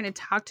 Gary's trying to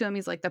talk to him.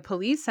 He's like, "The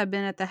police have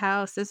been at the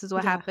house. This is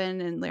what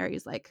happened." And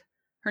Larry's like,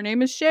 "Her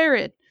name is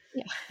Sharon,"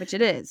 which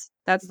it is.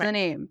 That's the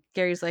name.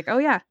 Gary's like, "Oh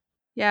yeah,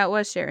 it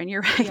was Sharon.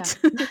 You're right."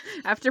 Yeah.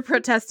 After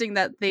protesting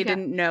that they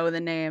didn't know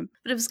the name,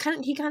 but it was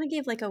he kind of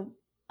gave like a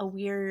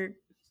weird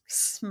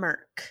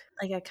smirk.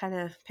 Like, I kind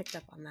of picked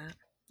up on that.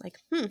 Like,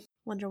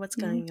 wonder what's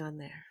going on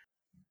there.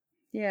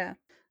 Yeah,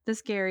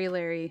 this Gary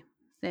Larry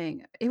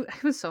thing. It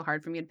was so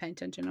hard for me to pay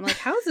attention. I'm like,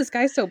 how is this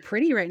guy so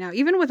pretty right now?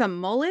 Even with a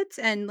mullet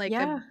and like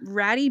a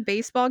ratty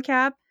baseball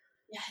cap.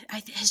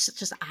 Yeah, his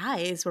just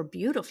eyes were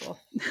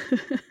beautiful.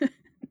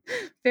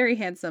 Very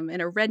handsome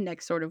in a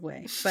redneck sort of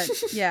way. But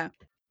yeah.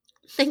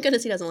 Thank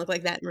goodness he doesn't look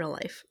like that in real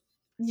life.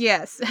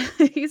 Yes,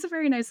 he's a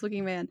very nice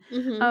looking man.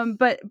 Mm-hmm.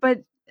 But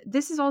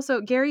this is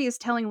also, Gary is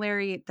telling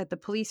Larry that the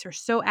police are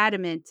so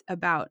adamant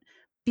about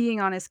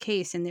being on his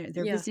case, and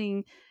they're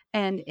visiting,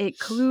 and it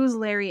clues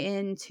Larry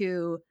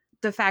into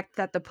the fact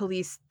that the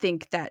police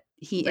think that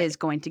he is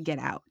going to get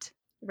out.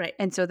 Right.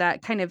 And so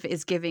that kind of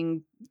is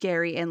giving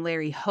Gary and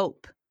Larry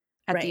hope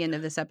at the end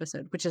of this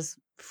episode, which is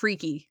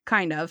freaky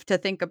kind of to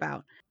think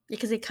about.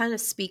 Because they kind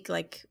of speak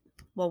like,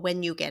 well,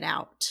 when you get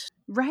out.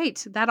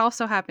 Right. That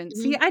also happens.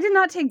 Mm-hmm. See, I did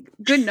not take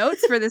good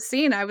notes for this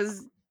scene. I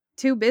was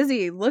too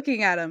busy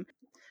looking at him.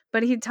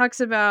 But he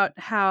talks about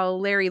how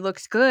Larry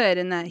looks good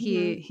and that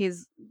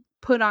he's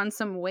put on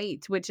some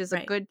weight, which is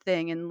a good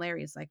thing. And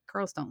Larry's like,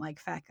 girls don't like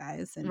fat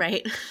guys. And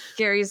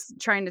Gary's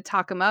trying to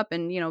talk him up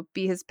and,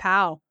 be his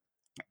pal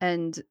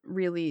and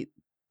really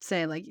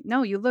say like,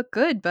 no, you look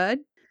good, bud.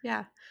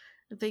 Yeah.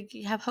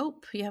 You have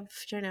hope. You have,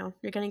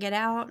 you're going to get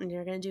out and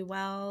you're going to do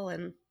well.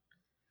 And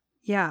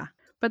yeah.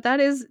 But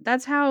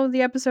that's how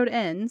the episode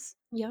ends.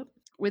 Yep.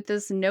 With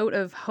this note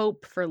of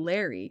hope for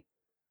Larry,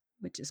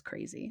 which is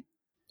crazy.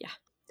 Yeah.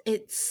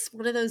 It's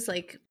one of those,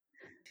 like,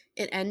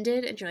 it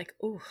ended and you're like,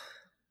 ooh,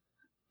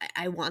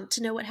 I want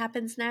to know what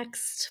happens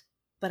next.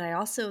 But I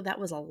also, that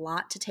was a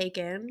lot to take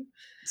in.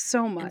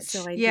 So much. And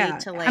so I need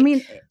to, like, I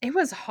mean, it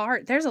was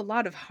hard. There's a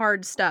lot of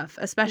hard stuff,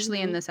 especially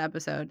in this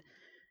episode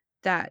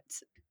that,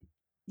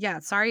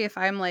 sorry if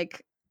I'm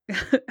like,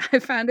 I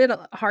found it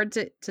hard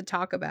to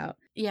talk about.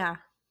 Yeah.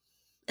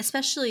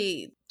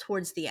 Especially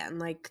towards the end,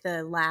 like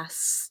the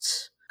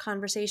last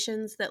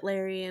conversations that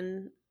Larry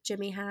and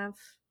Jimmy have.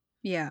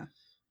 Yeah.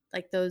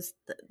 Like those,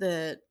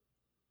 the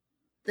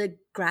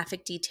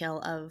graphic detail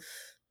of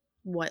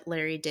what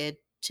Larry did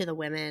to the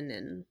women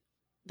and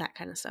that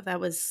kind of stuff. That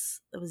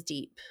was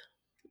deep.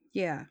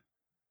 Yeah.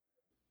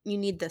 You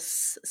need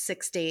this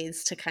 6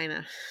 days to kind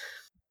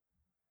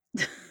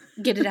of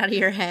get it out of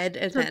your head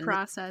and then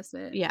process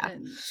it. Yeah.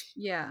 And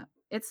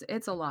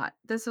it's a lot.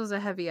 This was a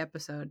heavy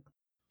episode.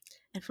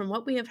 And from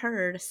what we have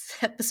heard,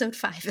 episode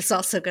 5 is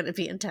also going to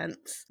be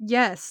intense.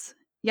 Yes.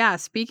 Yeah.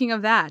 Speaking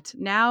of that,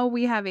 now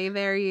we have a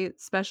very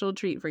special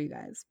treat for you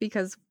guys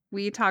because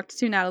we talked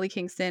to Natalie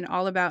Kingston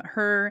all about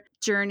her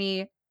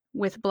journey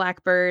with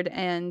Blackbird,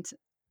 and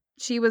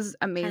she was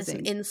amazing.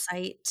 Kind of some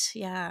insight.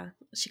 Yeah.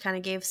 She kind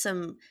of gave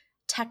some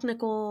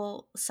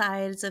technical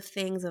sides of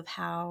things of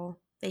how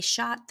they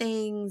shot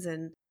things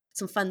and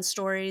some fun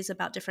stories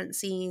about different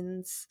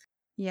scenes.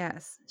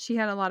 Yes. She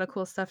had a lot of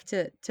cool stuff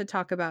to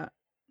talk about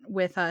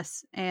with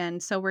us,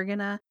 and so we're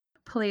gonna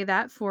play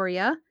that for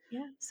you.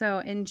 Yeah. So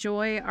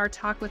enjoy our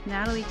talk with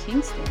Natalie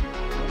Kingston.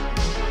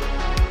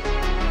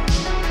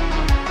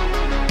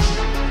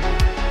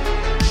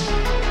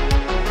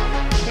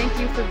 Thank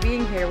you for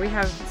being here. We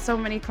have so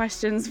many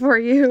questions for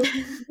you.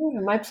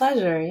 My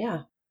pleasure.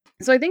 Yeah.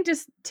 So I think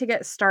just to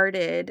get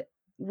started,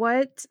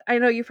 I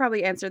know you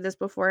probably answered this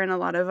before in a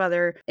lot of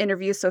other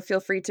interviews, so feel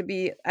free to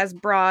be as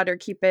broad or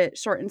keep it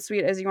short and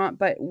sweet as you want,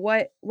 but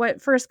what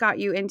first got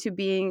you into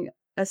being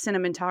a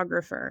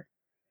cinematographer?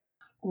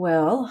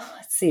 Well,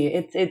 let's see.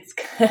 It's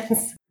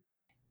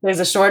there's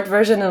a short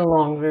version and a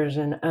long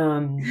version.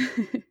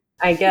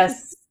 I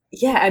guess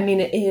Yeah, I mean,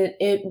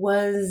 it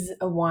was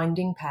a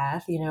winding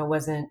path. It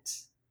wasn't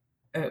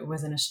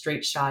a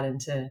straight shot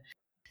into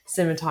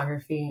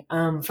cinematography.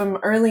 From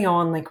early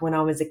on, like when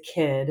I was a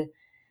kid,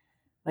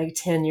 like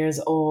 10 years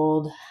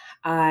old,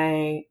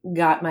 I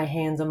got my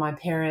hands on my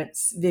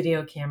parents'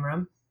 video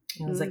camera.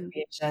 It was like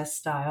VHS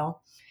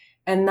style.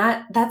 And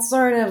that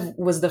sort of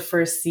was the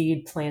first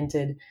seed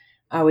planted.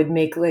 I would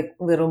make like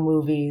little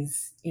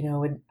movies,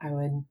 I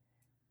would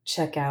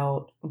check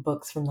out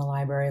books from the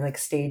library, like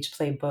stage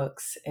play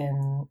books,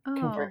 and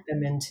convert Oh.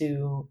 them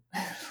into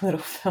little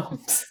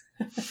films.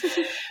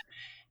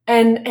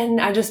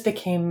 And I just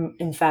became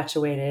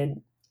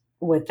infatuated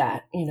with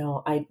that.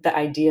 The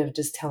idea of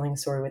just telling a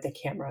story with a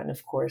camera. And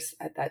of course,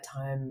 at that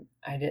time,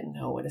 I didn't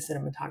know what a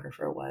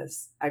cinematographer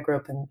was. I grew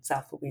up in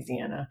South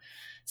Louisiana,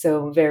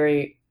 so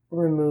very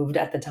removed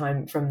at the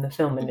time from the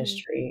film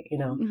industry,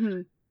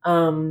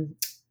 Mm-hmm.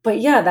 But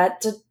yeah,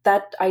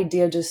 that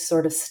idea just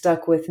sort of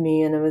stuck with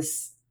me, and I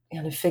was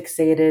kind of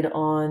fixated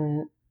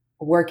on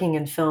working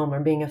in film or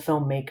being a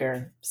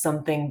filmmaker,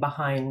 something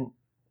behind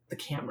the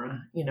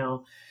camera.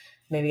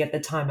 Maybe at the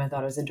time I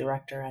thought I was a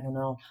director. I don't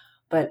know,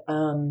 but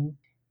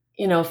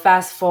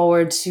fast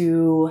forward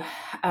to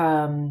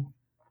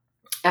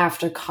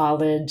after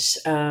college,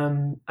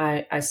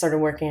 I started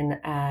working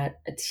at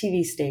a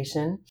TV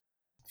station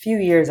few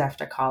years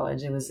after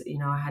college. It was,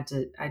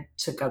 I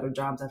took other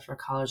jobs after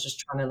college, just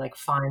trying to like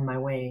find my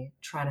way,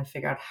 trying to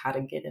figure out how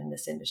to get in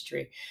this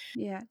industry.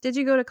 Yeah. Did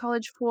you go to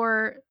college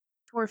for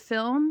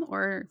film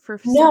or for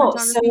No,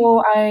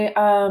 cinematography?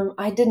 so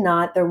I did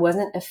not. There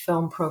wasn't a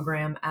film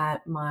program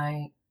at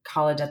my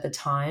college at the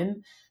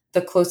time.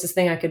 The closest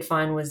thing I could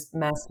find was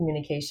mass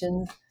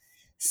communications.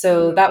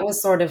 So that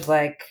was sort of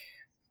like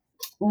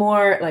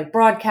more like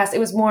broadcast. It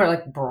was more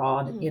like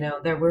broad,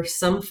 there were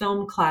some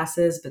film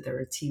classes, but there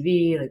were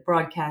TV, like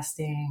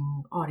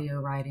broadcasting, audio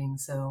writing.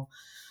 So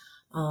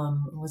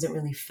it wasn't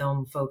really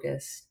film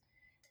focused.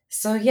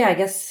 So yeah, I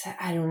guess,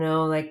 I don't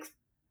know, like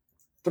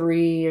 4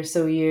 years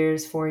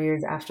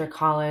after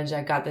college,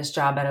 I got this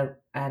job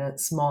at a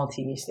small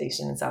TV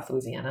station in South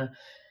Louisiana.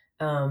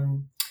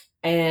 Um,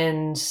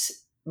 and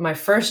my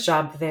first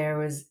job there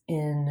was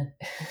in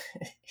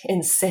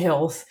in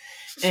sales,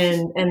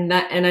 and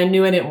I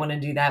knew I didn't want to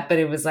do that, but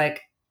it was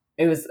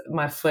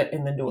my foot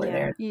in the door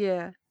there.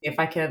 Yeah. If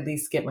I could at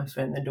least get my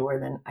foot in the door,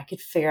 then I could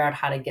figure out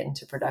how to get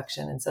into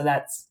production. And so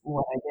that's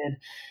what I did.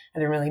 I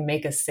didn't really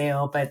make a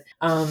sale, but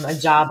a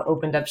job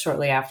opened up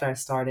shortly after I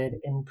started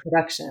in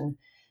production.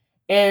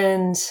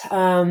 And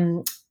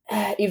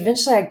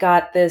eventually I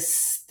got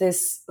this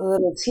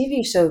little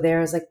TV show there.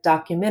 It was like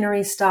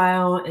documentary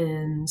style,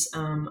 and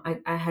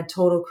I had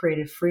total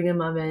creative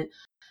freedom of it.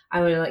 I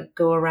would like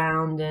go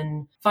around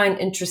and find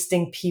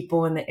interesting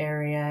people in the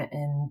area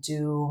and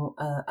do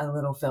a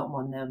little film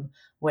on them,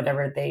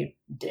 whatever they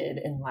did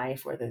in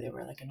life, whether they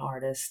were like an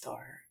artist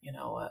or,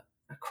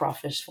 a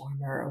crawfish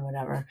farmer or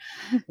whatever.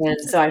 And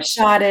so I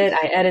shot it,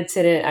 I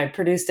edited it, I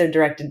produced it,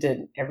 directed,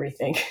 did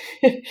everything.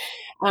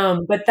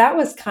 But that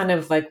was kind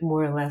of like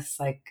more or less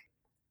like,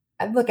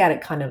 I look at it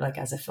kind of like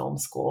as a film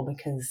school,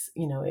 because,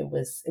 it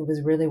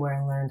was really where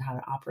I learned how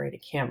to operate a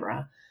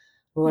camera,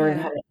 learned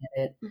how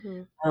Yeah. to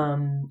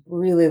edit,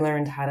 really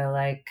learned how to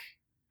like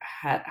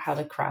how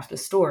to craft a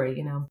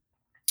story.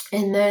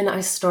 And then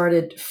I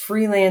started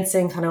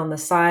freelancing kind of on the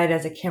side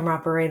as a camera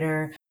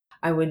operator.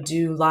 I would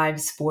do live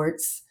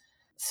sports,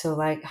 so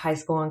like high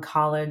school and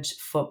college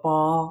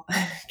football,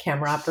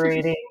 camera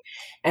operating,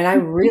 and I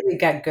really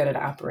got good at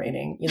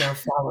operating,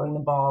 following the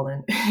ball,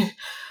 and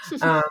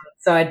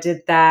so I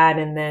did that,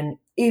 and then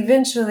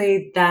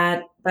eventually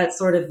that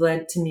sort of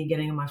led to me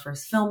getting on my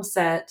first film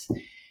set,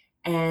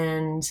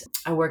 and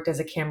I worked as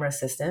a camera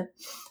assistant.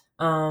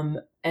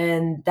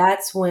 And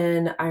that's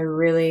when I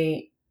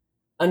really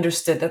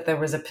understood that there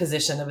was a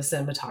position of a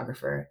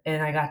cinematographer,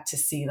 and I got to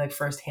see like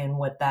firsthand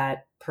what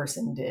that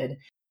person did.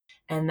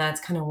 And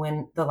that's kind of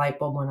when the light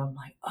bulb went on. I'm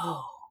like,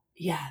 oh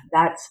yeah,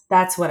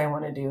 that's what I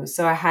want to do.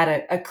 So I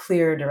had a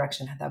clear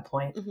direction at that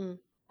point.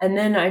 And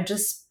then I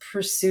just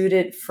pursued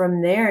it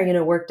from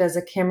there, worked as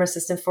a camera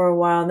assistant for a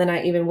while. And then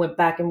I even went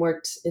back and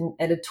worked in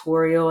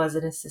editorial as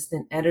an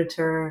assistant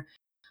editor.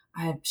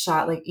 I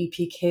shot like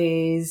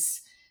EPKs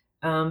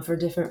for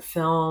different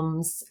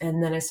films.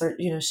 And then I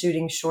started,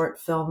 shooting short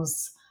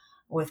films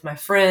with my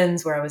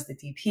friends where I was the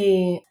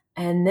DP.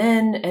 And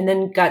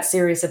then got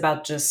serious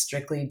about just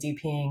strictly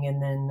DPing,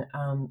 and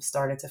then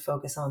started to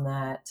focus on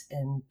that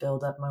and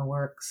build up my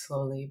work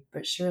slowly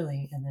but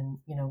surely. And then,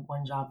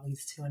 one job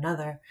leads to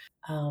another.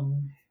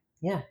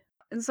 Yeah.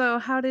 And so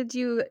how did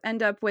you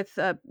end up with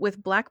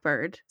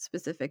Blackbird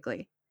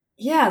specifically?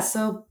 Yeah.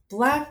 So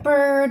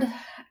Blackbird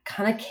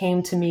kind of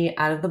came to me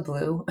out of the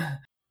blue.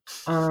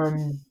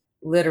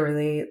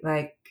 Literally,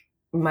 like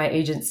my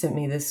agent sent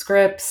me the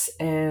scripts,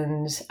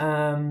 and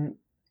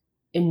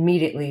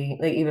immediately,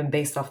 like even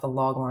based off the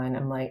log line,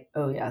 I'm like,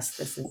 oh yes,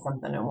 this is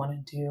something I want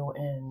to do.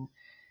 And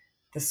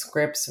the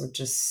scripts were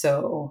just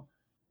so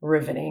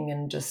riveting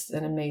and just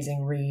an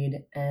amazing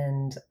read.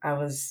 And I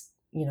was,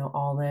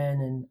 all in,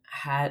 and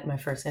had my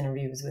first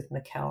interview was with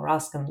Mikkel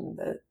Roscom,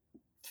 the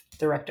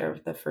director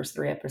of the first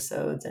 3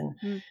 episodes,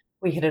 and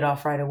we hit it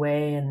off right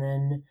away, and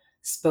then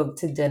spoke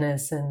to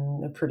Dennis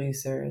and the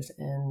producers,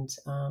 and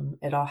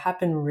it all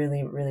happened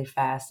really, really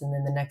fast. And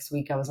then the next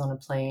week I was on a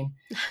plane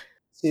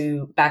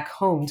back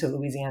home to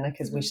Louisiana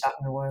because we shot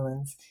in New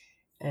Orleans.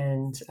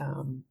 And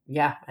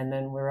and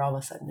then we were all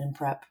of a sudden in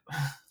prep.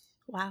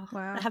 Wow.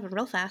 That happened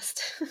real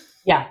fast.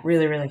 Yeah,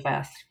 really, really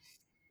fast.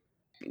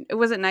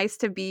 Was it nice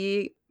to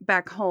be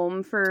back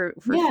home for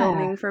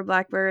filming for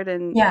Blackbird?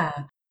 And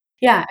yeah,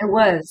 it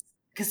was,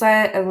 because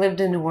I lived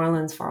in New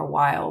Orleans for a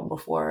while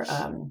before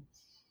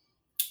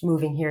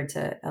moving here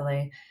to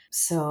LA.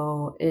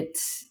 So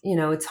it's,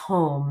 it's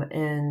home,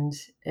 and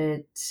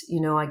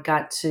I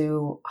got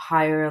to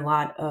hire a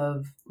lot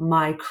of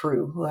my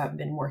crew who I've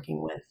been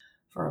working with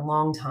for a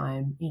long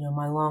time.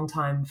 My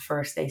longtime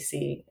first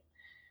AC,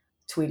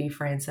 Tweety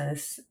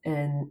Francis,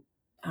 and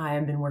I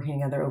have been working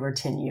together over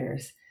 10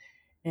 years.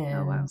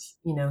 And,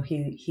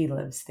 he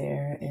lives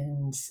there,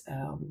 and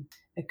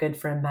a good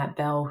friend, Matt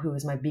Bell, who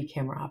is my B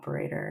camera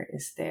operator,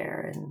 is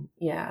there, and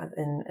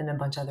and a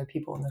bunch of other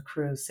people in the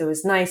crew. So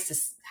it's nice to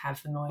have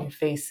familiar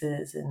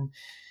faces, and,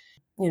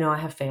 I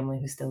have family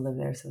who still live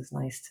there. So it's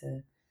nice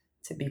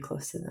to be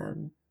close to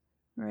them.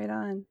 Right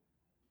on.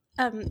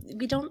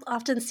 We don't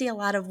often see a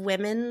lot of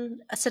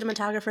women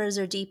cinematographers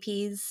or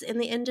DPs in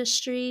the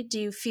industry. Do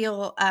you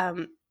feel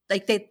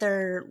like that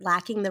they're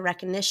lacking the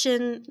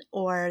recognition,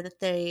 or that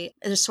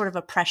there's sort of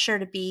a pressure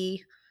to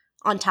be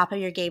on top of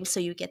your game so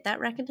you get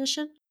that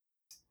recognition?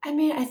 I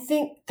mean, I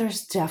think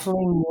there's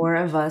definitely more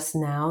of us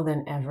now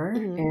than ever,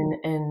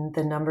 and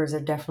the numbers are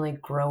definitely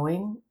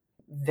growing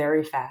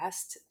very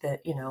fast.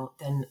 That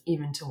than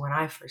even to when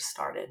I first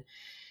started.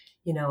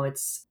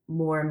 It's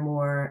more and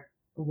more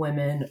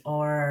women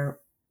are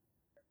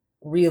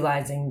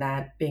realizing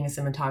that being a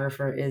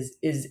cinematographer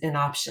is an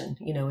option.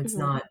 It's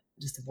not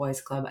just a boys'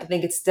 club. I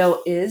think it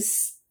still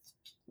is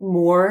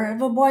more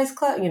of a boys'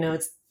 club.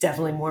 It's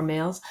definitely more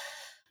males,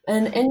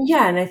 and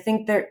I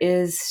think there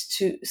is,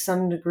 to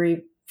some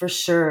degree, for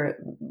sure,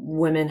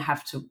 women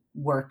have to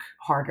work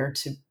harder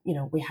to,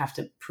 we have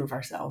to prove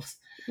ourselves,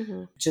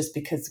 just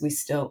because we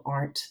still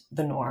aren't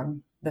the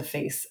norm, the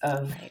face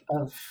of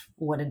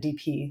what a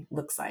DP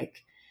looks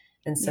like.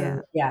 And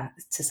so,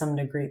 to some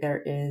degree,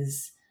 there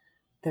is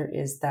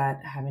that,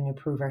 having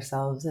to prove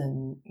ourselves,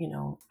 and,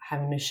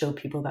 having to show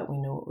people that we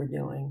know what we're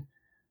doing.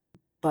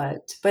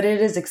 But it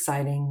is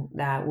exciting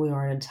that we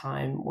are in a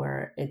time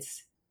where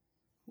it's,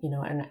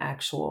 an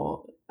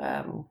actual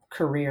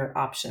career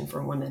option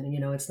for women.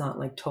 It's not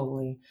like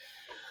totally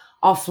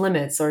off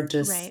limits, or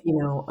just,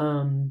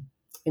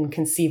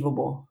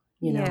 inconceivable,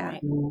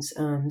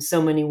 and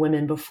so many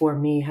women before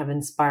me have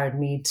inspired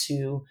me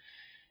to,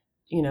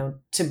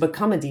 to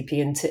become a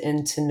DP,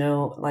 and to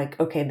know, like,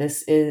 okay,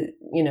 this is,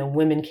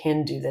 women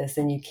can do this,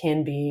 and you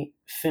can be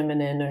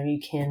feminine, or you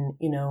can,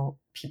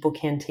 people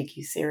can take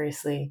you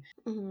seriously.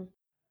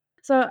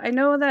 So I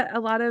know that a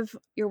lot of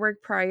your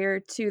work prior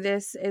to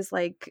this is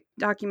like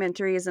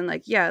documentaries, and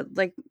like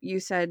you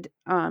said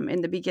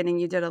in the beginning,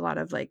 you did a lot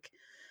of like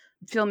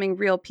filming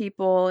real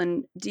people.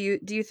 And do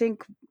you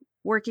think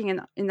working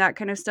in that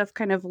kind of stuff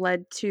kind of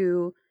led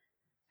to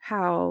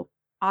how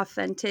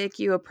authentic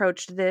you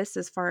approached this,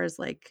 as far as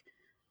like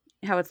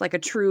how it's like a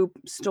true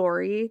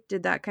story?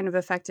 Did that kind of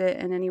affect it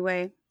in any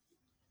way?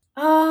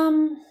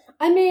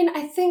 I mean,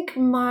 I think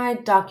my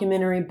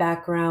documentary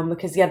background,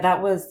 because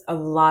that was a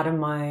lot of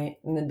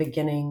in the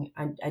beginning,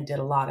 I did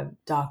a lot of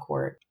doc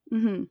work,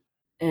 and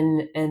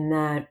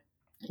that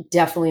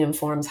definitely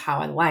informs how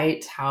I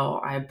light, how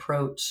I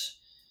approach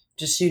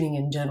just shooting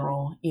in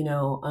general,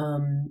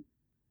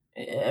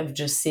 of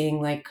just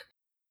seeing like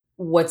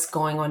what's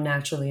going on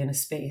naturally in a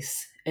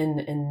space,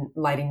 and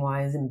lighting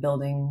wise, and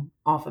building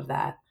off of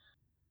that.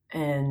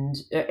 And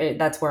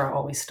that's where I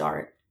always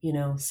start,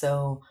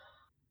 so,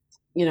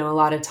 a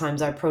lot of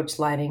times I approach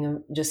lighting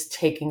of just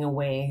taking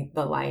away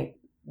the light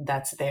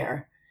that's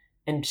there,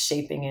 and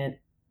shaping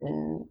it,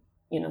 and,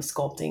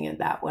 sculpting it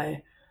that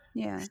way.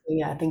 Yeah.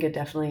 So, I think it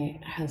definitely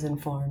has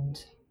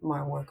informed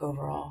my work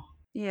overall.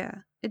 Yeah.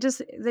 It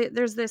just,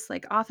 there's this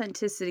like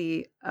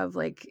authenticity of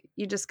like,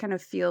 you just kind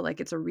of feel like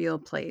it's a real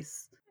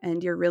place,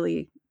 and you're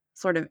really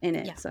sort of in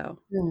it. Yeah. So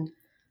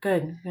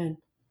Good.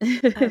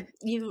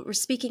 You were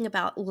speaking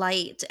about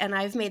light, and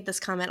I've made this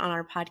comment on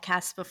our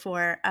podcast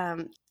before.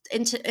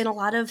 In a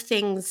lot of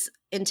things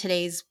in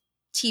today's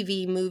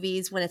TV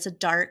movies, when it's a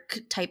dark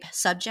type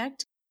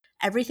subject,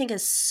 everything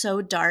is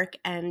so dark,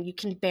 and you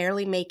can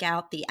barely make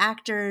out the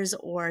actors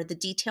or the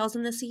details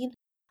in the scene.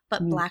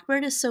 But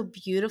Blackbird is so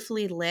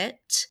beautifully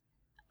lit.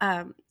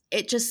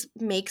 It just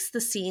makes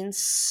the scene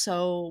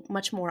so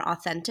much more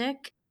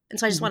authentic. And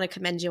so I just want to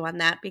commend you on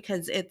that,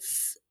 because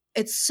it's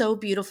so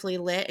beautifully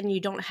lit, and you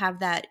don't have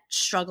that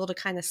struggle to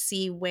kind of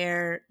see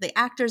where the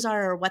actors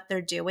are or what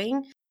they're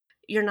doing.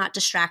 You're not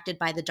distracted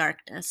by the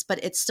darkness,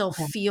 but it still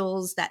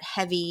feels that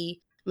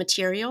heavy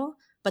material,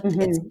 but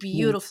it's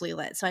beautifully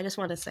lit. So I just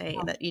want to say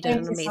that you did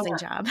an amazing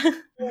job.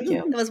 Thank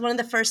you. It was one of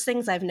the first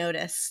things I've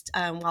noticed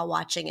while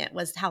watching it,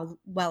 was how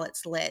well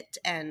it's lit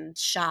and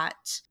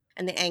shot,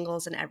 and the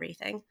angles and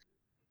everything.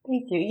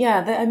 Thank you.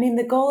 Yeah, I mean,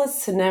 the goal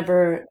is to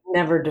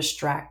never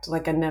distract.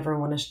 Like, I never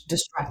want to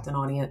distract an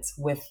audience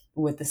with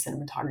the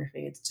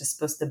cinematography. It's just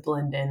supposed to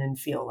blend in and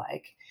feel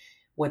like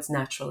what's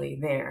naturally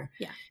there.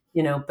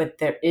 Yeah. But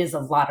there is a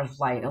lot of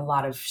light, a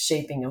lot of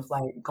shaping of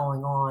light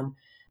going on.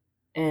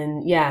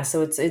 And yeah,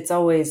 so it's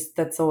always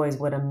that's always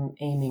what I'm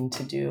aiming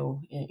to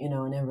do,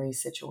 in every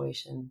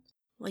situation.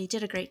 Well, you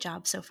did a great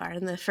job so far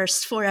in the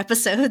first 4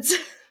 episodes.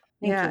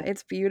 Thank Yeah, you.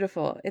 it's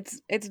beautiful.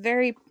 It's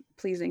very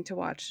pleasing to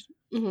watch.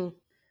 Hmm.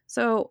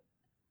 So,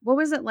 what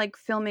was it like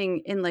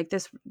filming in like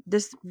this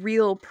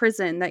real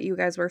prison that you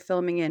guys were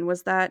filming in?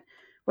 Was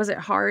it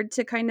hard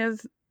to kind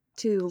of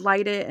to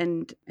light it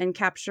and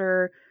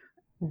capture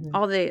Mhm.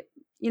 all the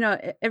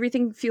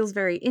everything feels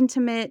very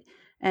intimate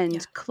Yeah.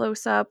 and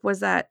close up. Was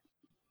that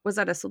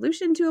a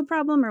solution to a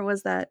problem, or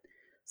was that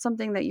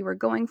something that you were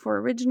going for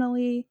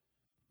originally?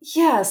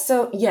 Yeah,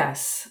 so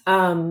yes,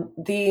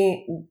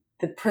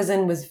 the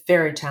prison was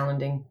very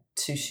challenging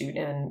to shoot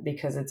in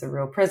because it's a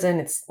real prison.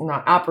 It's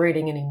not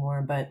operating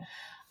anymore, but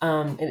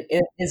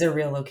it is a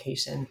real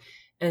location,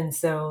 and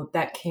so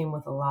that came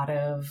with a lot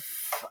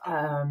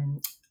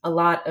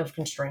of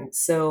constraints.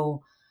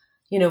 So,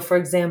 for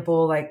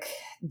example, like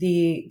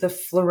the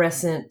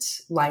fluorescent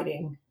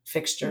lighting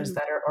fixtures Hmm.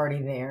 that are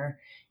already there,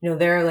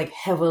 they're like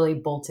heavily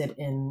bolted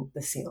in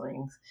the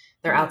ceilings.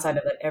 They're Hmm. outside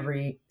of it.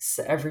 Every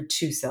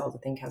 2 cells, I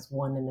think, has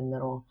one in the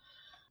middle.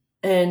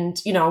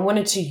 And I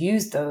wanted to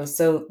use those,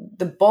 so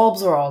the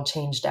bulbs are all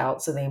changed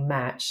out so they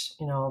match,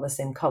 the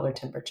same color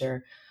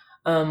temperature.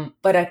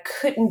 But I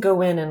couldn't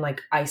go in and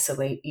like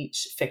isolate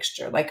each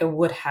fixture like I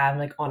would have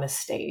like on a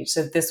stage. So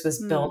if this was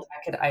Hmm. built,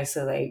 I could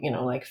isolate,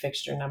 like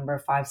fixture number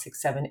 5,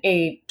 6, 7,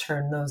 8,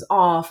 turn those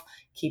off,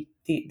 keep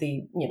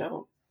the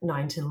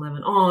 9, 10,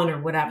 11 on or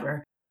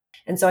whatever.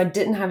 And so I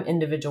didn't have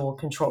individual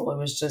control. It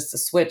was just a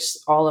switch.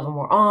 All of them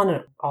were on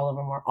and all of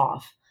them were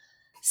off.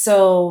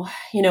 So,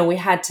 we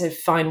had to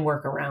find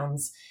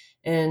workarounds.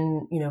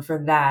 And,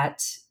 for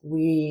that,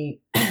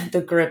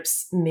 the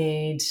grips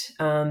made,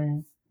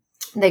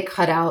 they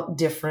cut out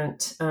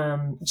different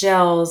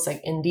gels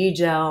like ND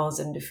gels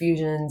and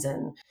diffusions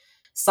and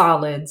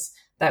solids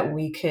that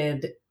we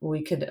could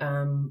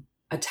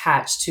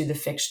attach to the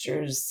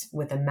fixtures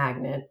with a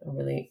magnet, a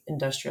really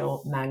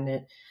industrial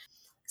magnet,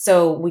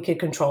 so we could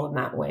control them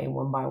that way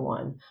one by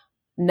one.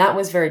 And that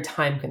was very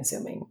time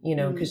consuming,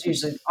 Mm. because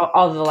usually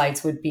all the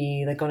lights would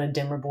be like on a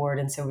dimmer board.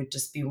 And so it would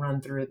just be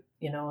run through,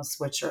 a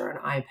switch or an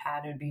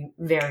iPad. It would be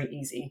very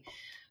easy.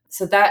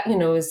 So that,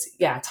 is,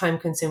 yeah, time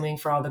consuming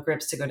for all the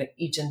grips to go to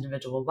each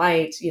individual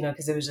light,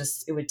 because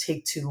it would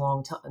take too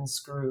long to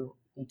unscrew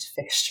each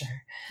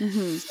fixture.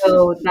 Hmm.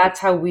 So that's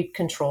how we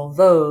control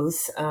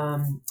those.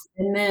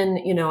 And then,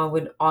 I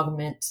would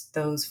augment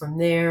those from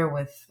there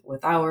with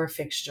our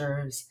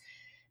fixtures.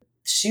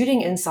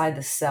 Shooting inside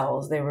the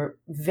cells, they were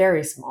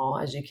very small,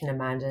 as you can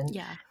imagine,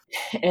 Yeah.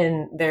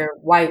 and they're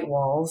white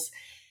walls,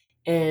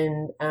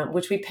 and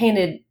which we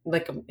painted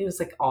like it was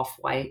like off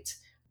white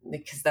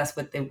because that's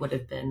what they would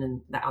have been,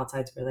 and the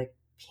outsides were like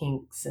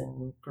pinks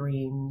and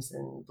greens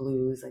and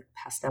blues, like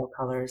pastel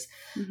colors.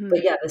 Hmm.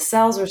 But yeah, the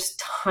cells are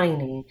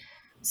tiny.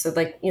 So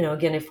like,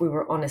 again, if we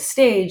were on a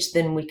stage,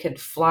 then we could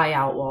fly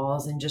out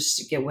walls and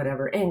just get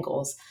whatever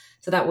angles.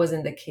 So that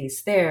wasn't the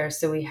case there.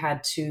 So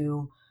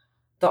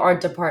the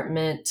art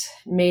department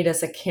made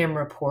us a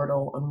camera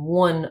portal on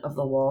one of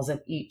the walls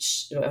of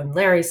each, on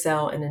Larry's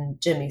cell and in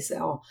Jimmy's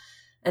cell.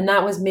 And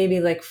that was maybe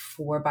like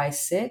 4 by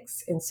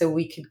 6. And so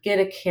we could get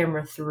a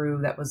camera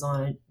through that was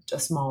on a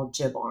small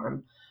jib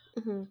arm,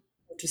 Hmm.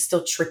 which was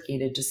still tricky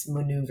to just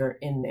maneuver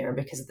in there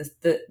because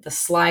the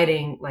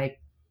sliding like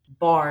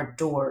bar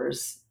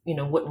doors,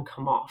 wouldn't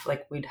come off.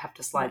 Like we'd have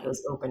to slide Right.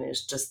 those open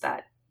as just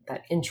that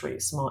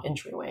small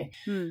entryway.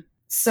 Hmm.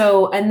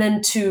 So, and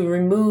then to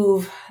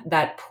remove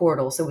that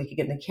portal so we could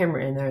get the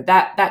camera in there,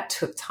 that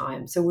took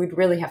time. So we'd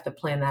really have to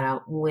plan that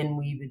out when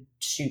we would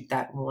shoot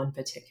that one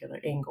particular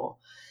angle.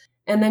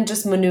 And then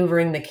just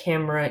maneuvering the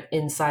camera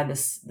inside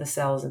the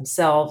cells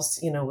themselves,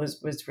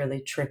 was really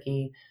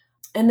tricky.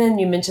 And then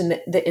you mentioned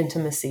the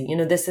intimacy.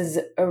 This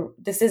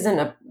isn't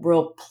a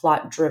real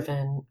plot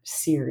driven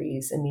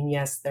series. I mean,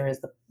 yes, there is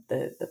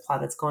the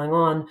plot that's going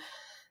on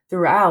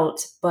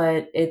throughout,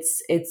 but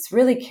it's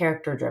really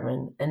character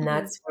driven, and Hmm.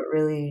 that's what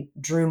really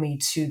drew me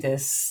to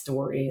this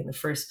story in the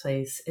first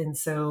place. And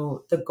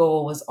so the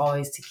goal was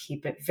always to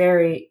keep it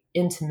very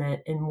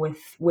intimate and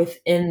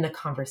within the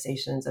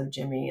conversations of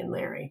Jimmy and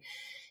Larry,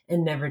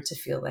 and never to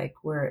feel like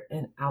we're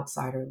an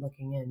outsider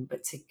looking in,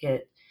 but to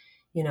get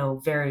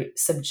very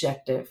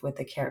subjective with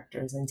the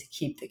characters and to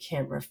keep the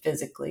camera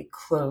physically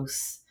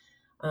close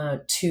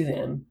to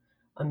them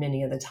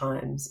many of the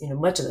times,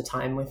 much of the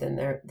time within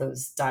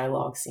those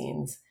dialogue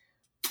scenes.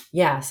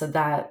 Yeah, so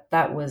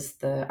that was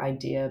the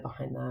idea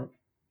behind that.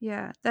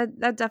 Yeah, that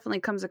definitely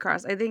comes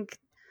across. I think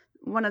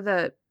one of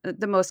the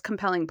most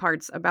compelling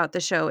parts about the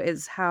show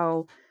is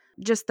how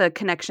just the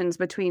connections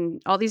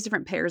between all these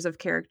different pairs of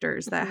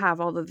characters that Hmm.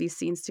 have all of these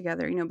scenes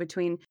together,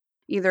 between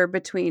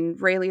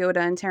Ray Liotta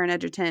and Taron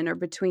Egerton, or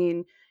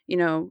between,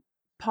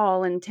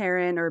 Paul and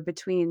Taryn, or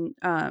between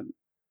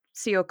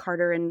C.O.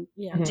 Carter and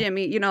Yeah.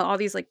 Jimmy, you know, all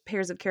these like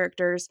pairs of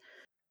characters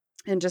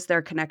and just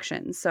their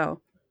connections.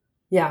 So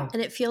Yeah.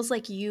 And it feels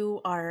like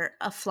you are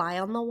a fly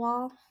on the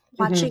wall Mhm.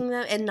 watching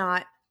them and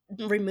not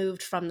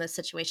removed from the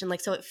situation.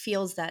 Like, so it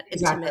feels that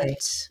Exactly.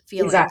 intimate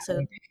feeling. Exactly.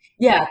 So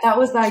Yeah, that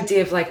was the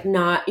idea of like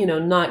not,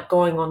 not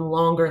going on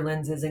longer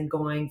lenses and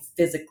going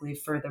physically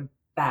further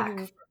back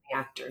Mhm. from the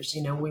actors.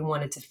 We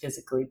wanted to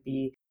physically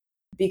be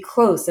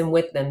close and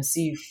with them, so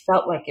you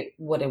felt like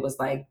what it was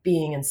like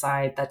being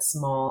inside that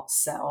small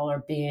cell, or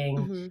being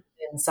Mhm.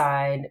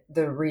 inside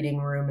the reading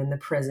room in the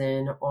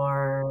prison,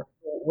 or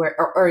where,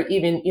 or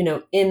even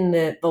in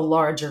the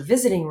larger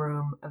visiting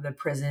room of the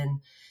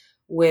prison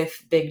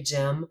with Big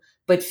Jim,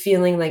 but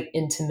feeling like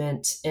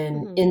intimate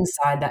and Mhm.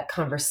 inside that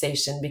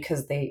conversation,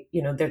 because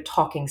they're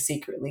talking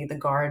secretly. The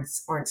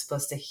guards aren't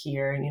supposed to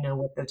hear,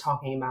 what they're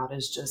talking about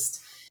is just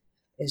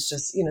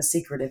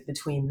secretive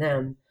between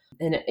them.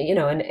 And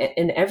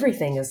and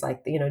everything is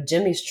like,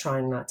 Jimmy's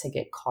trying not to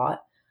get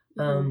caught.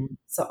 Mhm.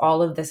 So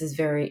all of this is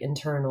very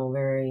internal,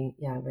 very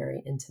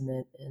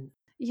intimate. And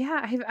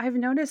yeah, I've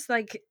noticed,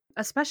 like,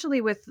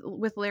 especially with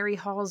Larry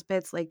Hall's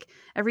bits, like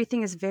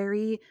everything is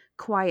very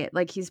quiet.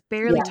 Like he's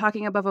barely yeah,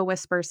 talking above a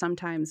whisper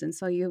sometimes, and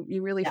so you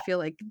really yeah, feel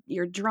like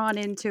you're drawn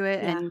into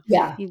it, Yeah. and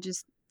yeah. you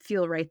just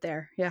feel right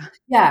there. Yeah.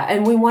 Yeah,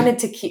 and we wanted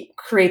to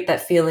create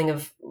that feeling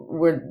of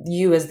where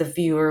you as the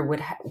viewer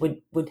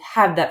would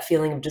have that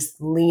feeling of just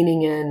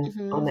leaning in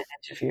on Mhm. the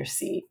edge of your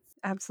seat.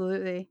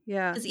 Absolutely.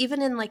 Yeah. Because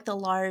even in like the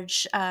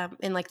large,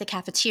 in like the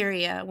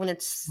cafeteria, when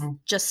it's Mhm.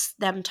 just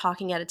them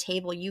talking at a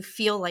table, you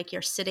feel like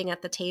you're sitting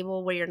at the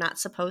table where you're not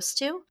supposed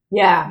to.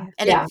 Yeah, Yeah.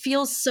 And yeah, it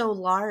feels so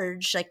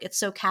large, like it's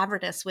so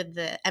cavernous with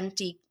the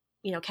empty,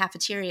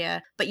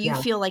 cafeteria, but you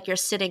yeah, feel like you're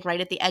sitting right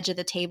at the edge of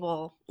the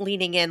table,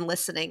 leaning in,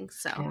 listening.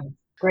 So yeah.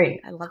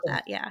 Great, I love cool.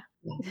 that. Yeah.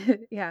 Yeah.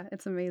 Yeah,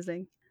 it's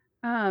amazing.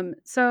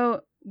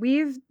 So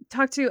we've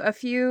talked to a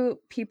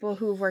few people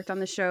who've worked on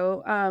the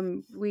show.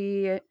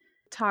 We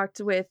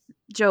talked with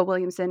Joe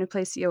Williamson, who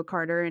plays C.O.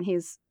 Carter, and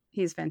he's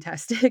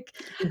fantastic.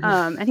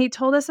 Mhm. And he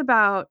told us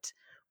about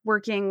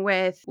working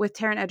with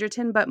Taron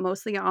Egerton, but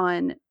mostly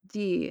on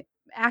the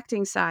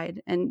acting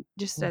side, and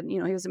just said, you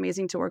know, he was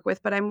amazing to work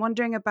with. But I'm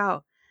wondering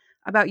about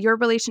your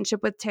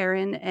relationship with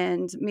Taron,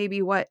 and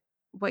maybe what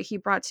he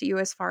brought to you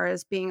as far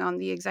as being on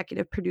the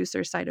executive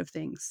producer side of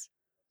things.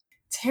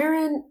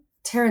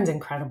 Taron's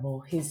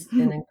incredible. He's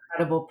an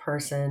incredible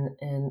person,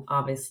 and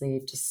obviously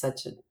just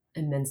such an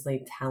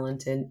immensely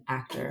talented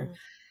actor. Mhm.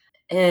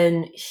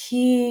 And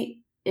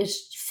he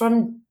is,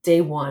 from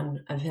day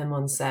one of him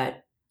on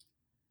set,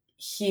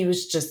 he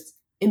was just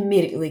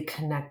immediately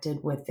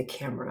connected with the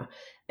camera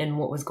and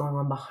what was going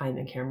on behind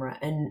the camera,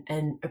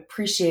 and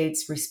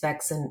appreciates,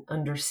 respects, and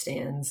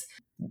understands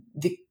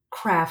the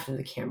craft of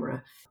the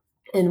camera,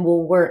 and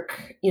will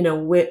work,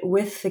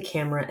 with the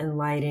camera and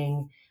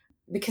lighting,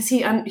 because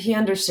he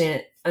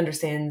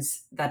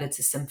understands that it's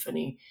a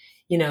symphony,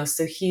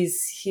 so he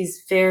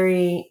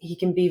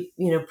can be,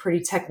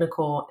 pretty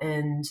technical,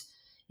 and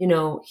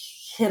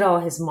hit all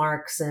his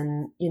marks,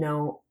 and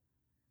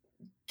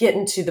get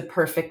into the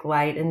perfect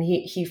light, and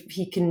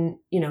he can,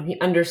 he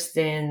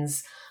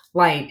understands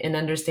light, and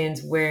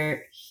understands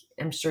where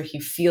I'm sure he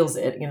feels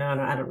it,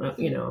 I don't know,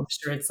 Mhm. I'm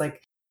sure it's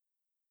like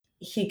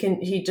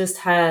he just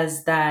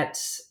has that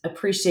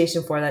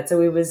appreciation for that.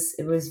 So it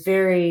was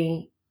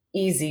very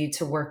easy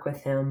to work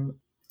with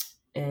him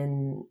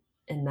in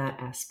that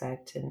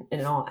aspect, and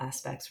in all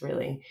aspects,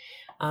 really.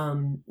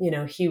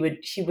 He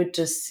would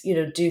just,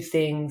 do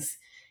things,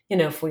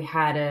 if we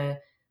had a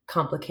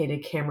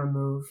complicated camera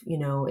move,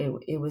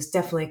 it was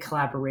definitely a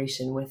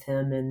collaboration with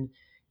him, and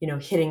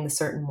hitting the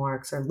certain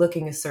marks, or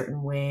looking a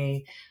certain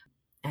way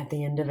at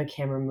the end of a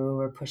camera move,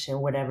 or pushing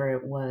whatever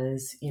it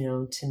was,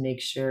 to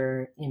make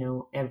sure,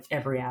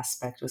 every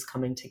aspect was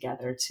coming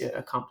together to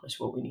accomplish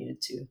what we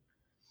needed to.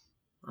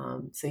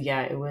 So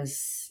yeah, it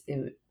was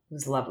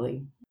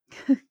lovely.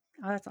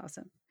 Oh, that's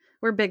awesome.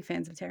 We're big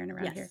fans of Taron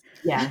around here.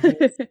 Yes. Yeah,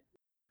 It's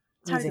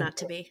he's hard not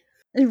to be.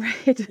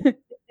 Right.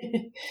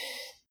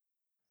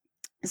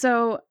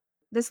 So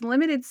this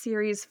limited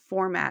series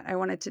format I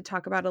wanted to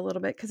talk about a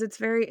little bit, because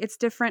it's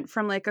different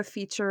from like a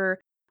feature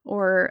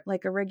or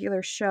like a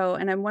regular show.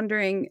 And I'm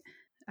wondering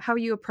how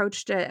you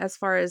approached it, as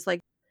far as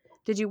like,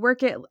 did you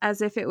work it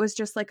as if it was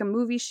just like a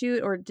movie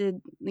shoot, or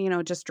did,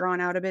 just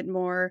drawn out a bit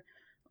more,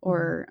 Mhm.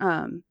 or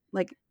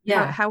like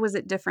Yeah, how was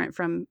it different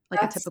from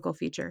like a that's typical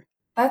feature?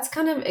 that's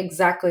kind of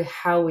exactly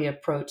how we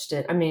approached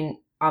it. I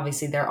mean,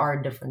 obviously there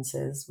are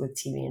differences with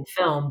TV and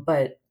film,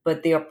 but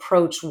the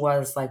approach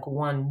was like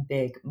one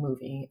big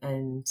movie.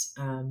 And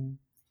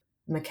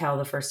Mikkel,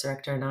 the first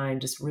director, and I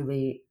just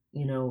really,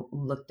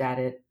 looked at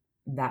it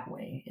that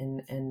way,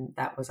 and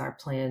that was our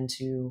plan,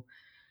 to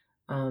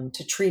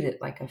treat it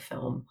like a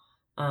film.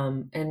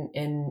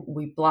 And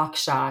we block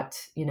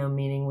shot,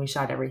 meaning we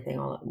shot everything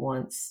all at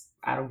once,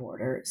 out of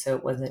order.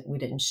 So we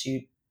didn't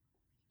shoot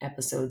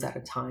episodes at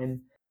a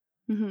time,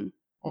 Hmm.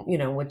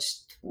 which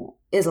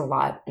is a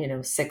lot,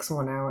 6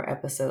 1-hour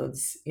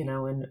episodes,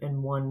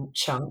 in one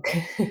chunk.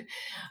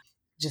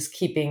 just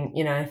keeping,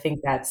 I think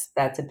that's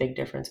a big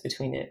difference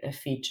between a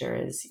feature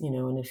is,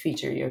 in a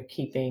feature you're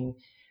keeping,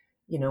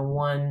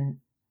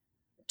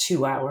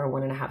 1.5 hour,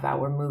 1.5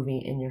 hour movie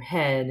in your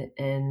head.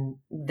 And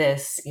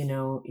this,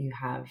 you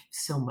have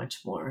so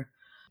much more.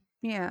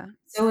 Yeah.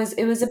 So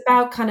it was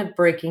about kind of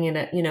breaking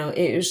it,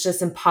 it was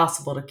just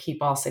impossible to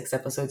keep all 6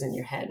 episodes in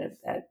your head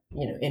at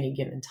any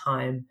given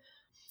time.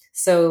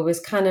 So it was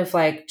kind of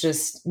like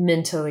just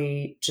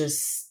mentally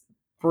just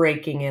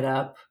breaking it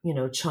up,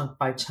 chunk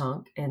by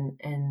chunk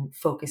and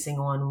focusing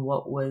on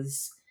what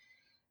was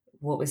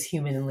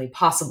humanly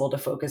possible to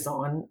focus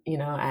on,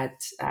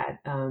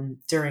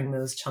 during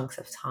those chunks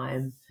of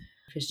time,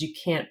 because you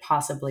can't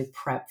possibly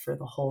prep for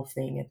the whole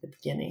thing at the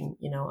beginning.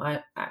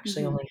 I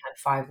actually only had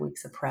 5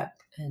 weeks of prep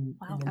in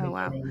the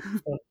beginning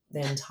for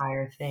the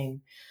entire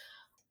thing.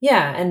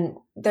 Yeah, and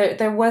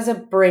there was a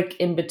break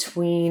in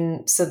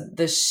between. So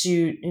the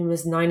shoot, it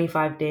was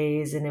 95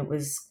 days, and it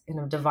was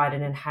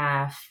divided in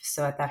half.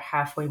 So at that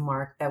halfway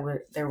mark,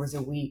 there was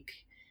a week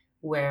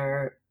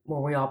where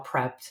we all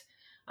prepped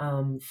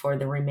for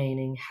the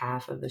remaining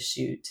half of the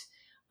shoot,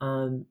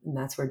 and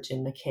that's where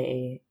Jim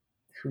McKay,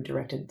 who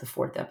directed the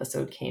 4th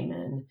episode, came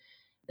in,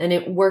 and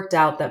it worked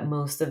out that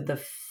most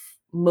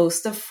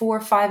of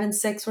 4, 5, and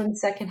 6 were in the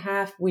second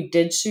half. We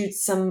did shoot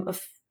some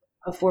of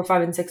 4,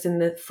 5, and 6 in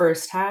the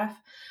first half,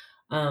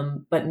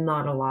 but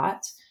not a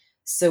lot.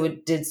 So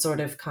it did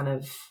sort of kind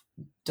of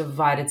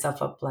divide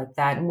itself up like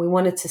that. And we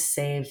wanted to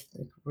save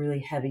like really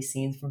heavy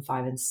scenes from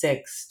 5 and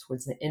 6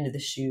 towards the end of the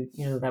shoot,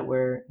 that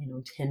were,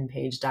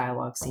 10-page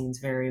dialogue scenes,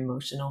 very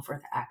emotional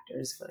for the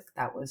actors. Like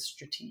that was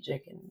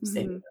strategic and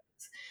saving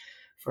those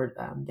for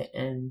the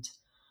end.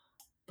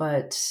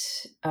 But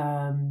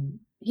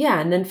yeah,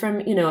 and then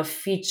from, a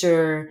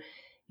feature,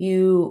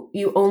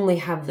 you only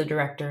have the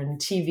director, and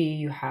TV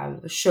you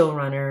have a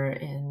showrunner,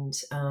 and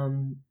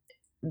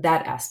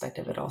that aspect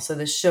of it all. So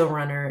the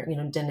showrunner,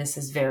 Dennis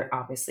is very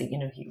obviously,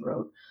 he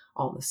wrote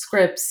all the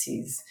scripts.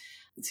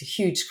 It's a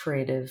huge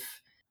creative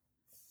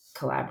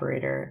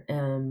collaborator,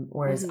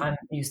 whereas I'm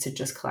used to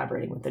just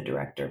collaborating with the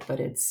director, but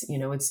it's,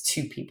 it's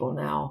 2 people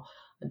now,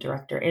 a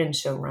director and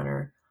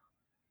showrunner.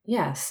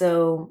 Yeah,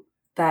 so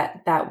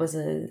that was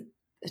a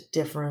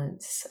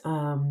difference.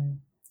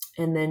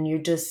 And then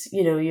you're just,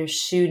 you're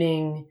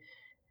shooting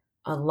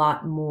a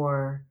lot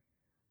more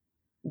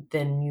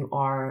than you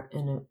are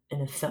in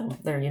a film.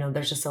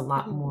 There's just a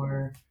lot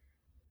more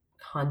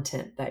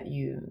content that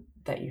you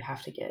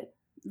have to get.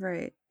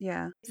 Right.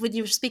 Yeah. When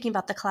you were speaking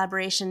about the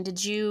collaboration,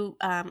 did you,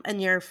 in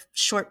your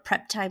short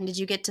prep time, did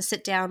you get to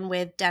sit down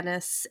with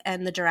Dennis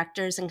and the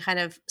directors and kind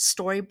of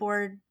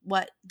storyboard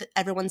what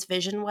everyone's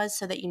vision was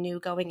so that you knew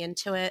going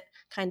into it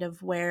kind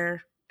of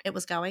where it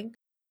was going?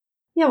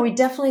 Yeah, we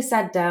definitely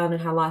sat down and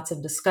had lots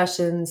of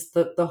discussions.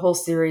 The whole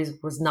series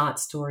was not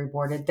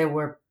storyboarded. There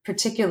were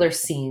particular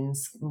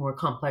scenes, more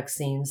complex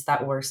scenes,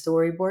 that were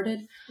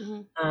storyboarded.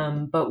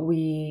 But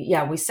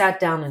we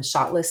sat down and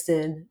shot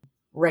listed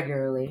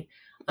regularly.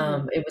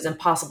 It was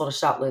impossible to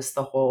shot list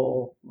the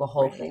whole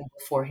thing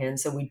beforehand.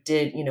 So we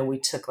did, we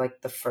took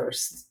like the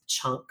first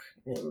chunk,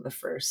 the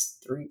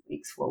first 3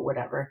 weeks or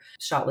whatever,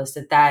 shot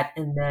listed that.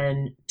 And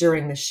then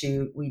during the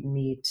shoot, we'd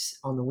meet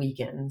on the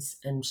weekends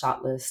and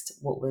shot list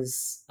what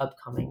was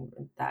upcoming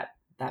that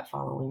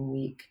following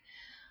week.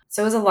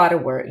 So it was a lot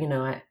of work.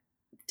 I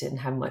didn't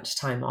have much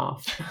time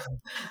off.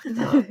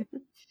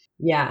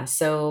 Yeah.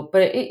 So,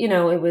 but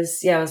it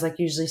was like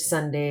usually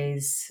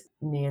Sundays,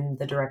 me and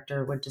the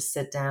director would just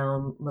sit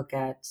down, look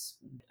at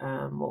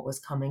what was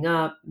coming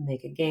up,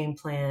 make a game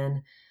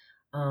plan,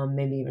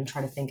 maybe even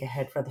try to think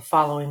ahead for the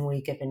following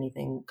week if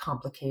anything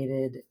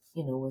complicated,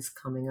 was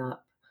coming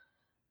up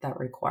that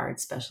required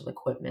special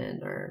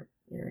equipment or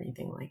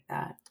anything like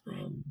that.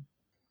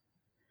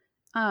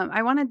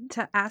 I wanted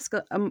to ask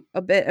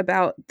a bit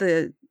about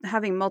the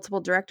having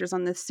multiple directors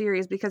on this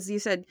series, because you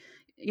said,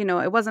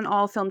 it wasn't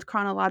all filmed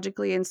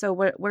chronologically. And so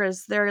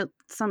whereas there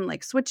some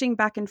like switching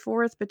back and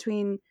forth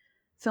between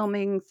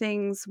filming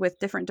things with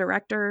different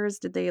directors?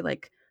 Did they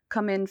like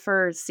come in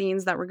for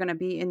scenes that were going to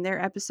be in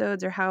their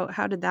episodes, or how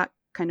did that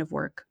kind of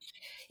work?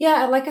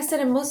 Yeah, like I said,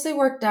 it mostly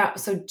worked out.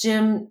 So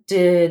Jim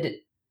did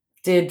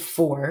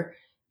 4,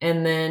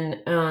 and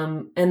then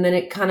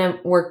it kind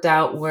of worked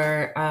out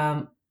where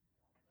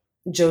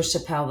Joe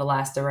Chappelle, the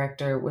last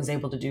director, was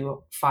able to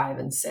do 5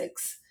 and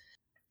 6.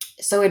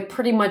 So it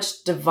pretty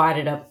much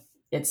divided up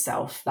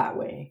itself that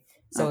way.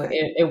 So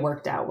it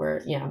worked out where,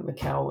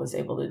 Mikkel was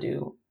able to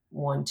do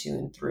 1, 2,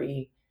 and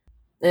 3.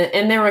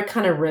 And there were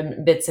kind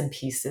of bits and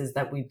pieces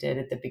that we did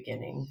at the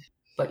beginning.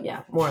 But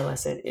yeah, more or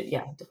less it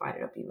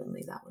divided up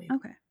evenly that way.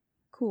 Okay,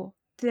 cool.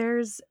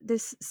 There's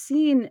this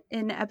scene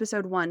in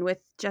episode 1 with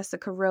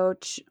Jessica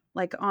Roach,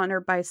 like on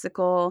her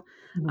bicycle.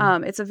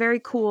 It's a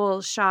very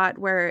cool shot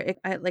where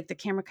like the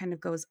camera kind of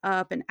goes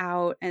up and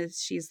out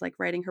as she's like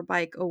riding her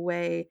bike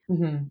away.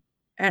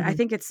 And I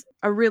think it's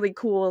a really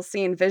cool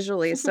scene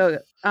visually. So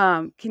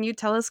can you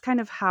tell us kind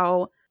of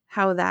how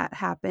that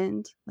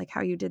happened? Like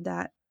how you did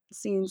that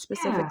scene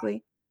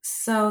specifically?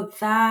 So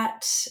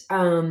that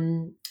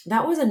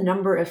was a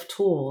number of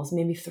tools,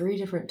 maybe 3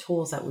 different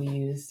tools that we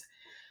used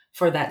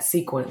for that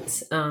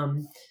sequence.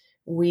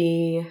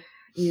 We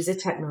use a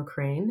techno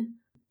crane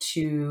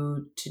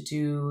to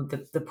do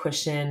the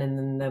push in and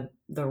then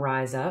the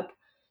rise up,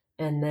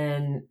 and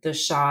then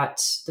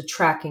the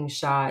tracking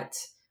shot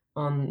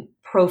on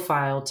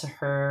profile to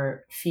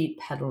her feet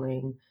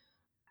pedaling.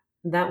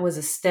 That was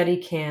a steady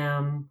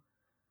cam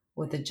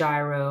with a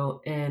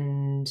gyro,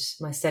 and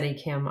my steady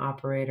cam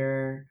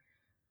operator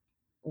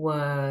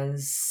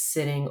was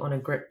sitting on a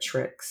grip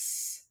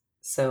tricks.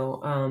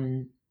 So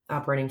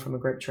operating from a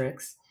grip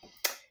tricks.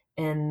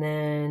 And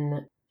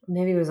then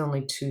maybe it was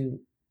only 2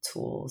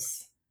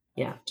 tools.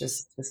 Yeah,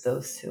 just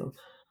those 2.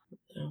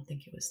 I don't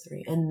think it was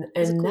 3. And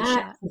cool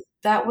shot.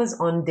 that was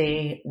on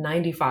day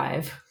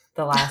 95,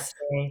 the last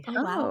day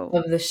Oh, wow.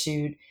 of the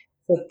shoot.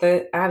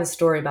 So I have a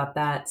story about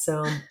that.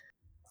 So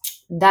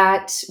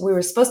that we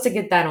were supposed to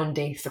get that on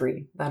day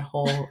 3, that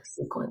whole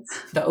sequence,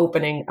 the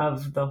opening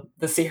of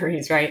the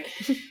series, right?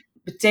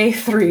 But day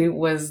 3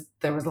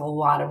 there was a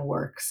lot of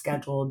work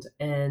scheduled,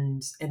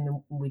 and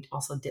we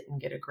also didn't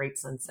get a great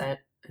sunset.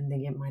 I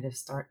think it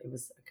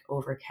was like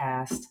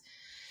overcast.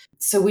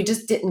 So we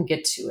just didn't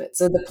get to it.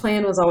 So the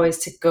plan was always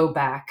to go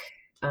back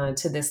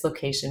to this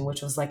location,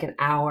 which was like an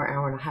hour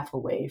and a half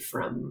away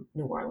from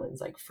New Orleans,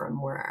 like from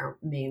where our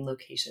main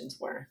locations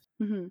were.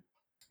 Mm-hmm.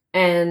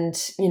 And,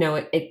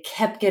 it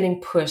kept getting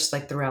pushed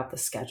like throughout the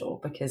schedule,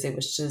 because it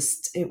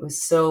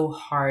was so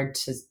hard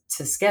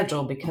to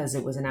schedule because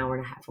it was an hour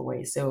and a half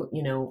away. So,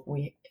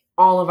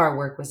 all of our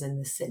work was in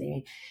the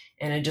city,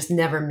 and it just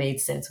never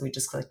made sense. We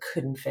just like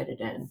couldn't fit it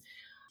in.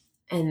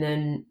 And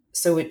then,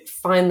 so it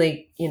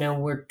finally,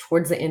 we're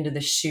towards the end of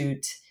the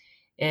shoot,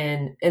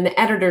 and the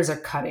editors are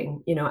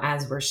cutting,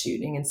 as we're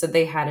shooting. And so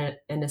they had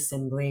an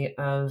assembly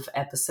of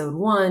episode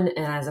 1,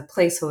 and as a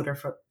placeholder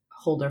for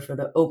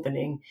the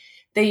opening,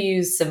 they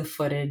used some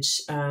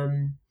footage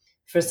from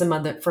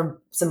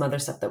some other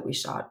stuff that we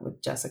shot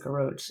with Jessica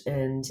Roach,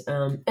 and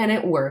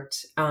it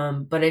worked,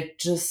 but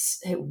it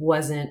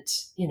wasn't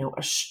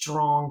a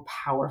strong,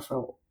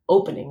 powerful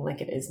opening like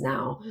it is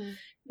now. Mm-hmm.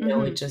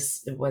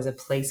 It was a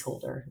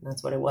placeholder.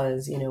 That's what it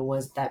was.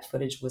 Was that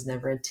footage was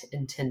never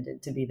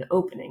intended to be the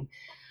opening.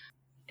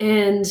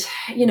 And,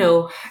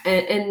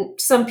 and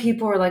some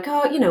people were like,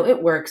 oh,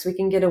 it works. We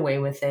can get away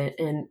with it.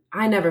 And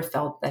I never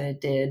felt that it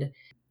did.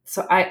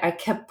 So I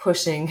kept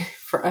pushing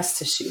for us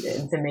to shoot it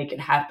and to make it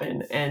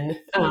happen. And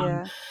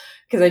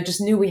because I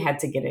just knew we had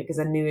to get it, because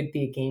I knew it'd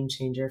be a game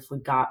changer if we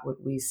got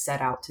what we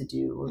set out to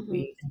do, what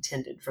we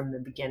intended from the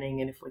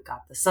beginning. And if we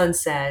got the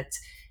sunset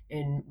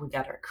and we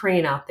got our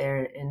crane out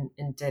there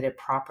and did it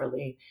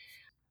properly.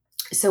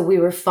 So we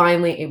were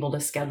finally able to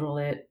schedule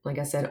it, like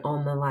I said,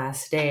 on the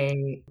last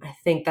day. I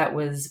think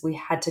we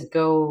had to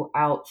go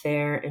out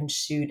there and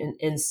shoot an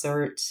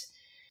insert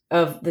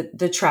of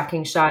the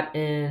tracking shot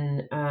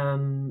in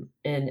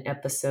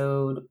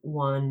episode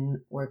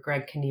 1, where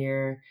Greg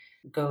Kinnear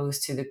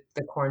goes to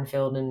the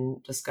cornfield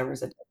and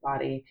discovers a dead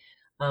body.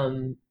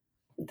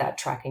 That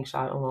tracking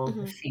shot along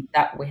the feet,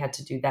 that we had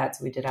to do that,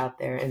 so we did out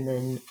there, and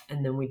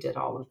then we did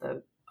all of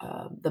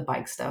the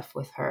bike stuff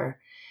with her.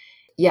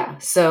 Yeah,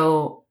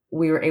 so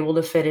we were able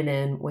to fit it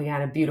in. We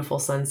had a beautiful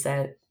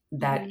sunset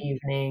that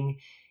evening,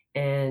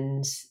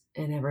 and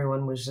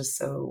everyone was just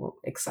so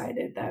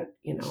excited that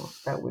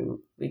that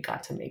we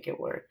got to make it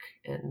work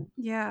and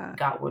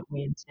got what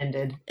we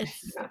intended.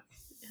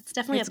 It's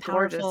definitely a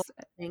powerful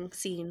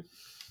scene.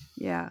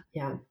 Yeah.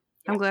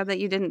 I'm glad that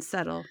you didn't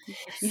settle.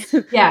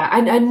 Yeah,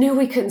 I knew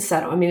we couldn't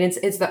settle. I mean,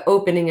 it's the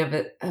opening of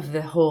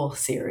the whole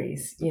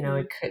series.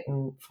 It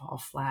couldn't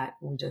fall flat.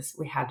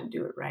 We had to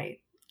do it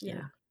right.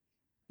 Yeah.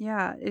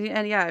 Yeah.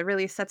 And it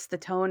really sets the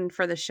tone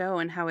for the show,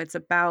 and how it's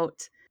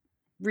about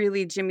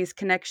really Jimmy's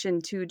connection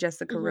to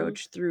Jessica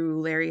Roach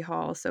through Larry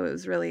Hall. So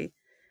it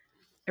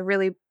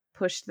really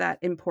pushed that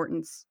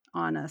importance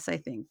on us, I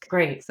think.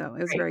 Great. So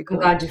it was very cool.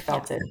 I'm glad you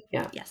felt it.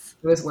 Yeah. Yes.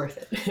 It was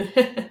worth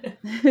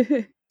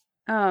it.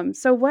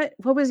 So what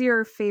was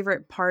your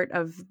favorite part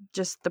of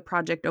just the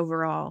project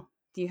overall?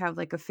 Do you have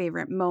like a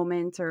favorite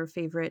moment or a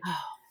favorite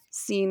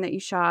scene that you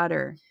shot,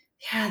 or?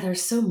 Yeah,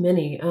 there's so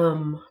many.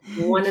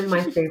 One of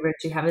my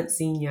favorites you haven't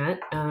seen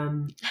yet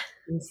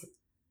is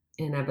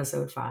in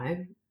episode 5.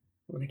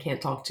 I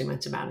can't talk too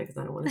much about it because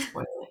I don't want to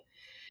spoil it.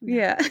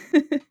 Yeah.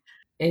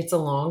 It's a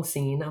long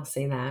scene, I'll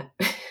say that.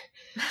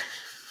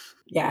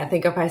 Yeah, I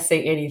think if I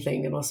say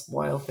anything, it'll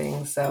spoil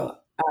things. So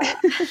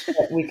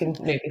we can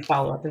maybe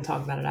follow up and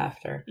talk about it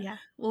after. Yeah,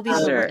 we'll be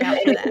sure.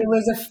 It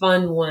was a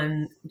fun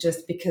one,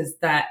 just because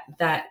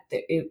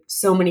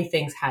so many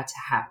things had to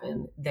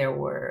happen. There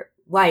were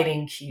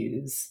lighting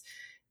cues.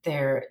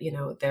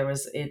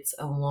 It's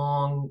a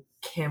long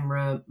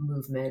camera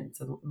movement.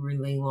 It's a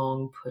really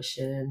long push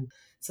in.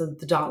 So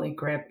the dolly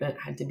grip, it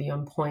had to be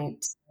on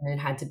point, and it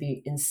had to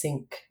be in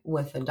sync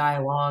with the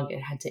dialogue. It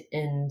had to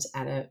end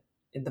at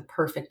the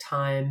perfect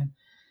time.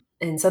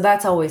 And so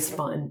that's always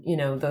fun,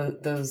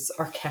 those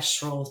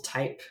orchestral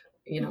type,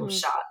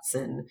 shots,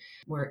 and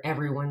where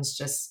everyone's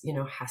just,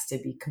 has to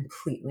be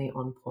completely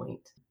on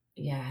point.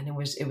 yeah, and it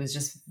was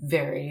just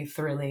very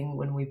thrilling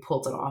when we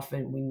pulled it off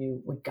and we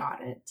knew we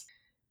got it.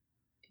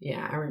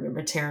 Yeah, I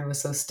remember Taryn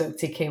was so stoked.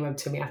 He came up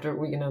to me after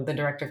the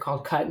director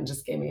called cut and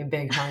just gave me a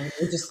big hug.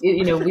 We just,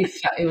 we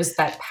felt, it was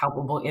that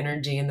palpable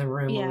energy in the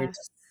room where Yeah.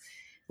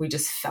 we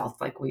just felt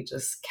like we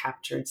just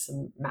captured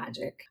some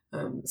magic.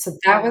 So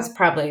that was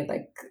probably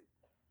like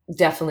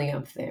definitely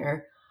up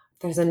there.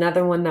 There's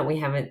another one that we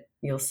haven't,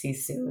 you'll see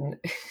soon.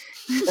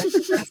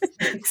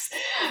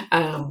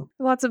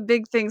 Lots of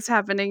big things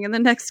happening in the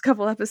next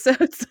couple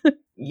episodes.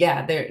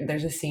 Yeah,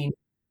 there's a scene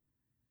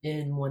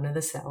in one of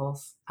the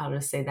cells. I'll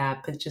just say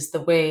that, but just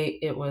the way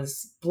it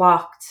was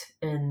blocked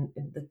and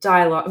the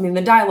dialogue. I mean,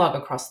 the dialogue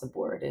across the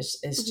board is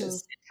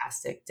just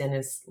fantastic.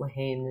 Dennis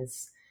Lehane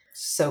is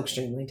so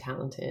extremely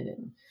talented,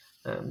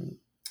 and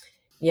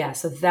yeah.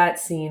 So that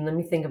scene. Let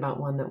me think about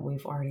one that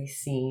we've already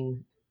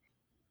seen.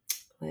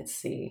 Let's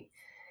see.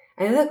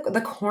 And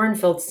the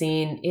cornfield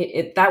scene.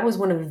 That was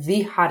one of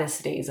the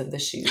hottest days of the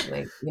shoot.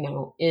 Like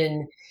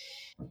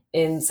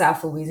in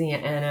South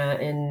Louisiana,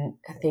 and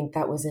I think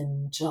that was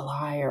in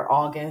July or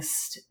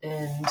August.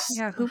 And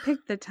yeah, who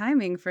picked the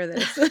timing for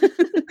this?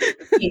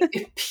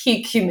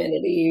 peak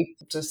humidity,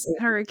 just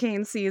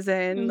hurricane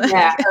season.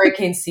 Yeah,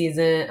 hurricane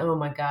season. Oh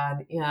my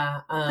God,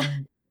 yeah.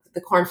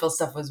 The cornfield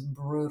stuff was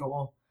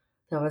brutal.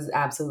 That was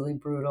absolutely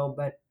brutal.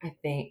 But I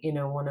think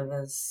one of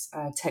those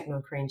techno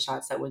crane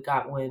shots that we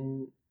got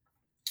when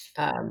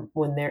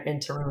they're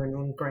entering,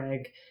 when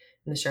Greg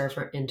and the sheriff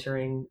are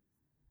entering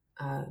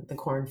the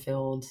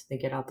cornfield, they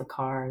get out the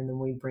car and then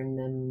we bring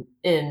them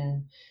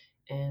in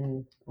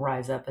and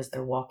rise up as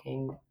they're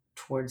walking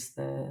towards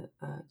the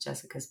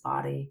Jessica's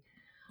body.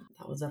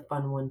 That was a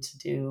fun one to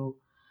do.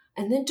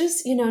 And then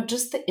just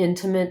the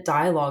intimate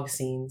dialogue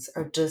scenes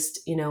are just,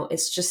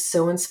 it's just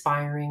so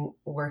inspiring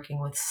working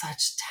with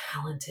such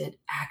talented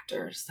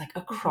actors, like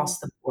across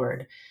the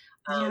board.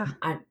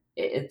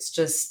 It's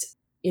just,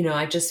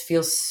 I just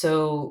feel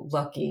so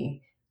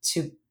lucky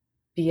to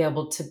be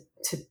able to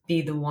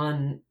be the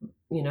one,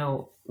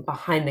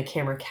 behind the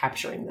camera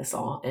capturing this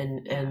all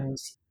and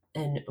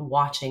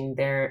watching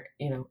their,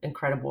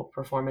 incredible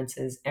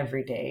performances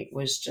every day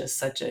was just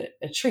such a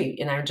treat.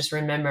 And I just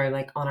remember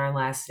like on our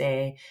last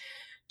day,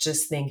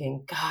 just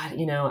thinking, God,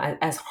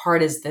 as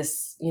hard as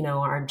this,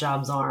 our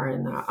jobs are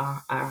and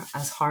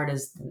as hard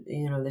as,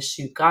 the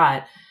shoot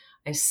got,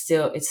 it's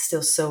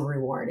still so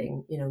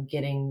rewarding,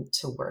 getting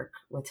to work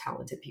with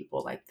talented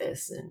people like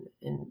this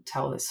and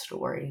tell this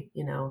story,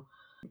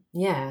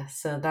 Yeah.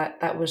 So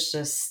that was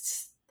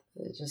just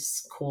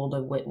cool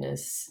to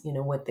witness,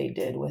 what they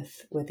did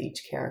with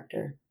each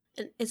character.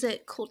 Is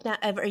it cool now?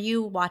 Are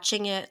you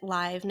watching it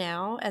live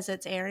now as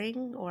it's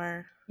airing,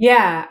 or?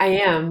 Yeah, I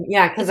am.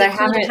 Yeah, because I cool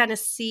haven't to kind of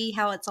see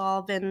how it's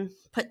all been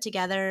put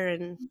together.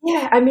 And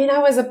yeah, I mean, I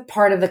was a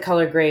part of the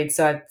color grade,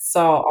 so I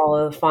saw all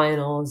of the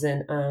finals,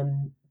 and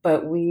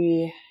but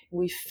we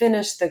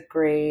finished the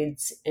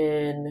grades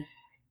in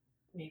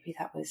maybe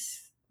that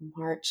was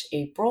March,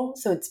 April.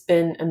 So it's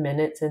been a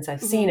minute since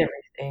I've seen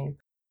everything.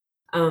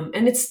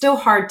 And it's still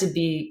hard to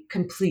be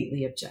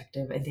completely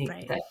objective. I think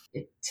that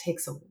it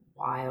takes a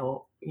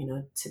while,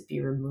 to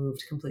be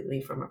removed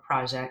completely from a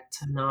project,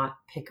 to not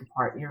pick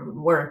apart your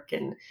own work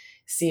and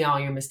see all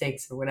your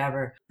mistakes or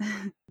whatever.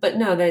 But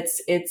no,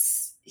 it's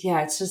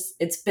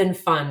been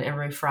fun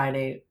every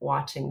Friday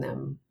watching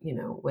them,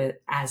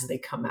 as they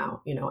come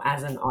out,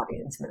 as an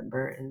audience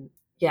member. And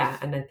yeah,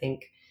 and I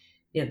think,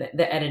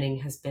 the editing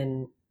has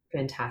been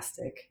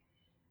fantastic.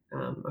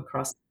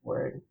 Across the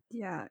board.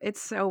 Yeah,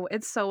 it's so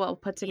well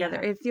put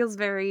together. It feels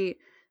very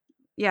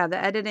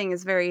the editing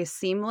is very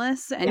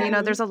seamless,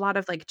 and there's a lot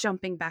of like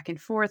jumping back and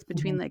forth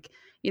between like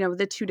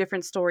the two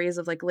different stories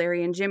of like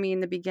Larry and Jimmy in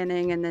the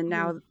beginning, and then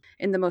now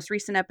in the most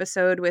recent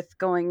episode with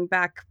going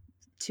back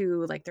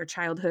to like their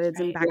childhoods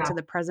and back to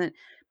the present.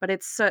 But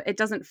it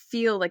doesn't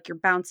feel like you're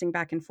bouncing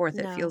back and forth.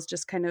 It feels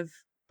just kind of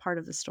part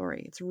of the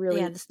story. It's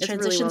really the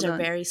transitions are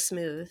very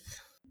smooth.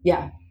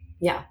 Yeah,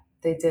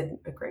 they did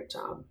a great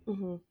job.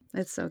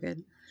 It's so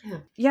good.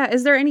 Yeah.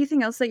 Is there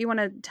anything else that you want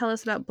to tell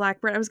us about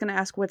Blackbird? I was going to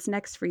ask what's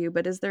next for you,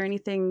 but is there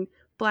anything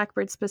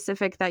Blackbird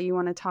specific that you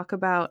want to talk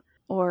about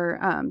or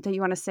that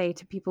you want to say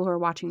to people who are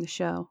watching the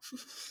show?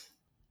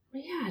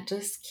 Yeah,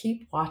 just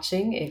keep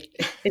watching it.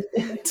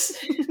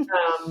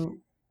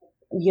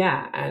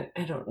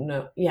 I don't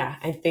know. Yeah,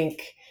 I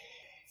think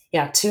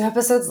 2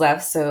 episodes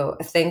left. So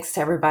thanks to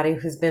everybody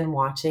who's been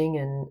watching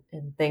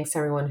and thanks to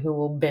everyone who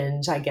will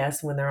binge, I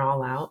guess, when they're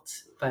all out.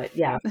 But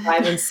 5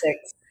 and 6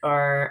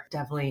 are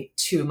definitely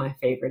 2 of my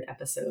favorite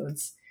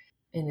episodes.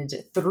 And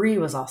 3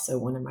 was also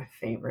one of my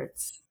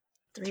favorites.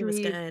 3 was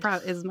good.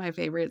 Is my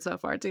favorite so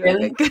far too.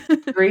 Really? I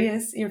think. 3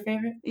 is your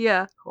favorite?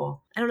 Yeah.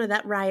 Cool. I don't know,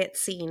 that riot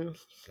scene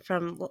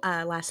from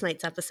last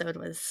night's episode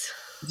was...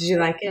 Did you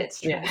like it?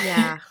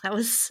 Yeah. That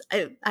was...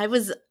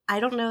 I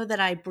don't know that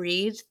I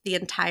breathed the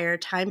entire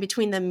time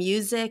between the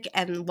music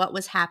and what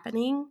was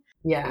happening.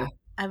 Yeah.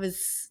 I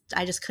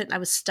just couldn't... I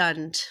was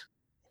stunned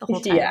the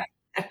whole time. Yeah.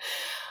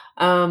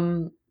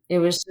 It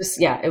was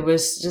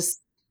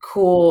just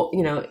cool.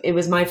 It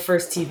was my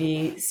first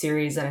TV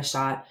series that I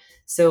shot.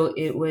 So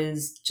it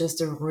was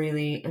just a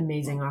really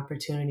amazing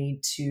opportunity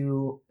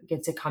to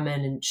get to come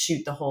in and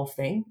shoot the whole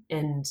thing.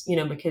 And,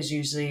 because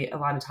usually a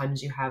lot of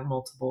times you have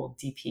multiple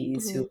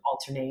DPs who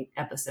alternate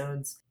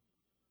episodes.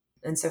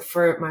 And so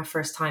for my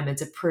first time,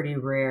 it's a pretty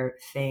rare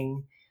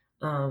thing.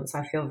 So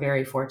I feel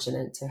very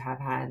fortunate to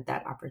have had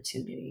that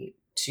opportunity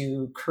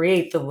to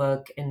create the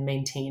look and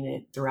maintain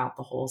it throughout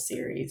the whole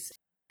series.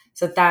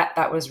 So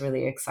that was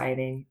really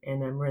exciting,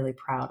 and I'm really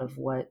proud of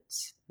what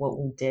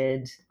we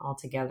did all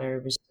together.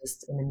 It was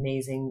just an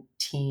amazing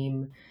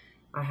team.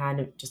 I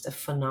had just a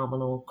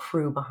phenomenal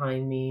crew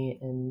behind me,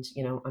 and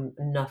I'm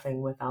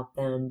nothing without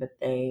them, but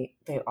they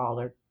all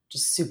are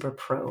just super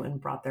pro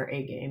and brought their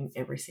A game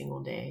every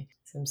single day.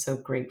 So I'm so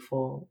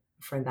grateful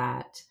for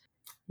that.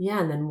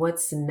 Yeah, and then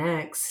what's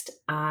next?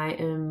 I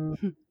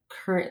am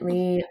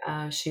currently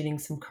shooting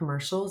some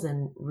commercials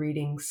and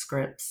reading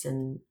scripts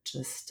and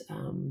just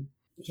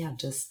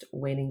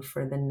waiting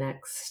for the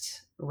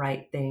next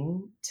right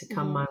thing to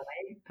come my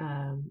way,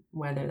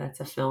 whether that's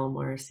a film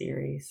or a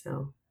series.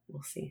 So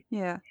we'll see.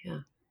 Yeah.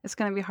 It's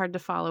going to be hard to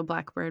follow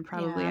Blackbird,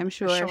 probably, I'm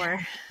sure. For sure.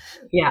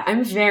 Yeah,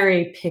 I'm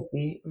very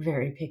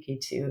picky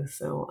too.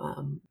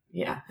 So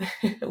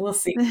we'll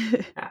see.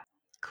 Yeah.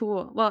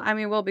 Cool. Well, I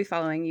mean, we'll be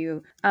following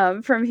you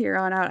from here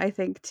on out, I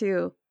think,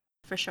 too.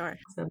 For sure.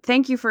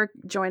 Thank you for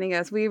joining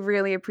us. We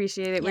really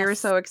appreciate it. Yes. We were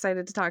so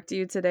excited to talk to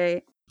you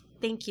today.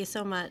 Thank you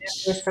so much.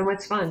 It was so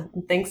much fun.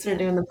 Thanks for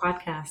doing the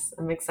podcast.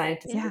 I'm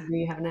excited to see who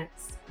you have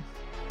next.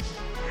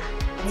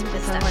 Thank you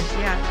so much.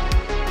 Yeah.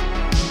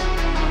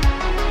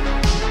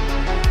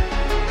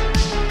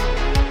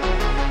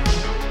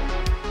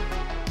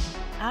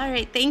 All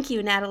right. Thank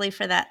you, Natalie,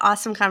 for that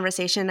awesome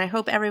conversation. I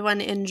hope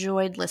everyone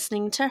enjoyed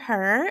listening to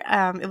her.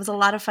 It was a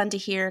lot of fun to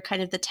hear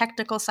kind of the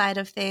technical side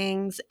of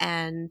things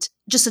and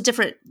just a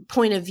different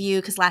point of view,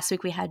 because last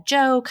week we had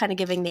Joe kind of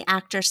giving the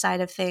actor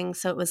side of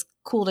things. So it was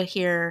cool to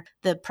hear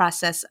the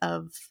process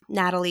of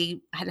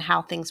Natalie and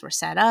how things were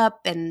set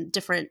up and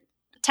different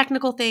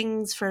technical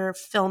things for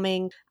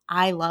filming.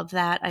 I love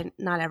that.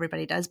 Not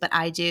everybody does, but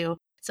I do.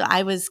 So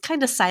I was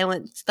kind of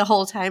silent the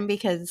whole time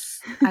because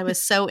I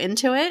was so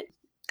into it.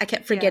 I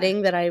kept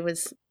forgetting that I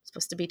was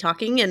supposed to be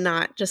talking and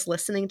not just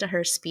listening to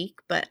her speak,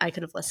 but I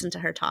could have listened to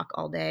her talk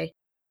all day.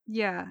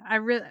 Yeah, I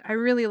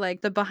really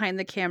like the behind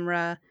the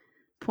camera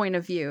point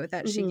of view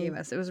that she gave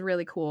us. It was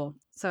really cool.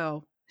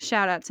 So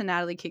shout out to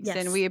Natalie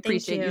Kingston. Yes, we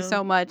appreciate you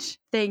so much.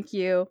 Thank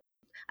you.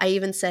 I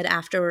even said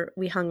after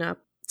we hung up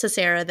to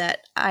Sarah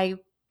that I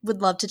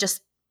would love to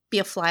just be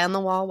a fly on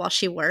the wall while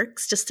she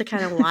works, just to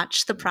kind of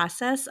watch the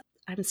process.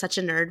 I'm such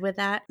a nerd with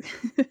that.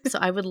 So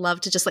I would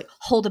love to just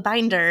hold a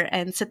binder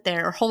and sit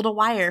there, or hold a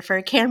wire for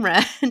a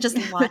camera and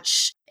just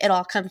watch it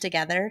all come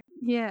together.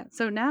 Yeah.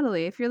 So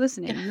Natalie, if you're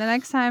listening, the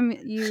next time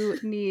you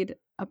need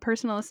a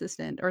personal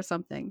assistant or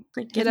something,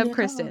 hit up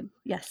Kristen.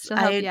 Yes.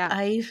 Help you out.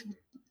 I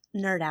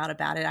nerd out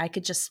about it. I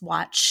could just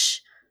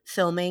watch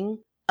filming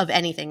of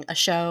anything, a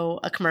show,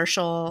 a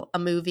commercial, a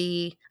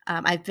movie.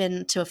 I've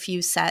been to a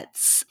few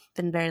sets,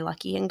 been very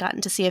lucky and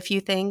gotten to see a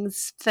few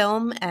things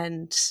film,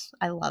 and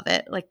I love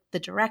it. Like the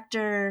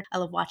director, I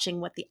love watching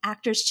what the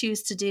actors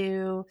choose to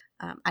do.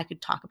 I could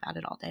talk about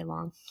it all day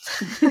long.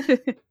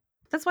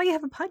 That's why you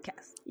have a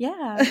podcast.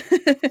 Yeah.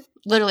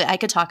 Literally, I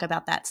could talk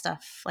about that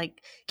stuff,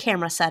 like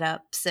camera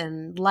setups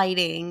and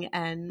lighting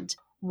and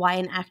why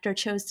an actor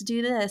chose to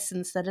do this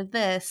instead of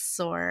this,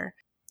 or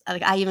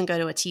I even go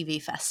to a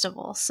TV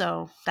festival.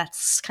 So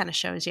that's kind of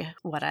shows you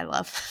what I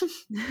love.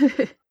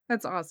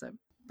 That's awesome.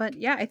 But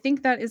yeah, I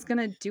think that is going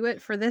to do it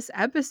for this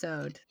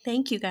episode.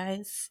 Thank you,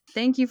 guys.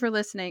 Thank you for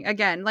listening.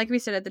 Again, like we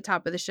said at the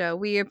top of the show,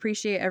 we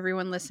appreciate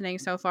everyone listening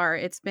so far.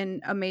 It's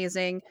been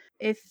amazing.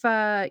 If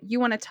you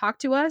want to talk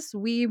to us,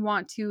 we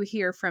want to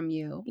hear from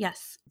you.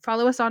 Yes.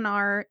 Follow us on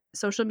our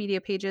social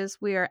media pages.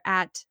 We are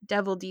at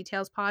Devil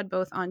Details Pod,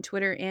 both on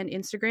Twitter and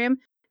Instagram.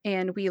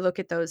 And we look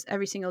at those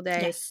every single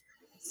day. Yes.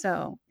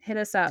 So hit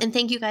us up. And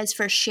thank you guys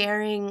for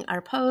sharing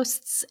our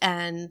posts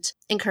and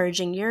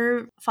encouraging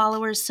your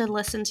followers to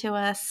listen to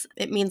us.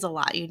 It means a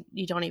lot.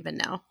 You don't even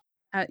know.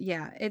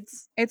 Yeah,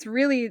 it's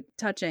really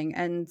touching.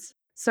 And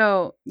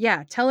so,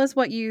 yeah, tell us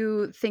what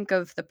you think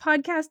of the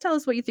podcast. Tell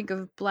us what you think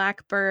of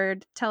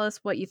Blackbird. Tell us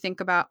what you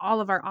think about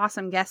all of our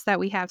awesome guests that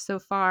we have so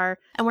far.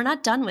 And we're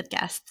not done with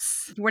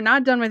guests. We're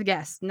not done with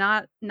guests.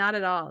 Not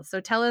at all. So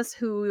tell us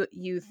who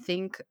you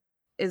think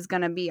is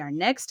going to be our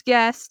next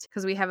guest,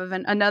 because we have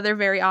another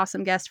very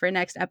awesome guest for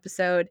next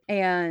episode.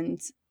 And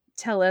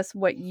tell us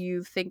what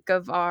you think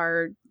of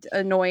our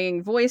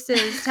annoying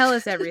voices. Tell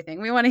us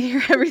everything. We want to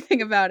hear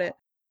everything about it,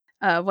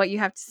 what you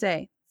have to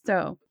say.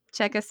 So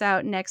check us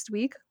out next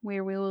week,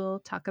 where we will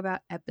talk about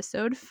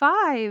episode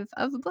 5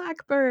 of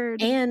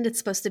Blackbird. And it's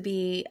supposed to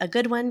be a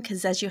good one,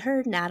 because as you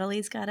heard,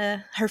 Natalie's got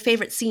her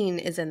favorite scene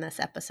is in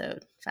this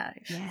episode 5.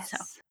 Yes. So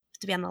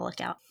to be on the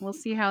lookout. We'll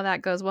see how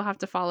that goes. We'll have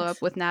to follow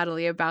up with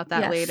Natalie about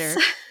that later.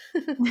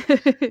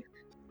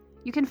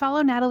 You can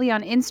follow Natalie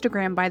on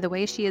Instagram, by the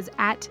way. She is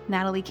at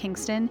Natalie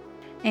Kingston.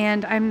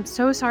 And I'm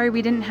so sorry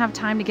we didn't have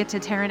time to get to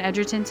Taryn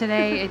Edgerton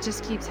today. It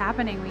just keeps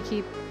happening. We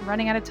keep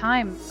running out of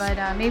time,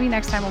 but maybe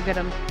next time we'll get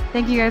them.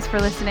 Thank you guys for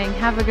listening.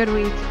 Have a good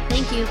week.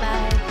 Thank you.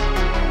 Bye.